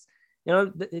 it was,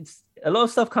 it's a lot of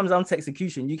stuff comes down to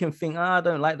execution. You can think, I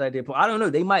don't like that idea, but I don't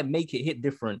know, they might make it hit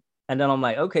different. And then I'm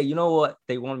like, okay, you know what?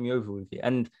 They won me over with it.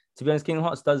 And to be honest, Kingdom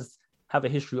Hearts does have a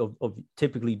history of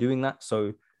typically doing that.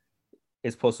 So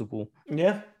it's possible.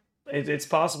 Yeah, it's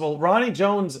possible. Ronnie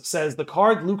Jones says the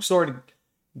card Luxord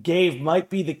gave might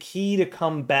be the key to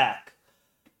come back.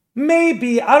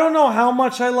 Maybe. I don't know how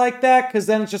much I like that, because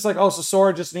then it's just like, oh, so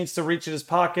Sora just needs to reach in his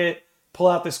pocket, pull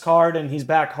out this card, and he's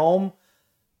back home.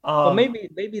 But maybe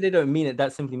they don't mean it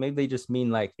that simply. Maybe they just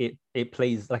mean like it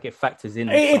plays, like it factors in.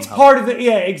 It's somehow part of the,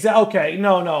 yeah, exactly. Okay,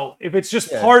 no. If it's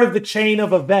just part of the chain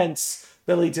of events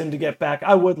that leads him to get back,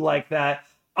 I would like that.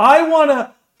 I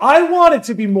want it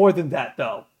to be more than that,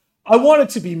 though. I want it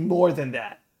to be more than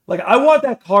that. Like, I want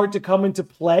that card to come into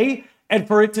play and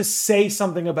for it to say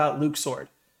something about Luxord.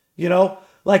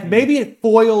 Like maybe it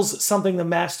foils something the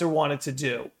master wanted to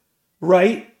do,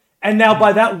 right? And now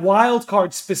by that wild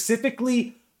card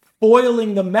specifically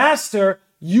foiling the master,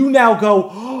 you now go,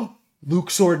 oh,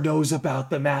 Luxord knows about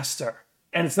the master.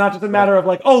 And it's not just a matter of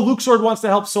like, oh, Luxord wants to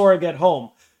help Sora get home.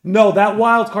 No, that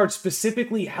wild card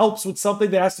specifically helps with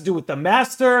something that has to do with the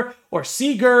master or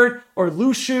Sigurd or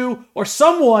Lushu or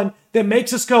someone that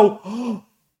makes us go, oh,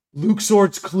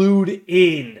 Luxord's clued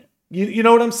in. You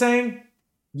know what I'm saying?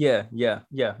 Yeah.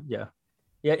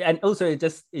 And also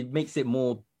it makes it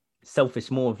more selfish,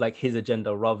 more of like his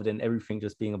agenda rather than everything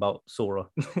just being about Sora.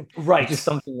 Right. Which is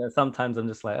something that sometimes I'm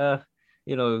just like,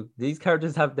 these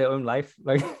characters have their own life.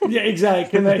 Like, yeah,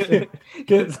 exactly. Can they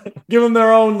give them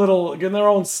their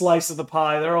own slice of the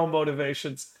pie, their own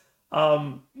motivations.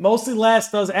 Mostly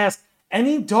Last does ask,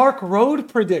 any Dark Road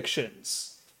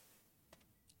predictions?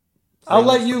 I'll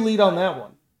let you lead on that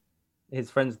one. His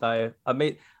friends die. I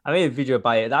made a video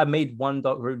about it. I made one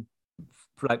Dark Road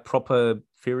like proper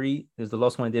theory. Is the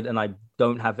last one I did, and I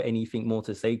don't have anything more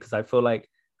to say because I feel like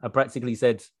I practically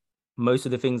said most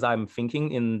of the things I'm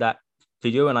thinking in that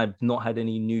video, and I've not had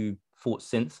any new thoughts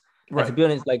since. Right. And to be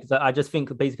honest, like I just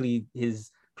think basically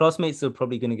his classmates are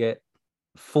probably going to get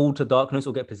fall to darkness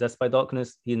or get possessed by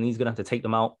darkness, and he's going to have to take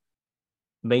them out.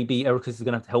 Maybe Ericus is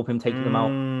going to have to help him take them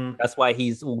out. That's why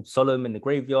he's all solemn in the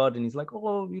graveyard, and he's like,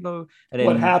 oh, and then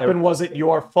what happened? Was it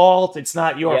your fault? It's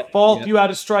not your fault. Yeah. You had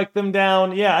to strike them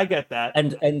down. Yeah, I get that.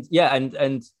 And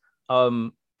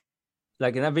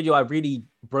like in that video, I really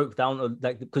broke down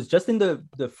like, because just in the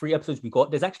 3 episodes we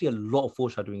got, there's actually a lot of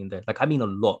foreshadowing in there. Like, I mean, a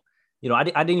lot. I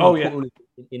didn't even put all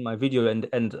in my video,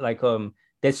 and like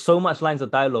there's so much lines of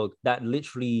dialogue that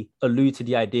literally allude to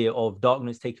the idea of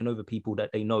darkness taking over people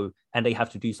that they know, and they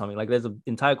have to do something. Like, there's an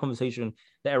entire conversation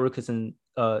that Ericus and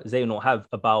Xehanort have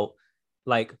about,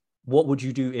 like, what would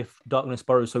you do if darkness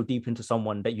burrows so deep into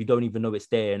someone that you don't even know it's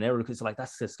there? And Ericus is like,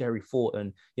 that's a scary thought.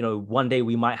 And, one day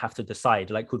we might have to decide,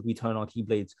 like, could we turn our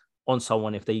keyblades on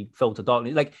someone if they fell to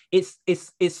darkness? Like, it's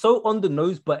so on the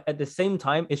nose, but at the same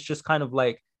time, it's just kind of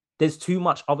like, there's too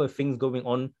much other things going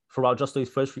on throughout just those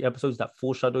first 3 episodes that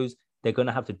foreshadows they're going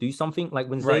to have to do something. Like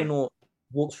when Xehanort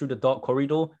walks through the dark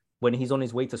corridor, when he's on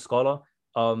his way to Scala,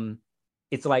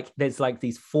 it's like there's like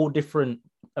these 4 different...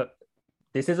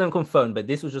 this isn't confirmed, but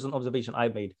this was just an observation I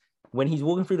made. When he's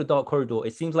walking through the dark corridor,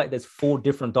 it seems like there's 4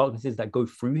 different darknesses that go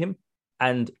through him.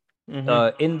 And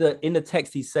in the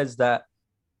text, he says that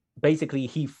basically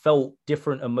he felt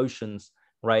different emotions,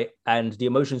 right? And the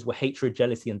emotions were hatred,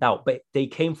 jealousy, and doubt, but they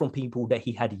came from people that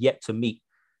he had yet to meet.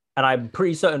 And I'm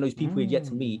pretty certain those people he'd yet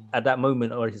to meet at that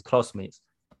moment are his classmates.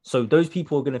 So those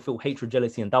people are going to feel hatred,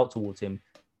 jealousy, and doubt towards him.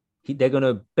 They're going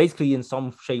to basically, in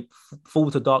some shape,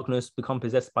 fall to darkness, become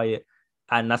possessed by it.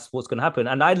 And that's what's going to happen.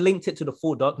 And I linked it to the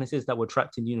four darknesses that were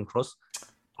trapped in Union Cross.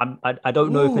 I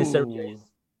don't know if necessarily it is,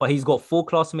 but he's got four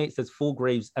classmates, there's four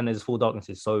graves, and there's four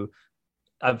darknesses. So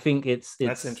I think it's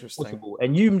That's interesting. possible.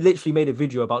 And you literally made a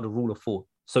video about the rule of four.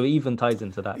 So it even ties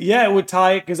into that. Yeah, it would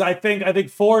tie it because I think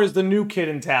 4 is the new kid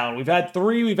in town. We've had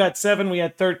 3, we've had 7, we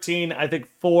had 13. I think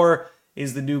 4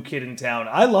 is the new kid in town.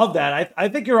 I love that. I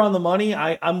think you're on the money.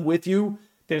 I'm with you.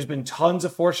 There's been tons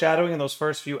of foreshadowing in those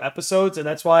first few episodes, and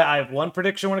that's why I have one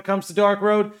prediction when it comes to Dark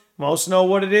Road. Most know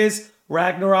what it is.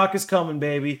 Ragnarok is coming,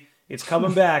 baby. It's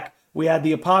coming back. We had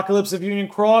the apocalypse of Union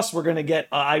Cross. We're gonna get.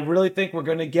 I really think we're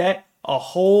gonna get a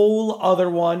whole other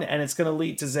one, and it's gonna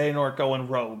lead to Xehanort going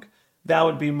rogue. That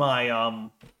would be my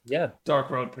Dark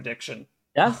Road prediction.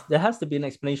 There has to be an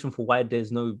explanation for why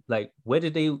there's no, like, where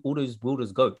did all those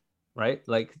wielders go, right?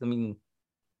 Like, I mean,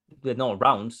 they're not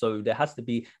around, so there has to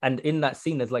be. And in that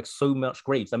scene, there's like so much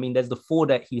graves. I mean, there's the 4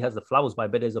 that he has the flowers by,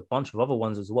 but there's a bunch of other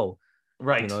ones as well.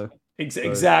 Right. You know,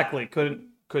 exactly. Could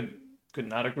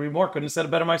not agree more. Couldn't have said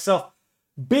it better myself.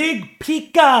 Big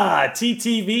Pika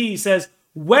TTV says,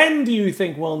 when do you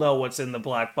think we'll know what's in the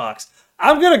black box?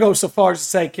 I'm gonna go so far as to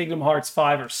say Kingdom Hearts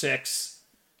 5 or 6.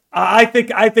 I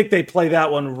think they play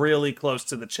that one really close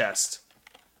to the chest.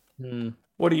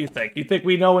 What do you think? You think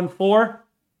we know in 4?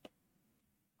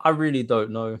 I really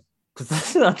don't know,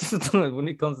 because I just don't know. When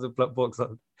it comes to the black box,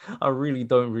 I really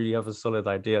don't really have a solid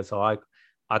idea. So I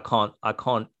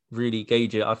can't really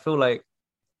gauge it. I feel like,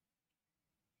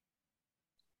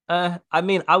 I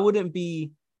mean, I wouldn't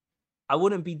be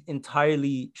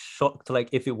entirely shocked, like,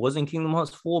 if it was in Kingdom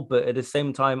Hearts 4, but at the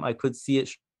same time, I could see it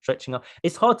stretching up.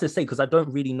 It's hard to say because I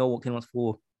don't really know what Kingdom Hearts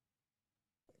 4,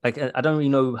 like, I don't really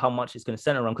know how much it's going to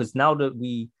center around, because now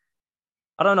that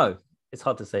I don't know. It's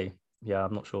hard to say. Yeah,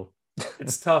 I'm not sure.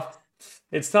 It's tough.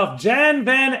 It's tough. Jan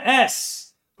Van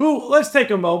S, who, let's take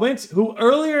a moment, who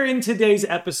earlier in today's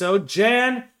episode,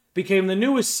 Jan became the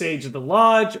newest Sage of the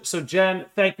Lodge. So, Jan,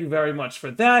 thank you very much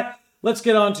for that. Let's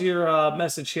get on to your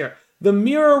message here. The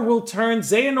mirror will turn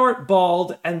Xehanort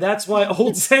bald, and that's why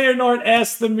old Xehanort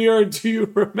asked the mirror, do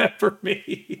you remember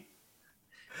me?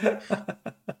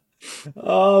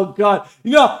 Oh, God.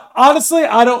 You know, honestly,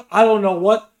 I don't know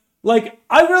what, like,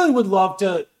 I really would love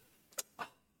to,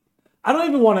 I don't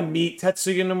even want to meet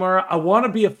Tetsuya Nomura. I want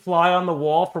to be a fly on the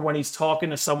wall for when he's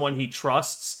talking to someone he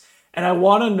trusts. And I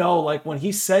want to know, like, when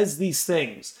he says these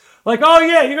things, like, oh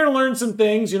yeah, you're going to learn some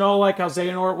things, you know, like how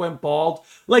Xehanort went bald.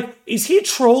 Like, is he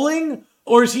trolling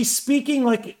or is he speaking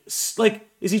like,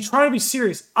 is he trying to be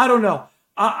serious? I don't know.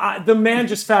 The man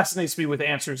just fascinates me with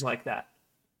answers like that.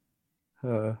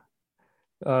 I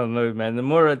don't know, man.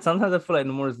 Sometimes I feel like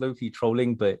Nomura's low-key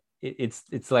trolling, but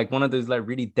it's like one of those like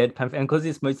really deadpan, and because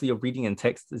it's mostly you're reading in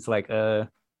text, it's like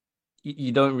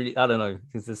you don't really, I don't know,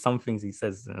 because there's some things he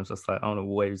says and it's just like, I don't know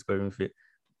where he's going with it.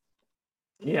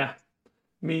 Yeah,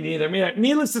 me neither.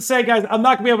 Needless to say, guys, I'm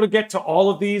not gonna be able to get to all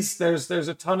of these. There's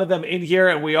a ton of them in here,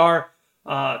 and we are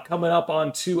coming up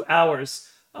on 2 hours.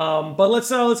 But let's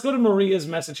go to Maria's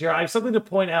message here. I have something to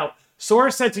point out.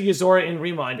 Sora said to Yuzora in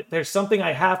Remind, "There's something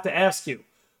I have to ask you."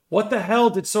 What the hell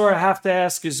did Sora have to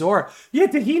ask Yuzora? Yeah,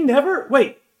 did he never?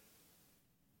 Wait.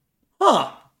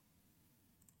 Huh.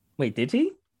 Wait, did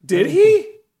he? Did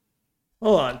he?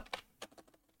 Hold on.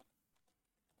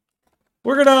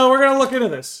 We're gonna look into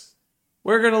this.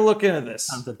 We're gonna look into this.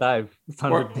 Time to dive.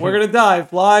 We're gonna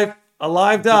dive live. A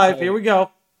live dive. Here we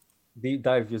go. Deep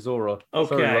dive Yuzora.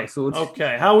 Okay. Sorry,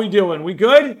 okay. How we doing? We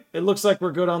good? It looks like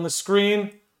we're good on the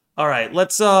screen. All right.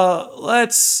 Let's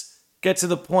get to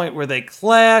the point where they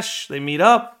clash. They meet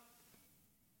up.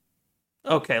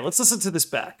 Okay. Let's listen to this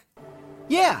back.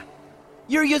 Yeah.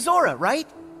 You're Yuzora, right?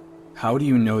 How do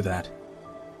you know that?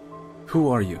 Who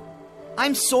are you?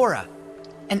 I'm Sora.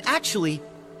 And actually,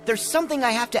 there's something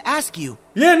I have to ask you.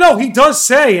 Yeah, no, he does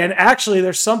say, and actually,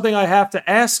 there's something I have to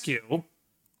ask you.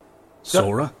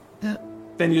 Sora?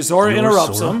 Then Yuzora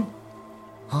interrupts him.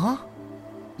 Huh?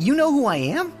 You know who I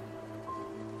am?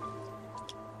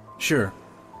 Sure.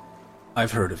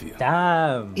 I've heard of you.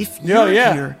 Damn. If you're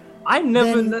here, I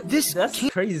never. That's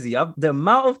crazy. The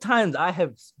amount of times I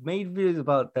have made videos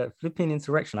about that flipping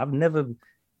interaction, I've never.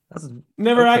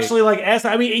 Actually like asked.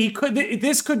 I mean, he could.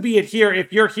 This could be it here.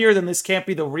 If you're here, then this can't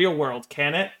be the real world,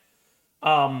 can it?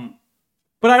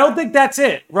 But I don't think that's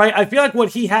it, right? I feel like what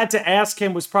he had to ask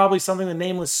him was probably something the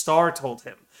Nameless Star told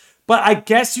him. But I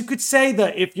guess you could say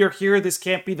that if you're here, this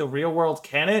can't be the real world,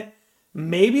 can it?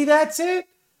 Maybe that's it.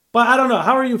 But I don't know.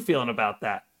 How are you feeling about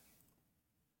that?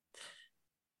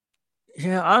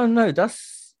 Yeah, I don't know.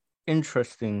 That's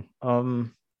interesting.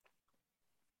 I'm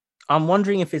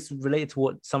wondering if it's related to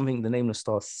what something the Nameless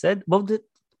Star said. Well,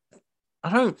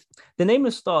 I don't. The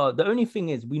Nameless Star. The only thing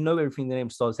is, we know everything the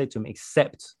Nameless Star said to him,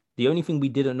 except the only thing we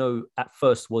didn't know at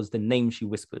first was the name she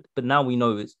whispered. But now we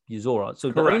know it's Yuzora. So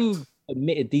the Correct. only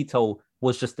omitted detail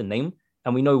was just the name,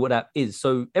 and we know what that is.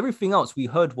 So everything else, we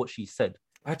heard what she said.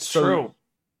 That's So true.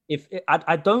 if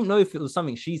I don't know if it was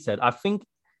something she said. I think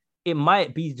it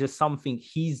might be just something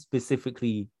he's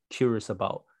specifically curious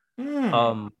about. Hmm.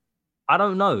 Um, I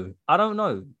don't know. I don't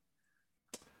know.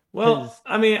 Well, 'Cause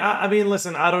I mean,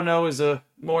 listen, I don't know is a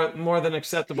more than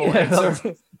acceptable yeah,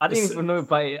 answer. I didn't even know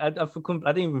about it. I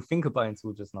didn't even think about it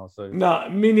until just now. So No,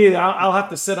 me neither. I'll have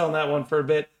to sit on that one for a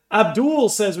bit. Abdul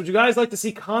says, would you guys like to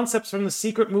see concepts from the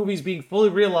secret movies being fully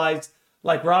realized,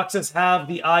 like Roxas have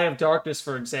the Eye of Darkness,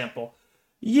 for example?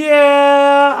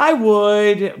 Yeah, I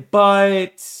would,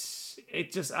 but I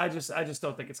just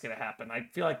don't think it's gonna happen. I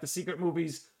feel like the secret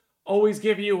movies always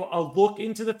give you a look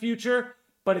into the future,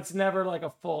 but it's never like a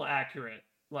full accurate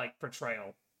like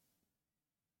portrayal.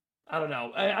 I don't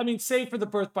know. I mean, save for the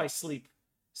Birth by Sleep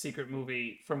secret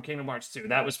movie from Kingdom Hearts 2.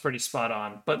 That was pretty spot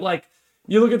on. But like,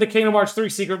 you look at the Kingdom Hearts 3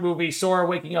 secret movie, Sora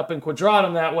waking up in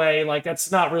Quadratum that way, like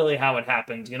that's not really how it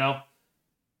happened, you know?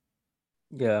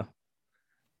 yeah,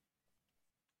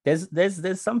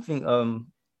 there's something.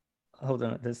 Hold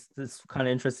on. There's kind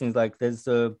of interesting. Like there's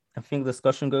I think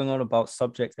discussion going on about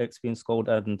Subject X being Scold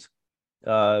and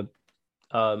uh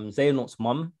Xehanort's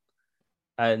mum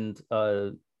and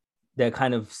their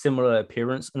kind of similar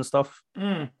appearance and stuff,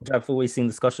 which I've always seen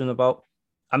discussion about.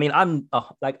 I mean,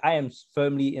 I am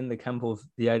firmly in the camp of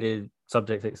the idea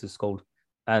Subject X is Scold,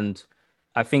 and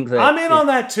I think that I'm in on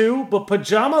that too, but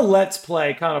Pajama Let's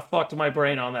Play kind of fucked my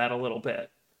brain on that a little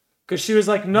bit. Because she was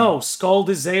like, no, Skuld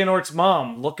is Xehanort's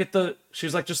mom. Look at the... She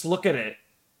was like, just look at it.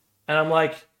 And I'm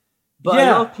like, but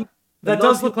yeah, a that lot of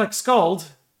does look like Skuld.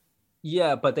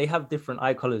 yeah, but they have different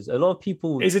eye colors. A lot of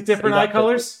people Is it say different eye that, but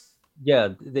colors? yeah,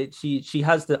 she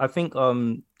has the I think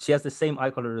she has the same eye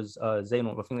color as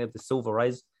Xehanort. I think they have the silver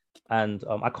eyes, and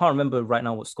I can't remember right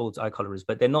now what Skull's eye color is,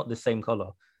 but they're not the same color.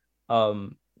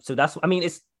 So that's I mean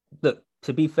it's look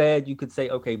to be fair, you could say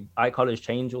okay, eye colors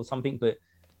change or something, but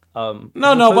No,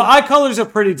 but eye colors are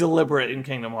pretty deliberate in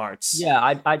Kingdom Hearts. yeah,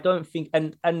 I don't think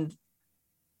and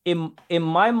in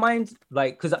my mind,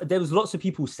 like because there was lots of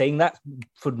people saying that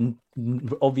for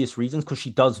obvious reasons, because she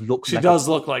does look She like does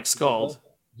look like Skuld.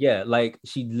 yeah, like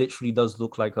she literally does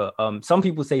look like a some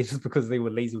people say it's just because they were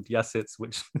lazy with the assets,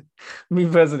 which me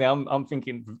personally I'm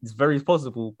thinking it's very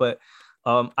possible, but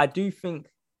I do think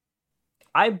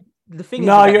I the thing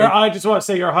No, is I just want to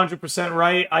say you're 100%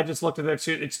 right. I just looked at it.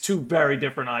 It's two very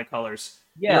different eye colors.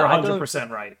 yeah, You're I don't 100%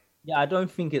 right. yeah, I don't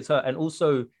think it's her. And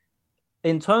also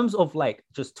in terms of like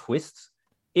just twists,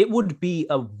 it would be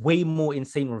a way more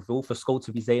insane reveal for Skull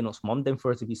to be Xehanort's mom than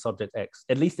for her to be Subject X,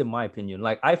 at least in my opinion.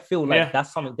 Like, I feel like Yeah.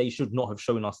 that's something they should not have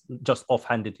shown us just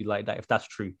offhandedly like that, if that's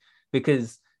true.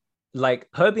 Because, like,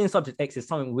 her being Subject X is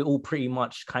something we all pretty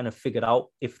much kind of figured out,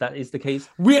 if that is the case.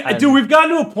 We've gotten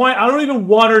to a point, I don't even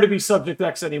want her to be Subject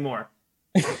X anymore.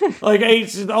 Like,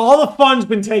 all the fun's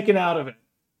been taken out of it.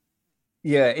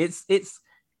 Yeah, it's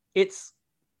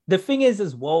the thing is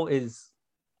as well is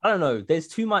I don't know. There's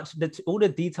too much. All the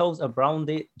details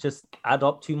around it just add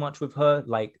up too much with her.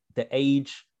 Like the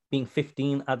age being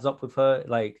 15 adds up with her.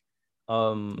 Like,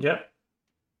 Yep.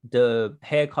 the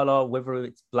hair color, whether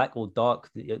it's black or dark,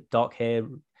 the dark hair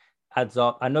adds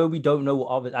up. I know we don't know what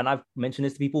others, and I've mentioned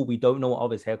this to people. We don't know what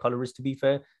others' hair color is, to be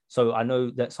fair. So I know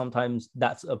that sometimes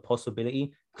that's a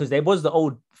possibility because there was the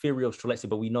old theory of Streletsy,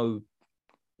 but we know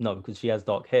no because she has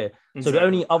dark hair. Exactly. So the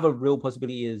only other real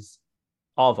possibility is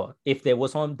Ava. If there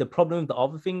was one, the problem with the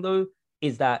other thing though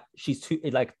is that she's too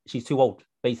old,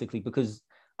 basically, because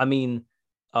I mean,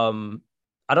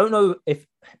 I don't know if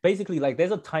basically like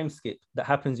there's a time skip that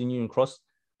happens in Union Cross,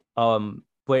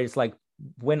 where it's like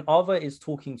when Ava is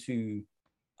talking to,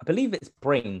 I believe it's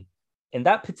Brain, in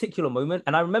that particular moment,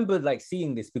 and I remember like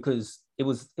seeing this because it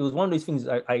was one of those things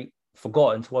I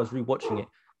forgot until I was rewatching it.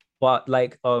 But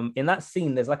like in that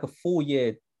scene, there's like a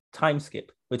 4-year time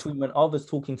skip between when Arva's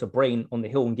talking to Brain on the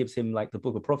hill and gives him like the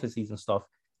Book of Prophecies and stuff,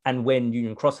 and when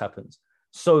Union Cross happens.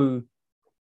 So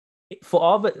for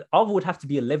Arva would have to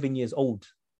be 11 years old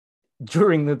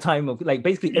during the time of like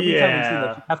basically every time we see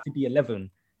that she'd have to be 11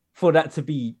 for that to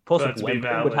be possible. To be and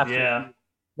valid, would have to be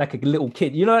like a little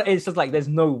kid. You know, it's just like there's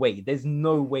no way.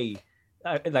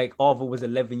 Like Arva was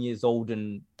 11 years old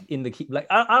and in the like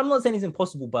I'm not saying it's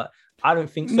impossible, but I don't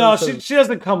think so. No, she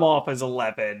doesn't come off as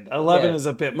 11. 11 is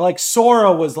a bit like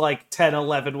Sora was like 10,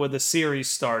 11 when the series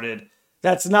started.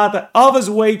 That's not that. Ava's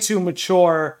way too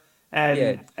mature and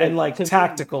Yeah, and like to me,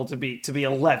 tactical to be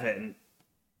 11.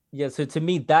 yeah. So to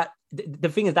me, that the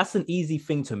thing is, that's an easy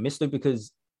thing to miss though,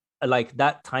 because like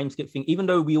that time skip thing, even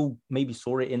though we all maybe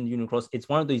saw it in Union Cross, it's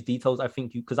one of those details I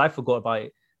think you because I forgot about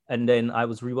it, and then I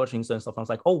was rewatching certain stuff. And I was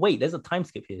like, oh wait, there's a time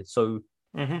skip here. So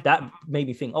that made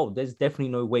me think, oh, there's definitely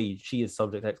no way she is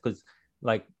subject X because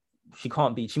like she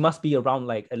can't be. She must be around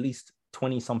like at least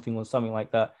 20 something or something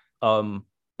like that.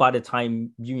 By the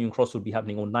time Union Cross would be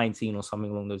happening, or 19 or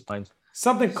something along those lines.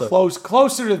 Something So,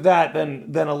 closer to that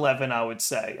than 11, I would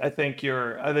say. I think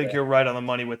you're right on the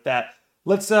money with that.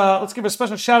 Let's give a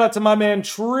special shout out to my man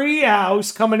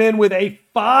Treehouse coming in with a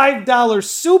 $5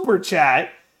 super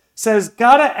chat. Says,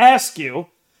 gotta ask you,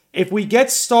 if we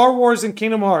get Star Wars and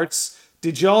Kingdom Hearts,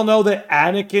 did y'all know that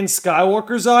Anakin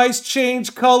Skywalker's eyes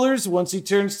change colors once he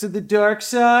turns to the dark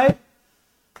side?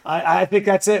 I think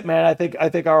that's it, man. I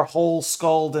think our whole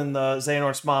Skuld and the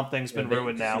Xehanort's mom thing's been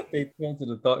ruined now. They turn to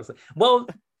the dark side. Well,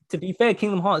 to be fair,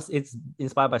 Kingdom Hearts, it's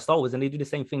inspired by Star Wars, and they do the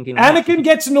same thing. Anakin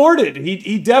gets Norded.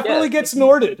 He definitely gets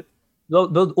Norded.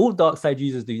 All dark side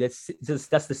users do. That's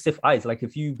the Sith eyes. Like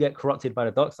if you get corrupted by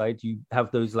the dark side, you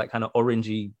have those like kind of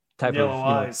orangey type yellow of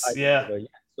eyes. Yeah.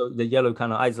 So the yellow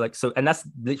kind of eyes, like so, and that's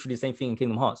literally the same thing in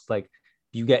Kingdom Hearts. Like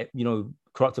you get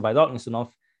corrupted by darkness enough,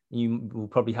 you will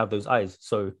probably have those eyes.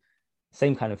 So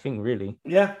same kind of thing, really.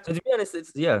 Yeah. So to be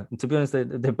honest,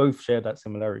 they both share that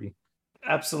similarity.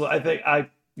 Absolutely.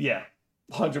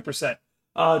 100%.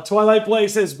 Twilight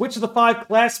Blaze says, which of the 5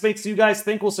 classmates do you guys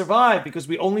think will survive? Because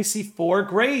we only see 4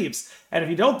 graves. And if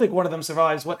you don't think one of them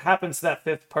survives, what happens to that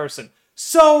 5th person?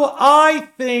 So I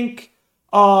think,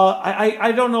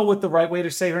 I don't know what the right way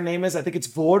to say her name is. I think it's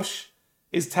Vorsh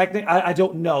is technically, I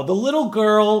don't know. The little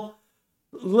girl,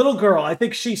 I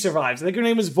think she survives. I think her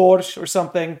name is Vorsh or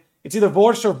something. It's either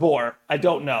Vorsh or Vor. I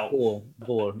don't know.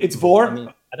 Vor. It's Vor? I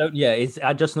mean, I don't. Yeah,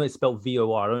 I just know it's spelled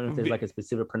VOR. I don't know if there's like a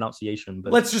specific pronunciation.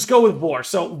 But let's just go with Vor.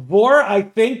 So Vor, I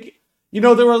think, there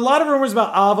were a lot of rumors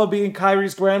about Ava being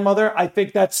Kyrie's grandmother. I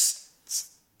think that's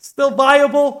still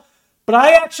viable, but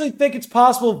I actually think it's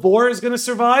possible Vor is going to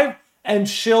survive and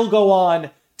she'll go on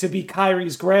to be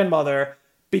Kyrie's grandmother,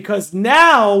 because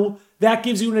now that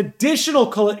gives you an additional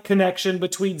connection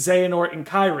between Xehanort and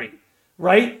Kyrie.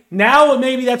 Right? Now,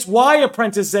 maybe that's why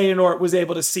Apprentice Xehanort was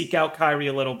able to seek out Kyrie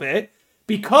a little bit,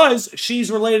 because she's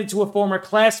related to a former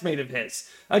classmate of his.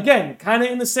 Again, kind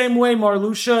of in the same way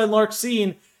Marluxia and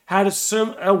Larxene had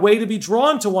a way to be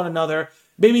drawn to one another.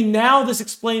 Maybe now this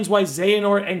explains why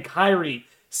Xehanort and Kyrie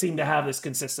seem to have this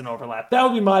consistent overlap. That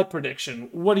would be my prediction.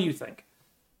 What do you think?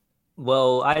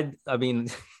 Well, I mean,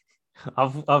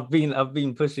 I've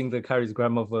been pushing the Kyrie's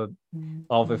grandmother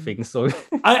other things, so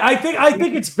I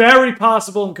think it's very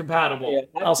possible and compatible.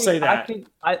 Yeah, I'll say that.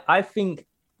 I think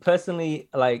personally,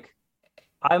 like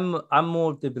I'm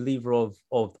more of the believer of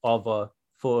Ava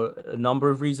for a number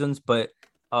of reasons, but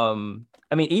I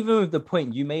mean, even with the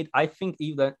point you made, I think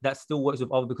even that still works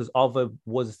with Ava, because Ava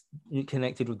was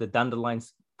connected with the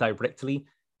dandelions directly,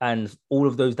 and all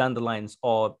of those dandelions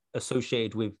are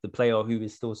associated with the player who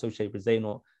is still associated with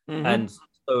Xehanort. And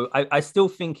so I still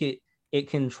think it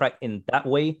can track in that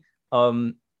way.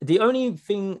 The only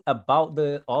thing about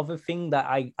the other thing that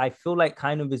I feel like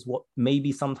kind of is what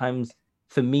maybe sometimes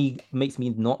for me makes me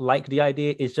not like the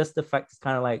idea is just the fact it's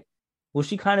kind of like, will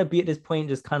she kind of be at this point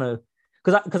just kind of,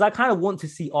 because I kind of want to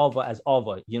see Ava as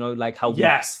Ava, like how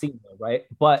we've seen her, right?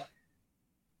 But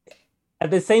at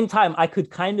the same time, I could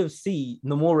kind of see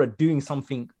Nomura doing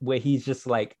something where he's just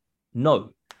like,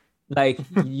 no. Like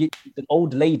you're an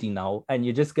old lady now, and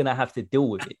you're just gonna have to deal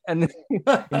with it, and you're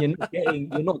not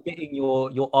getting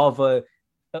your other,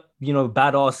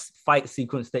 badass fight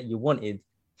sequence that you wanted.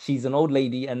 She's an old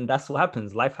lady, and that's what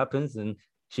happens. Life happens, and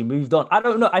she moved on. I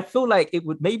don't know. I feel like it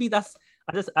would maybe that's.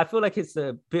 I feel like it's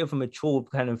a bit of a mature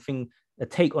kind of thing, a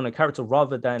take on a character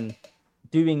rather than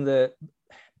doing the.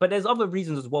 But there's other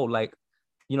reasons as well, like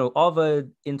Ava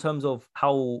in terms of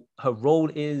how her role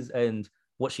is and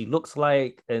what she looks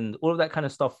like, and all of that kind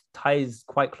of stuff ties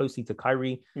quite closely to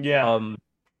Kyrie. Yeah.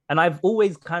 And I've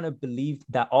always kind of believed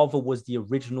that Ava was the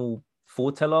original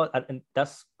foreteller, and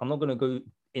that's, I'm not going to go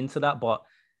into that, but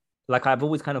like I've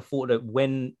always kind of thought that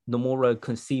when Nomura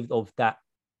conceived of that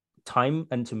time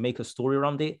and to make a story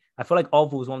around it, I feel like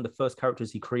Ava was one of the first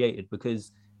characters he created,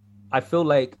 because I feel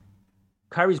like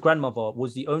Kyrie's grandmother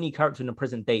was the only character in the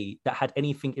present day that had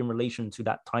anything in relation to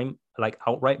that time, like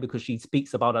outright, because she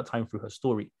speaks about that time through her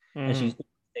story, and she's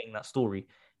saying that story.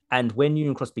 And when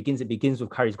Union Cross begins, it begins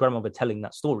with Kyrie's grandmother telling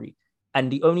that story. And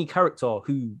the only character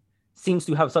who seems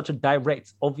to have such a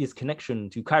direct, obvious connection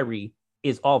to Kyrie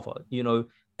is Ava,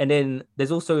 And then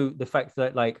there's also the fact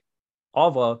that, like,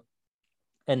 Ava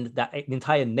and that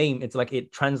entire name, it's like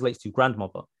it translates to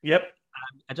grandmother. Yep.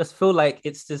 I just feel like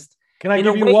it's just. Can I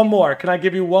give you one more? Can I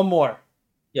give you one more?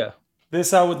 Yeah.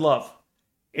 This I would love.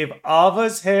 If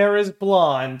Ava's hair is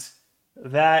blonde,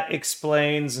 that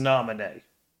explains Naminé.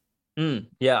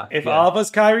 Yeah. If Ava's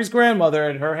Kyrie's grandmother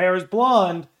and her hair is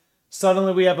blonde,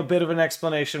 suddenly we have a bit of an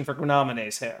explanation for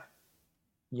Naminé's hair.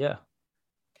 Yeah.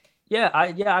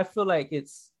 I feel like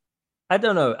it's. I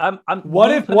don't know.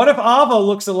 What if Ava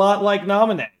looks a lot like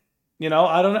Naminé? You know,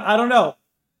 I don't know.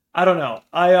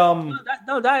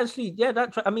 That actually,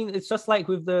 I mean, it's just like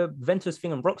with the Ventus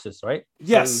thing and Roxas, right?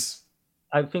 Yes. So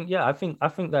I think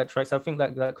that tracks. I think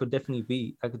that could definitely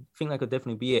be. That could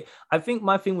definitely be it. I think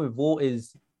my thing with Vor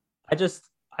is, I just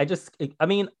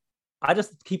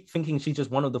keep thinking she's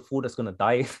just one of the 4 that's gonna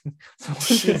die.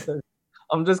 So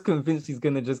I'm just convinced she's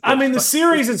gonna just. I mean, the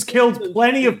series has killed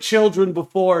plenty of children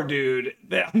before, dude.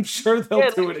 I'm sure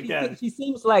they'll do it again. She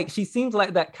seems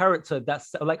like that character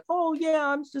that's like, oh yeah,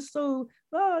 I'm just so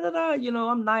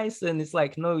I'm nice, and it's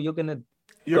like, no, you're gonna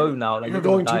go now. Like, you're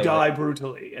going to die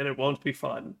brutally, and it won't be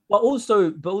fun. But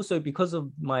also because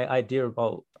of my idea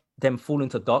about them falling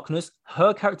to darkness,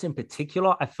 her character in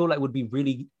particular, I feel like would be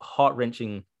really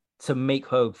heart-wrenching to make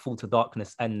her fall to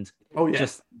darkness and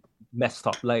just messed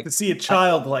up. Like, to see a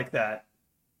child like that.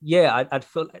 Yeah, I'd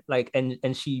feel like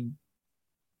and she,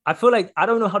 I feel like, I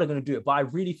don't know how they're going to do it, but I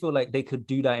really feel like they could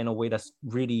do that in a way that's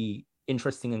really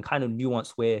interesting and kind of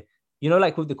nuanced, where, you know,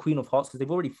 like with the Queen of Hearts, because they've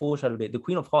already foreshadowed it, the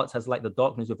Queen of Hearts has like the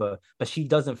darkness with her, but she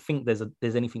doesn't think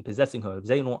there's anything possessing her.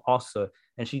 Xehanort asks her,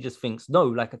 and she just thinks, no,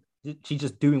 like she's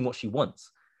just doing what she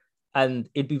wants. And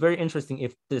it'd be very interesting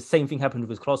if the same thing happened with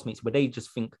his classmates, where they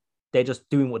just think they're just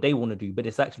doing what they want to do, but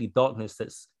it's actually darkness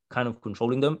that's kind of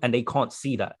controlling them, and they can't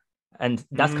see that. And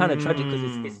that's kind of tragic,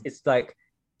 because it's like,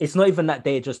 it's not even that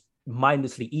they're just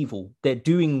mindlessly evil. They're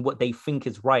doing what they think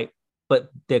is right, but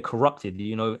they're corrupted,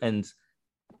 you know, and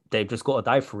they've just got to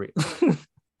die for it.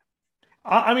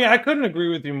 I mean, I couldn't agree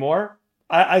with you more.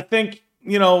 I think,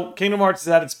 you know, Kingdom Hearts is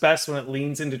at its best when it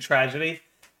leans into tragedy.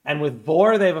 And with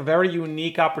Vor, they have a very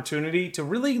unique opportunity to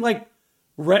really,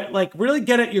 really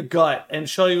get at your gut and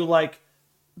show you, like,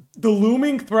 the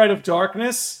looming threat of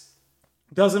darkness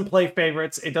doesn't play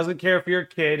favorites. It doesn't care if you're a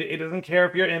kid. It doesn't care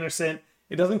if you're innocent.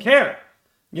 It doesn't care.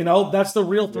 You know, that's the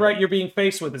real threat you're being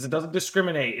faced with, is it doesn't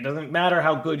discriminate. It doesn't matter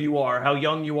how good you are, how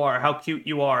young you are, how cute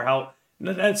you are,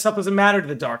 that stuff doesn't matter to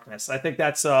the darkness. I think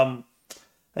that's a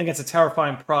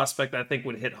terrifying prospect that I think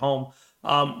would hit home.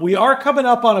 We are coming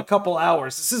up on a couple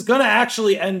hours. This is going to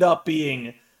actually end up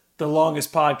being the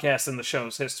longest podcast in the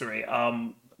show's history.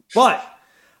 But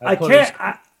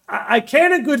I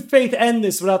can't in good faith end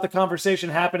this without the conversation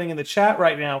happening in the chat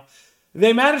right now.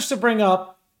 They managed to bring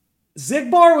up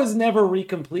Xigbar was never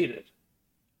recompleted,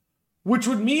 which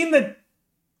would mean that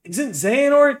isn't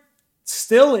Xehanort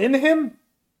still in him?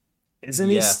 Isn't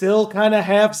he still kind of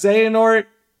half Xehanort?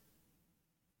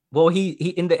 Well, he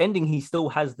in the ending he still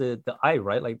has the eye,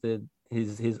 right? Like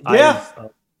his eyes,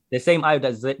 the same eye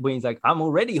that when he's like, I'm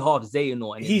already half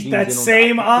Xehanort. And that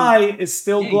same eye is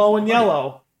still glowing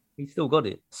yellow. He still got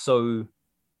it. So,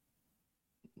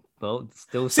 well, it's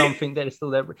still something that is still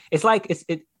there. It's like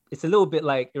it's a little bit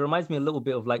like, it reminds me a little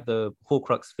bit of like the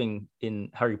Horcrux thing in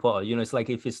Harry Potter. You know, it's like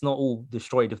if it's not all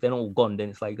destroyed, if they're not all gone, then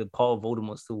it's like the part of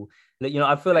Voldemort still. You know,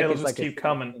 I feel like it's like keep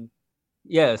coming.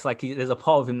 Yeah, it's like there's a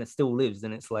part of him that still lives,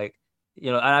 and it's like,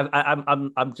 you know,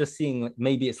 I'm just seeing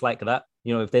maybe it's like that.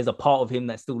 You know, if there's a part of him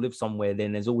that still lives somewhere,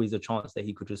 then there's always a chance that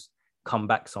he could just come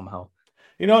back somehow.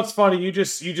 You know, it's funny. You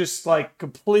just like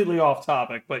completely off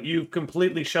topic, but you've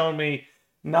completely shown me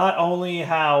not only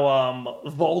how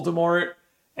Voldemort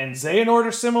and Xehanort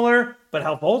are similar, but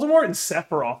how Voldemort and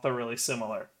Sephiroth are really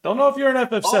similar. Don't know if you're an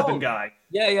FF7 guy.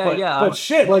 Yeah. But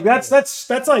shit, like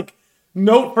that's like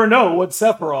note for note what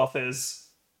Sephiroth is.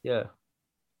 Yeah,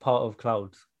 part of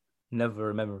Cloud,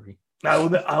 never a memory.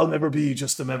 I'll never be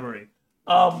just a memory.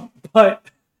 But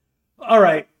all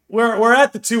right, we're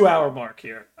at the 2-hour mark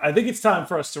here. I think it's time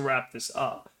for us to wrap this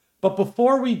up. But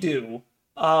before we do,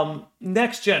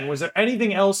 next gen, was there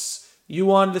anything else you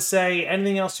wanted to say?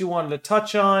 Anything else you wanted to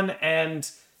touch on? And,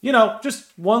 you know,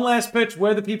 just one last pitch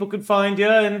where the people could find you.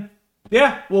 And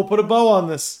yeah, we'll put a bow on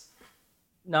this.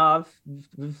 No,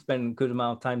 we've spent a good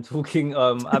amount of time talking.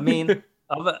 I mean,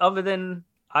 other than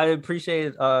I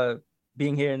appreciate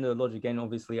being here in the Logic Game,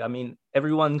 obviously. I mean,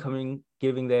 everyone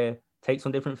giving their takes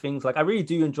on different things. Like, I really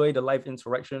do enjoy the live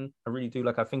interaction. I really do.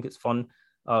 Like, I think it's fun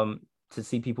to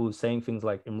see people saying things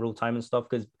like in real time and stuff.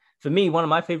 Because for me, one of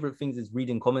my favorite things is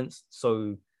reading comments.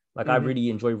 So, like, I really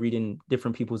enjoy reading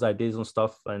different people's ideas on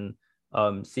stuff and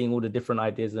seeing all the different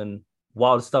ideas and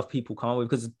wild stuff people come up with,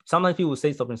 because sometimes people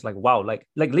say stuff and it's like, wow, like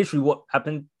literally what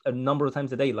happened a number of times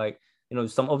today, like, you know,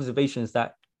 some observations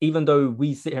that even though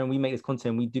we sit here and we make this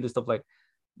content, we do this stuff, like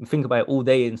think about it all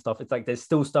day and stuff, it's like there's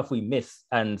still stuff we miss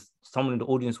and someone in the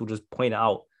audience will just point it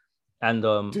out. And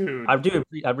Dude.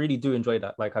 I really do enjoy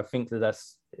that. Like I think that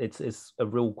it's a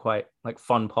real quite like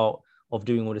fun part of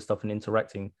doing all this stuff and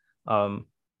interacting.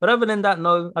 But other than that,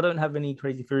 no, I don't have any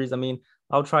crazy theories. I mean,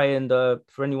 I'll try and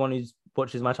for anyone who's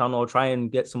watches my channel, I'll try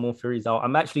and get some more theories out.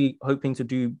 I'm actually hoping to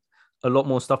do a lot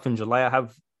more stuff in July. I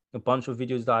have a bunch of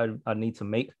videos that I need to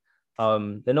make.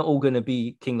 They're not all going to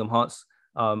be Kingdom Hearts,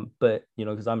 but you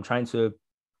know, because I'm trying to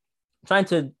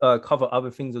cover other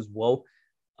things as well.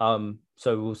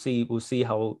 So we'll see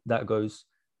how that goes.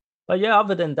 But yeah,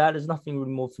 other than that, there's nothing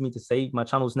really more for me to say. My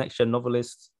channel's Next Gen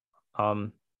Novelist.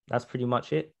 That's pretty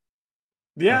much it.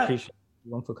 Yeah. I appreciate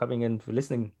everyone for coming in, for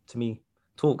listening to me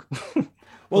talk.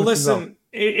 Well, listen,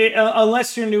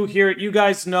 unless you're new here, you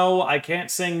guys know I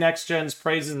can't sing Next Gen's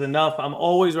praises enough. I'm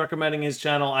always recommending his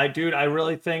channel. I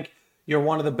really think you're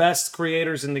one of the best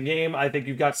creators in the game. I think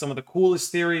you've got some of the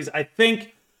coolest theories. I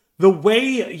think the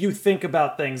way you think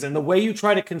about things and the way you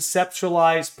try to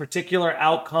conceptualize particular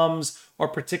outcomes or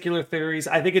particular theories,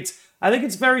 I think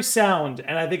it's very sound,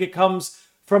 and I think it comes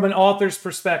from an author's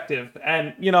perspective.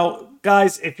 And, you know,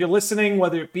 guys, if you're listening,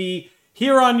 whether it be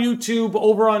here on YouTube,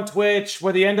 over on Twitch,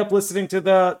 whether you end up listening to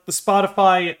the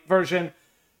Spotify version,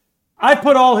 I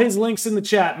put all his links in the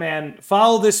chat, man.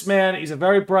 Follow this man. He's a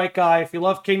very bright guy. If you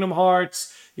love Kingdom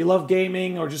Hearts, you love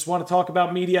gaming, or just want to talk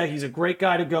about media, he's a great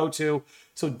guy to go to.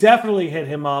 So definitely hit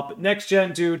him up. Next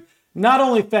Gen, dude, not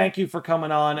only thank you for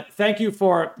coming on, thank you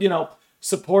for, you know,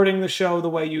 supporting the show the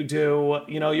way you do.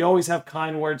 You know, you always have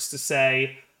kind words to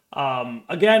say.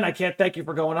 Again, I can't thank you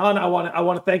for going on. I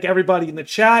want to thank everybody in the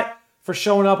chat for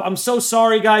showing up. I'm so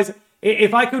sorry, guys.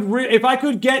 If I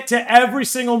could get to every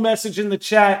single message in the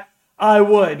chat, I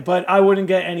would, but I wouldn't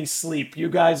get any sleep. You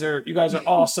guys are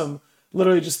awesome.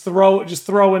 Literally just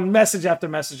throwing message after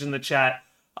message in the chat.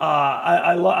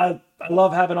 I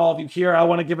love having all of you here. I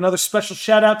want to give another special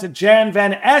shout out to Jan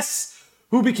Van S,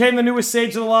 who became the newest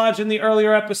Sage of the Lodge in the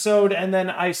earlier episode. And then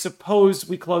I suppose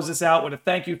we close this out with a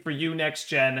thank you for you, Next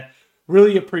Gen.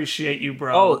 Really appreciate you,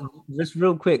 bro. Oh, just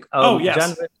real quick.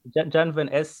 Yes. Jan Van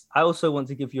S, I also want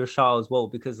to give you a shout out as well,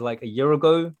 because like a year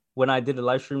ago when I did a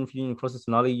live stream for you across the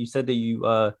finale, you said that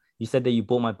you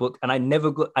bought my book, and I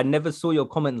never saw your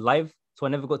comment live, so I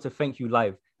never got to thank you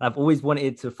live. And I've always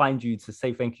wanted to find you to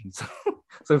say thank you.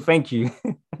 So thank you.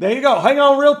 There you go. Hang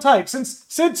on real tight.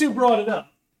 Since you brought it up,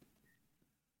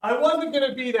 I wasn't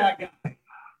gonna be that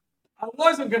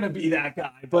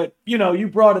guy. But you know, you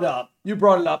brought it up.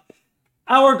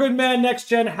 Our good man Next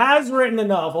Gen has written a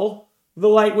novel, The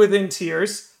Light Within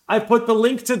Tears. I've put the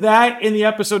link to that in the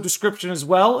episode description as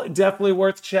well. Definitely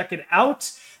worth checking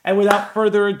out. And without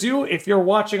further ado, if you're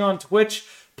watching on Twitch,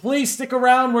 please stick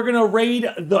around. We're going to raid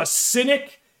the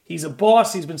Cynic. He's a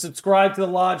boss. He's been subscribed to the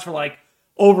Lodge for like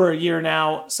over a year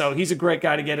now. So he's a great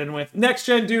guy to get in with. Next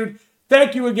Gen, dude,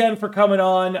 thank you again for coming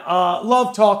on.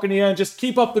 Love talking to you, and just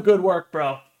keep up the good work, bro.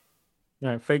 All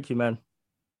right, thank you, man.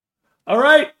 All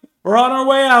right, we're on our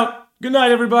way out. Good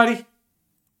night, everybody.